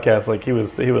night podcast, like, he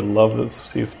would love to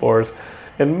see spores.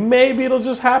 And maybe it'll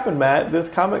just happen, Matt, this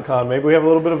Comic-Con. Maybe we have a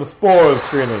little bit of a spores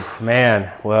screening.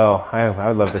 Man, well, I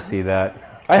would love to see that.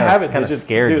 I haven't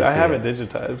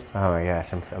digitized. Oh my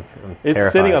gosh, I'm it's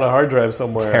terrified. Sitting on a hard drive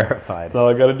somewhere. Terrified. All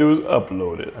I got to do is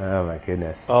upload it. Oh my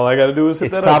goodness. All I got to do is hit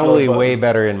it's that probably upload button. way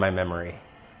better in my memory.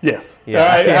 Yes.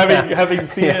 Yeah. Having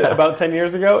seen it about 10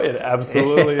 years ago, it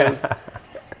absolutely is.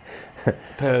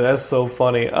 That's so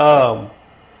funny.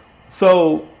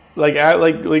 So like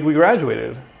we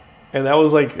graduated. And that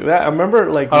was like that. I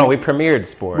remember like we premiered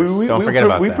Spores. Don't forget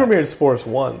about that. We premiered Spores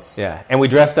once. Yeah, and we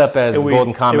dressed up as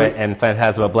Golden Comet and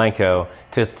Phantasma Blanco,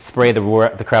 to spray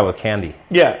the crowd with candy.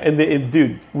 Yeah, and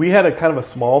dude, we had a kind of a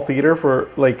small theater for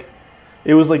like,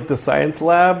 it was like the science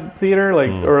lab theater, like,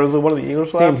 or it was one of the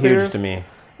English lab Seemed theaters. huge to me.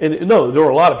 And no, there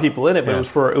were a lot of people in it, but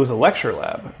it was a lecture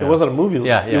lab. It wasn't a movie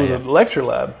lab. It was a lecture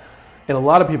lab, and a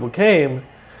lot of people came,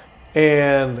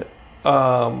 and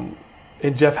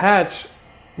Jeff Hatch.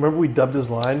 Remember we dubbed his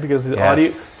line because the audio.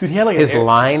 Dude, he had like his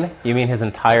line. You mean his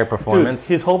entire performance? Dude,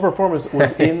 his whole performance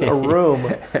was in a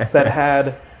room that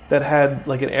had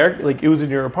like an air, like it was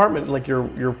in your apartment, like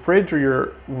your fridge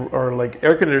or like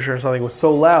air conditioner or something was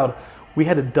so loud. We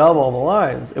had to dub all the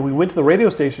lines, and we went to the radio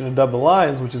station to dub the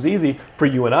lines, which is easy for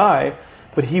you and I.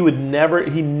 But he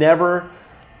never,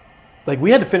 like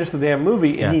we had to finish the damn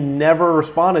movie, and he never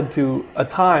responded to a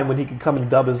time when he could come and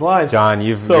dub his lines. John,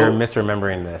 you're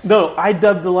misremembering this. No, I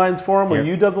dubbed the lines for him, or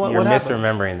you dubbed the lines. You're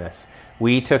misremembering this.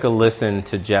 We took a listen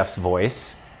to Jeff's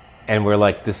voice, and we're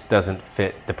like, this doesn't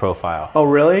fit the profile. Oh,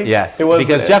 really? Yes.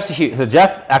 Because Jeff's huge. So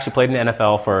Jeff actually played in the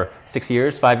NFL for 5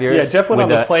 years. Yeah, Jeff went on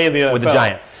to play in the NFL with the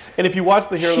Giants. And if you watch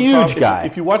the Hero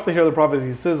if you watch the Hero of the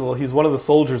Prophecy Sizzle, he's one of the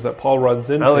soldiers that Paul runs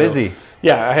into. Oh, is he?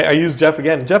 Yeah, I use Jeff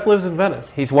again. Jeff lives in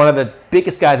Venice. He's one of the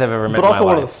biggest guys I've ever met in my life. But also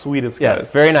one of the sweetest guys.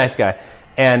 Yes, very nice guy.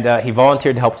 And he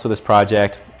volunteered to help us with this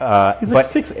project. He's like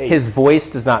 6'8". His voice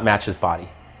does not match his body.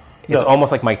 It's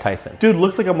almost like Mike Tyson. Dude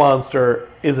looks like a monster,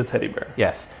 is a teddy bear.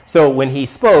 Yes. So when he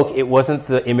spoke, it wasn't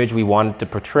the image we wanted to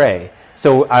portray.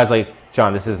 So I was like,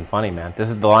 John, this isn't funny, man.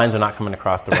 The lines are not coming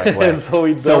across the right way. so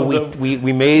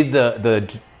we made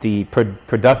the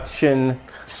production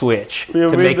switch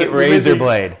to make it razor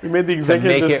blade. We made the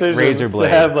executive decision to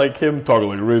have like him talking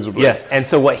like razor blade. Yes, and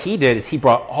so what he did is he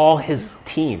brought all his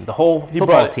team, the whole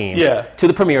football team, to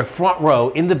the premiere, front row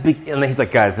in the big. And he's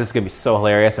like, guys, this is gonna be so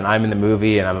hilarious, and I'm in the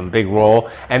movie, and I'm in a big role,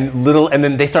 and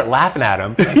then they start laughing at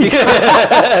him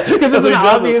because it's an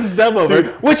obvious dub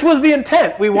over, which was the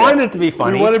intent. We wanted it to be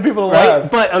funny. We wanted people to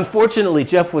laugh, but unfortunately,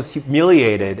 Jeff was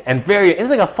humiliated and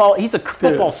he's a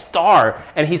football star,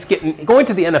 and he's going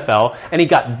to the NFL, and he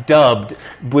got dubbed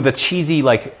with a cheesy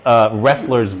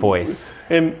wrestler's voice.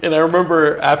 And I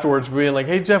remember afterwards being like,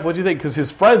 "Hey Jeff, what do you think?" Because his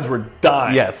friends were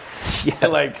dying. Yes.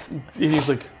 And he's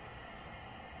like,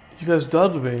 "You guys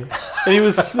dubbed me," and he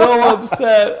was so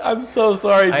upset. I'm so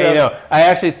sorry, Jeff. I know. I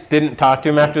actually didn't talk to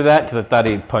him after that because I thought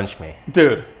he'd punch me.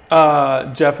 Dude,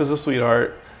 Jeff is a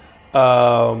sweetheart.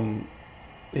 And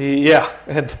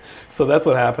so that's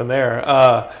what happened there.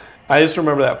 I just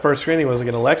remember that first screening was like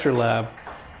in a lecture lab,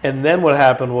 and then what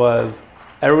happened was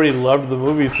everybody loved the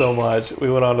movie so much, we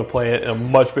went on to play it in a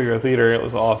much bigger theater, and it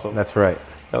was awesome. That's right.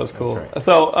 That was cool. Right.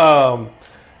 So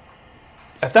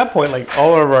at that point, like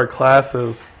all of our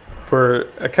classes were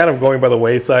kind of going by the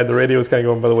wayside. The radio was kind of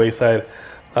going by the wayside.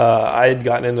 I had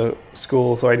gotten into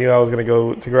school, so I knew I was going to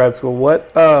go to grad school.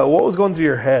 What was going through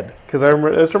your head? Because I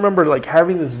just remember like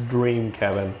having this dream,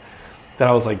 Kevin, that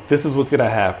I was like, this is what's going to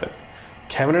happen.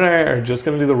 Kevin and I are just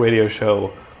going to do the radio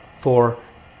show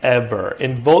forever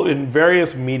in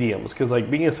various mediums. Because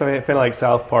like being a fan of like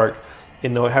South Park,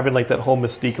 having like that whole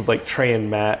mystique of like Trey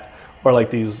and Matt, or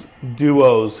like these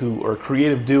duos who are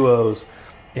creative duos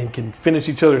and can finish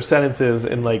each other's sentences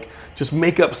and like just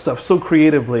make up stuff so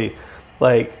creatively.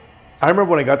 Like, I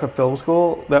remember when I got to film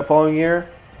school that following year,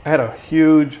 I had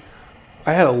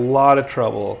a lot of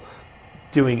trouble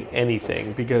doing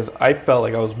anything because I felt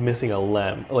like I was missing a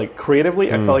limb. Like,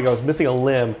 creatively, I felt like I was missing a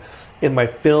limb, and my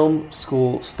film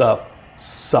school stuff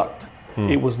sucked.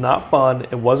 It was not fun.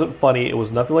 It wasn't funny. It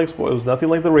was nothing like sport. It was nothing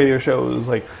like the radio show. It was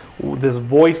like this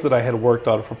voice that I had worked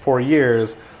on for 4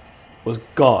 years was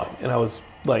gone, and I was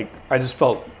like, I just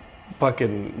felt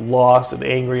fucking lost and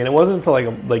angry. And it wasn't until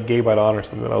like Gay by Dawn or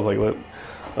something that I was like,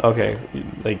 okay,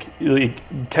 like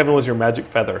Kevin was your magic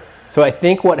feather. So I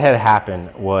think what had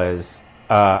happened was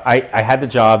I had the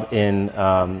job in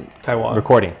Taiwan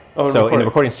recording. In a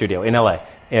recording studio in LA,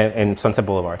 in Sunset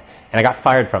Boulevard, and I got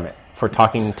fired from it for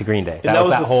talking to Green Day. That was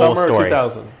that whole summer story.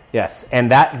 Of 2000. Yes, and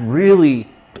that really,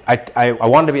 I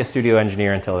wanted to be a studio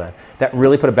engineer until then. That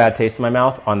really put a bad taste in my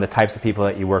mouth on the types of people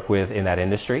that you work with in that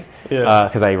industry.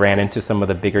 Because I ran into some of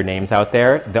the bigger names out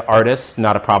there. The artists,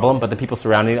 not a problem, but the people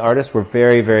surrounding the artists were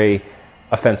very, very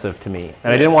offensive to me.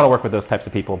 And I didn't want to work with those types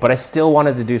of people, but I still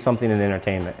wanted to do something in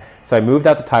entertainment. So I moved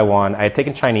out to Taiwan. I had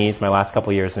taken Chinese my last couple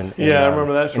of years in I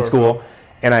remember that in school. Film.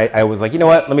 And I was like, you know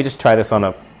what, let me just try this on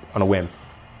a whim.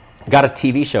 Got a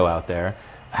TV show out there,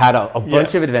 had a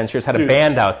bunch of adventures, had a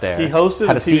band out there. He hosted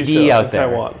had a TV CD show out in there.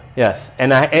 Taiwan. Yes,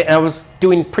 and I was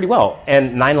doing pretty well.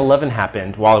 And 9/11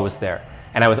 happened while I was there,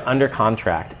 and I was under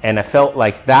contract, and I felt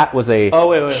like that was a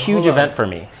huge event for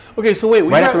me. Okay, so wait,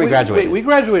 after we graduated. We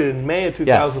graduated in May of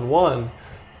 2001,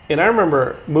 And I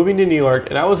remember moving to New York,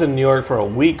 and I was in New York for a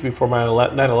week before my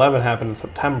 9/11 happened in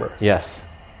September. Yes.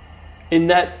 In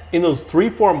those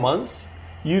 3-4 months,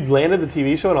 you'd landed the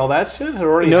TV show and all that shit had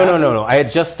already happened? No. I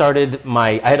had just started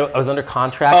I was under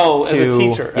contract. As a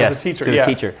teacher. Yes, to a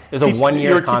teacher. It was a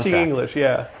 1-year contract. You were teaching English,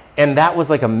 yeah. And that was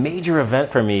like a major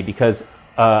event for me because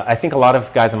I think a lot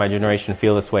of guys in my generation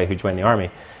feel this way who joined the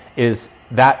Army, is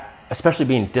that, especially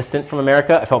being distant from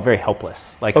America, I felt very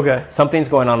helpless. Like, something's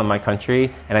going on in my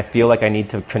country, and I feel like I need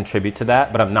to contribute to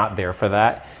that, but I'm not there for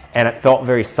that. And it felt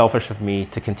very selfish of me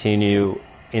to continue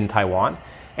in Taiwan.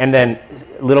 And then,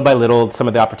 little by little, some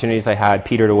of the opportunities I had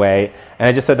petered away. And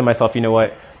I just said to myself, you know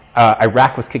what?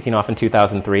 Iraq was kicking off in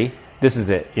 2003. This is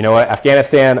it. You know what?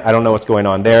 Afghanistan, I don't know what's going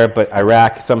on there, but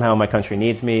Iraq, somehow my country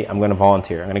needs me. I'm going to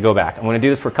volunteer. I'm going to go back. I'm going to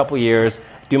do this for a couple of years,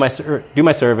 do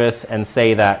my service, and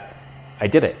say that I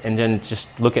did it, and then just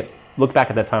look back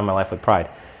at that time in my life with pride.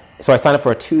 So I signed up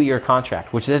for a 2-year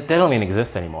contract, which they don't even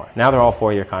exist anymore. Now they're all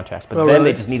 4-year contracts, but then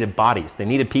they just needed bodies. They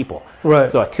needed people. Right.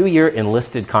 So a 2-year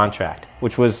enlisted contract,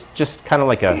 which was just kind of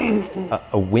like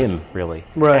a whim, really.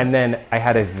 Right. And then I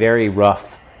had a very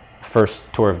rough first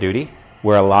tour of duty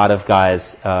where a lot of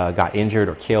guys got injured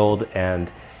or killed, and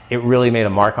it really made a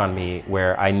mark on me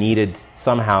where I needed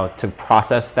somehow to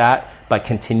process that by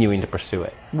continuing to pursue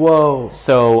it. Whoa.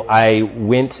 So I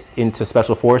went into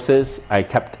Special Forces.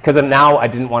 Because now I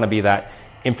didn't want to be that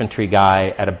infantry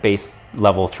guy at a base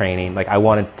level training. Like, I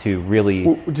wanted to really...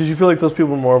 Did you feel like those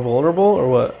people were more vulnerable, or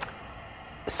what?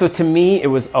 So to me, it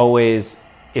was always,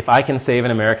 if I can save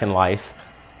an American life,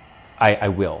 I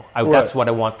will. That's what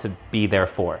I want to be there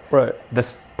for. Right.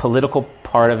 This political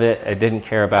part of it, I didn't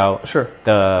care about. Sure.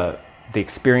 The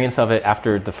experience of it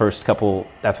after the first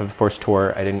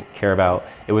tour, I didn't care about.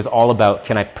 It was all about,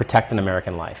 can I protect an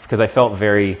American life? Because I felt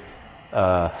very,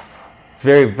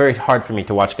 very hard for me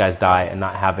to watch guys die and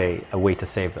not have a way to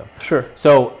save them. Sure.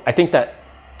 So I think that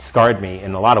scarred me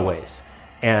in a lot of ways.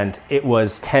 And it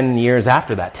was 10 years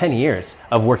after that, 10 years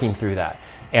of working through that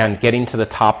and getting to the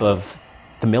top of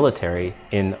the military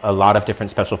in a lot of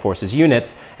different Special Forces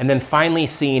units, and then finally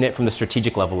seeing it from the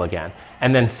strategic level again.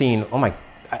 And then seeing,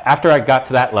 after I got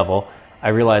to that level, I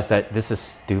realized that this is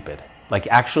stupid. Like,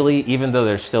 actually, even though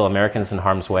there's still Americans in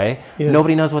harm's way,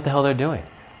 nobody knows what the hell they're doing.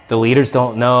 The leaders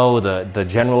don't know, the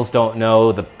generals don't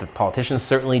know, the politicians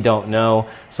certainly don't know,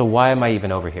 so why am I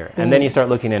even over here? And then you start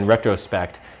looking in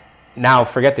retrospect. Now,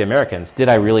 forget the Americans. Did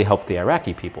I really help the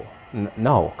Iraqi people?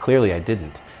 No, clearly I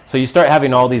didn't. So you start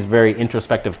having all these very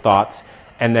introspective thoughts,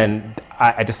 and then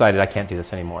I decided I can't do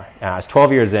this anymore. I was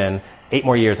 12 years in, 8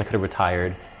 more years I could have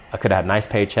retired. I could have had a nice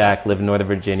paycheck, lived in Northern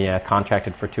Virginia,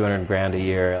 contracted for $200,000 a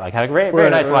year, like had a very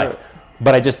nice life.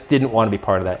 But I just didn't want to be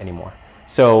part of that anymore.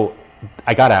 So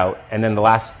I got out, and then the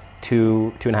last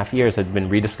 2.5 years had been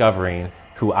rediscovering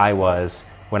who I was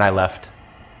when I left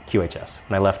QHS,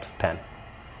 when I left Penn.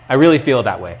 I really feel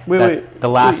that way. The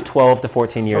last 12 to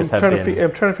 14 years have been...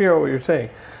 I'm trying to figure out what you're saying.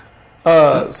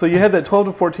 So you had that 12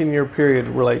 to 14 year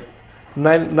period where, like,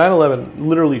 9/11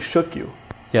 literally shook you.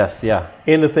 Yes, yeah.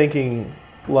 Into thinking,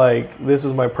 like, this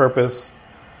is my purpose.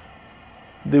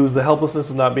 There was the helplessness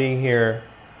of not being here.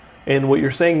 And what you're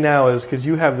saying now is, because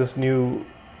you have this new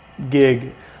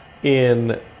gig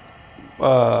in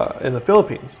the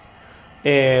Philippines,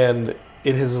 and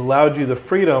it has allowed you the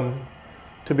freedom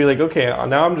to be like, okay,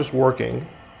 now I'm just working,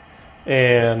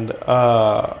 and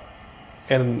I'm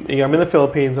in the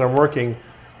Philippines and I'm working.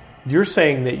 You're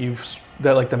saying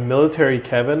that like the military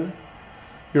Kevin,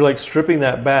 you're like stripping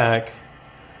that back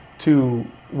to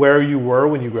where you were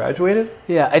when you graduated?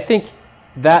 Yeah, I think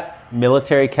that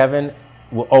military Kevin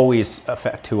will always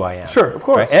affect who I am. Sure, of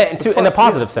course. Right? In a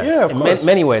positive sense. Yeah, of course. In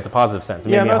many ways, a positive sense. It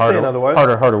made I'm me not saying otherwise.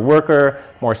 harder worker,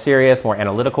 more serious, more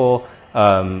analytical.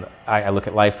 I look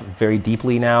at life very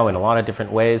deeply now in a lot of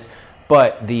different ways.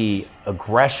 But the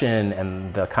aggression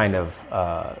and the kind of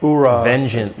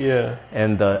vengeance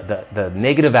and the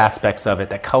negative aspects of it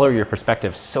that color your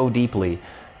perspective so deeply,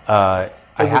 I've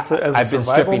been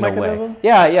stripping away.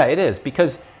 Yeah, it is.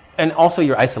 And also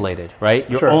you're isolated, right?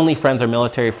 Your only friends are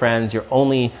military friends. Your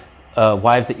only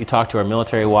wives that you talk to are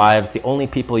military wives. The only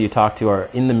people you talk to are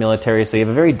in the military. So you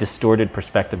have a very distorted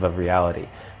perspective of reality.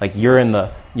 Like you're in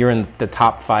the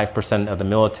top 5% of the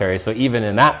military. So even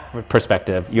in that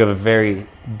perspective, you have a very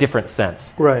different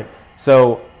sense. Right.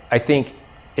 So I think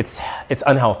it's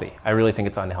unhealthy. I really think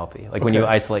it's unhealthy. Like when you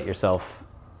isolate yourself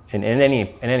in any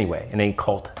way, in any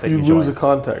cult that you join. You lose the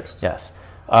context. Yes.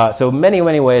 So many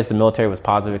ways, the military was a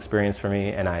positive experience for me,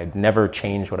 and I never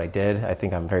changed what I did. I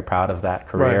think I'm very proud of that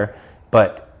career. Right.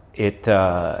 But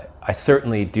I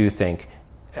certainly do think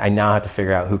I now have to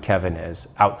figure out who Kevin is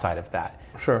outside of that.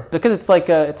 Sure. Because it's like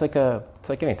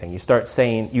anything. You start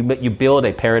saying, you build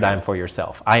a paradigm for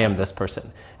yourself. I am this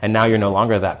person. And now you're no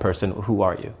longer that person. Who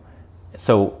are you?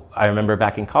 So I remember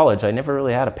back in college, I never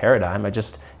really had a paradigm. I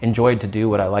just enjoyed to do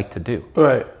what I liked to do.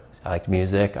 Right. I liked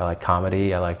music. I liked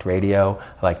comedy. I liked radio.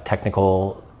 I liked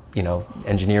technical,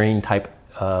 engineering type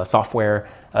software.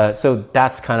 So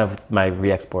that's kind of my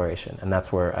re-exploration. And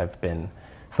that's where I've been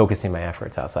focusing my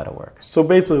efforts outside of work. So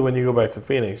basically, when you go back to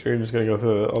Phoenix, you're just going to go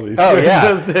through all these. Oh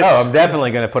yeah. I'm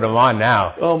definitely going to put them on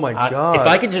now. Oh my God! If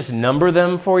I could just number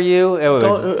them for you, it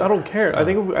would. I don't care. I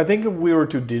think if we were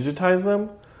to digitize them,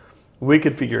 we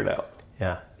could figure it out.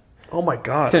 Yeah. Oh my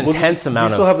God! It's an intense amount.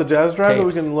 Do you still have the Jazz Drive that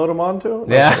we tapes. can load them onto?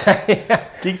 Yeah.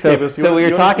 Geekscape. So we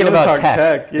were talking about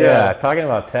tech. Yeah, talking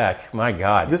about tech. My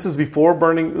God. This is before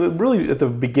burning. Really, at the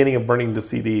beginning of burning the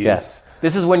CDs. Yes.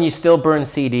 This is when you still burn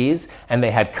CDs, and they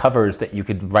had covers that you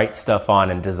could write stuff on,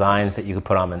 and designs that you could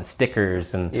put on, and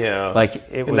stickers, and it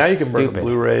was now you can burn stupid.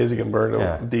 Blu-rays, you can burn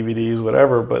DVDs,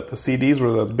 whatever. But the CDs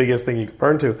were the biggest thing you could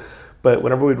burn to. But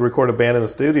whenever we'd record a band in the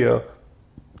studio,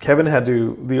 Kevin had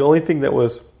to. The only thing that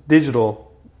was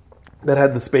digital that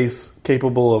had the space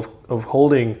capable of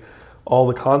holding all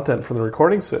the content from the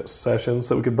recording sessions,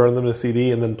 so we could burn them to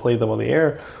CD and then play them on the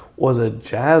air, was a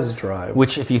Jazz Drive.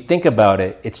 Which, if you think about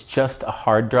it, it's just a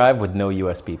hard drive with no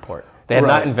USB port. They had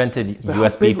not invented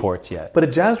USB ports yet. But a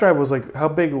Jazz Drive was like, how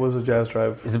big was a Jazz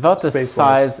Drive? It's about the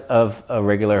size of a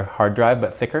regular hard drive,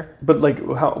 but thicker. But like,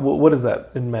 what is that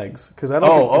in megs? Because I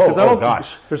don't.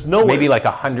 Gosh, there's no maybe way. like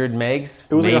 100 megs.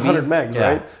 It was maybe. like 100 megs,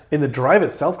 right? And the drive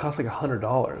itself cost like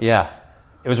 $100. Yeah.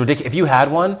 It was ridiculous. If you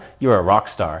had one, you were a rock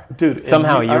star. Dude,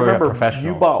 somehow you were a professional.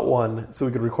 You bought one so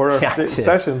we could record our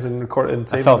sessions and record and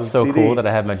save I felt it to so CD. cool that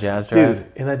I had my Jazz Drive.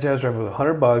 Dude, and that Jazz Drive was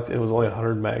 $100 and it was only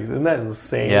 100 megs. Isn't that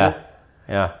insane?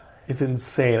 Yeah. It's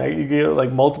insane. You get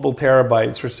like multiple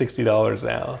terabytes for $60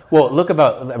 now. Well,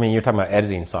 you're talking about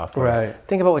editing software. Right.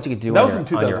 Think about what you could do that on, was in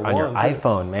 2001, on your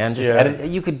iPhone, man. Just Yeah. edit.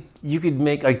 You could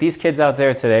make, like, these kids out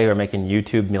there today who are making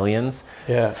YouTube millions.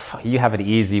 Yeah. You have it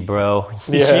easy, bro.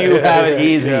 Yeah, you have it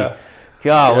easy. Yeah.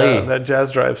 Golly. Yeah, that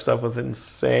Jazz Drive stuff was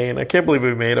insane. I can't believe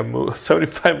we made a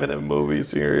 75-minute movie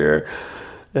here.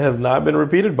 It has not been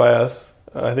repeated by us.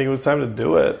 I think it was time to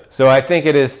do it. So I think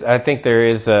there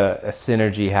is a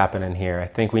synergy happening here. I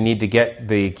think we need to get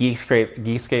the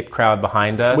Geekscape crowd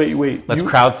behind us. Wait. Let's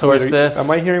crowdsource this.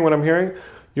 Am I hearing what I'm hearing?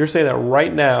 You're saying that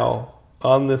right now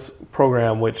on this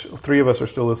program, which 3 of us are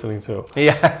still listening to.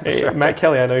 Yeah. Hey, Matt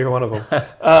Kelly, I know you're one of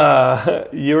them.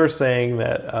 You're saying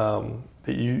that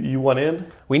that you want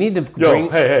in? We need to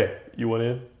hey, you want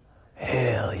in?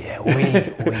 Hell yeah,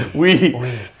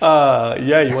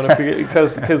 you want to figure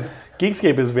because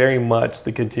Geekscape is very much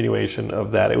the continuation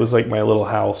of that. It was like my little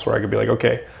house where I could be like,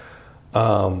 okay,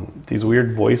 these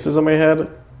weird voices in my head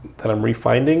that I'm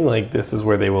refinding, like this is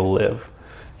where they will live.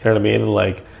 You know what I mean?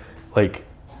 Like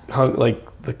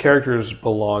the characters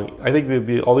belong. I think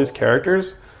all these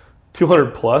characters,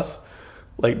 200 plus,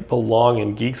 like belong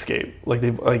in Geekscape. Like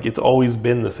it's always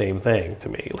been the same thing to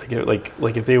me.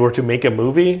 Like if they were to make a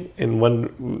movie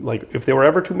if they were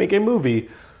ever to make a movie,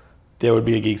 there would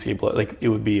be a Geekscape. Like it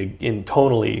would be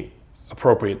tonally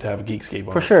appropriate to have a Geekscape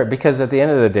on. For sure, because at the end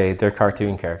of the day, they're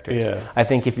cartoon characters. Yeah. I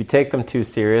think if you take them too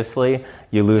seriously,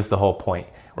 you lose the whole point.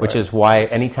 Which is why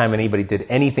anytime anybody did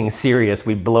anything serious,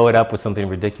 we blow it up with something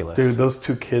ridiculous. Dude, those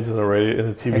 2 kids in the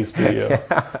TV studio,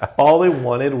 all they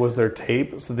wanted was their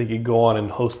tape so they could go on and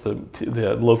host the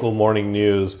local morning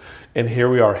news. And here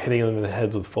we are hitting them in the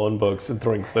heads with phone books and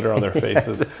throwing glitter on their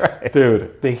faces. Right.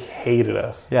 Dude, they hated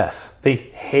us. Yes. They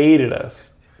hated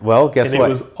us. Well, guess what? And it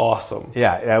was awesome.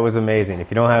 Yeah, that was amazing.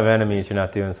 If you don't have enemies, you're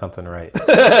not doing something right.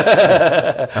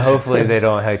 Hopefully they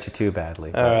don't hurt you too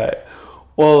badly. All right.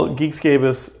 Well, Geekscape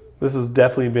this has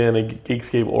definitely been a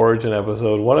Geekscape origin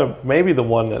episode. Maybe the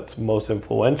one that's most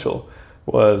influential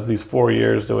was these 4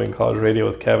 years doing college radio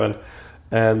with Kevin.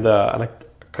 And I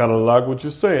kind of like what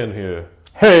you're saying here.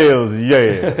 Hells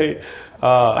yeah.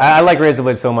 I like Razor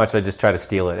Blade so much I just try to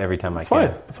steal it every time I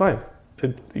can. It's fine.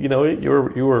 You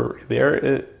were there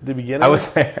at the beginning. I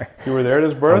was there. You were there at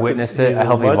his birth. I witnessed it. I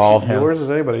helped evolve him. Yours as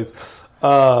anybody's.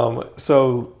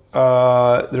 So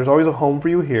there's always a home for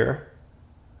you here.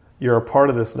 You're a part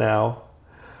of this now,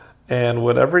 and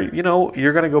whatever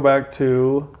you're going to go back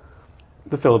to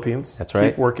the Philippines. That's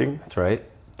right. Keep working. That's right.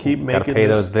 Keep making. Got to pay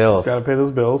those bills. Got to pay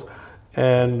those bills,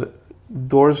 and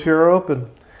doors here are open.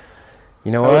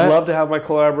 You know what? I would love to have my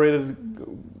collaborated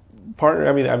partner.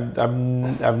 I mean,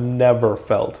 I've never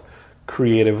felt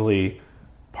creatively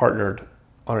partnered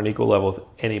on an equal level with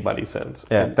anybody since.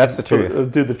 Yeah, that's the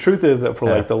truth. Dude, the truth is that for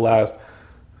like the last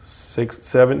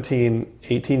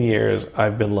 18 years,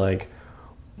 I've been like,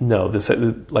 No,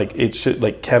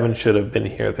 Kevin should have been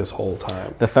here this whole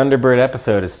time. The Thunderbird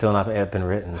episode has still not been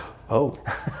written. Oh.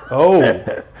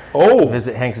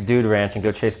 Visit Hank's Dude Ranch and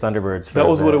go chase Thunderbirds. That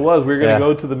was what it was. We were going to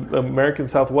go to the American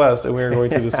Southwest, and we were going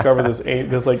to discover this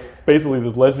basically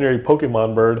this legendary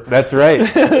Pokemon bird. That's right.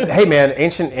 Hey, man,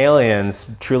 ancient aliens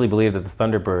truly believe that the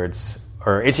Thunderbirds,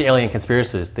 or ancient alien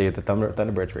conspiracists, the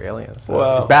Thunderbirds were aliens.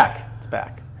 So it's back. It's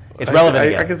back. It's relevant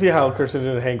again. I can see how Kirsten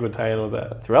and Hank would tie in with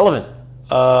that. It's relevant.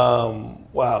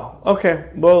 Wow. Okay.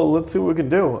 Well, let's see what we can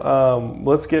do.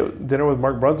 Let's get dinner with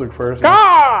Mark Brunswick first.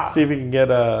 See if he can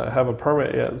have a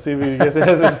permit yet. See if he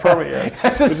has his permit yet.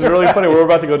 Which is really funny. We're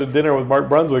about to go to dinner with Mark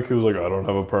Brunswick, who's like, I don't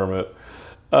have a permit.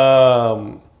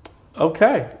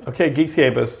 Okay,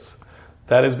 Geekscapists.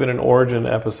 That has been an origin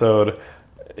episode.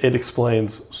 It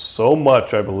explains so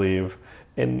much, I believe.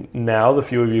 And now the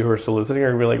few of you who are still listening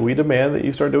are going to be like, we demand that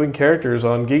you start doing characters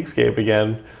on Geekscape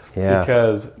again. Yeah.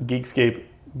 Because Geekscape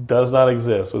does not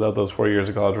exist without those 4 years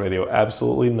of college radio.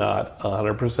 Absolutely not.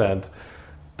 100%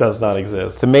 does not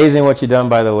exist. It's amazing what you've done,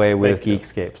 by the way, with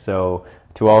Geekscape. So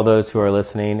to all those who are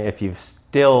listening, if you've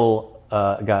still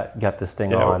got this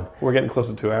thing on. We're getting close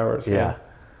to 2 hours. Yeah.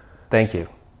 Thank you.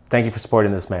 Thank you for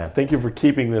supporting this man. Thank you for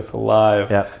keeping this alive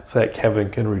so that Kevin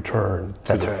can return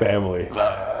to the family.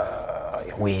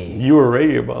 You were a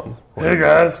radio bum. Hey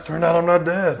guys, turned out I'm not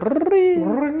dead.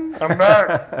 I'm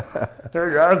back.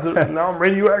 Hey guys, now I'm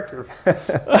radioactive.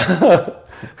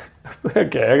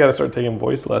 Okay, I got to start taking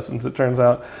voice lessons, it turns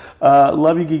out.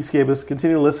 Love you, Geekscapists.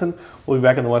 Continue to listen. We'll be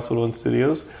back in the Westwood One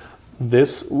Studios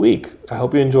this week. I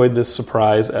hope you enjoyed this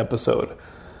surprise episode.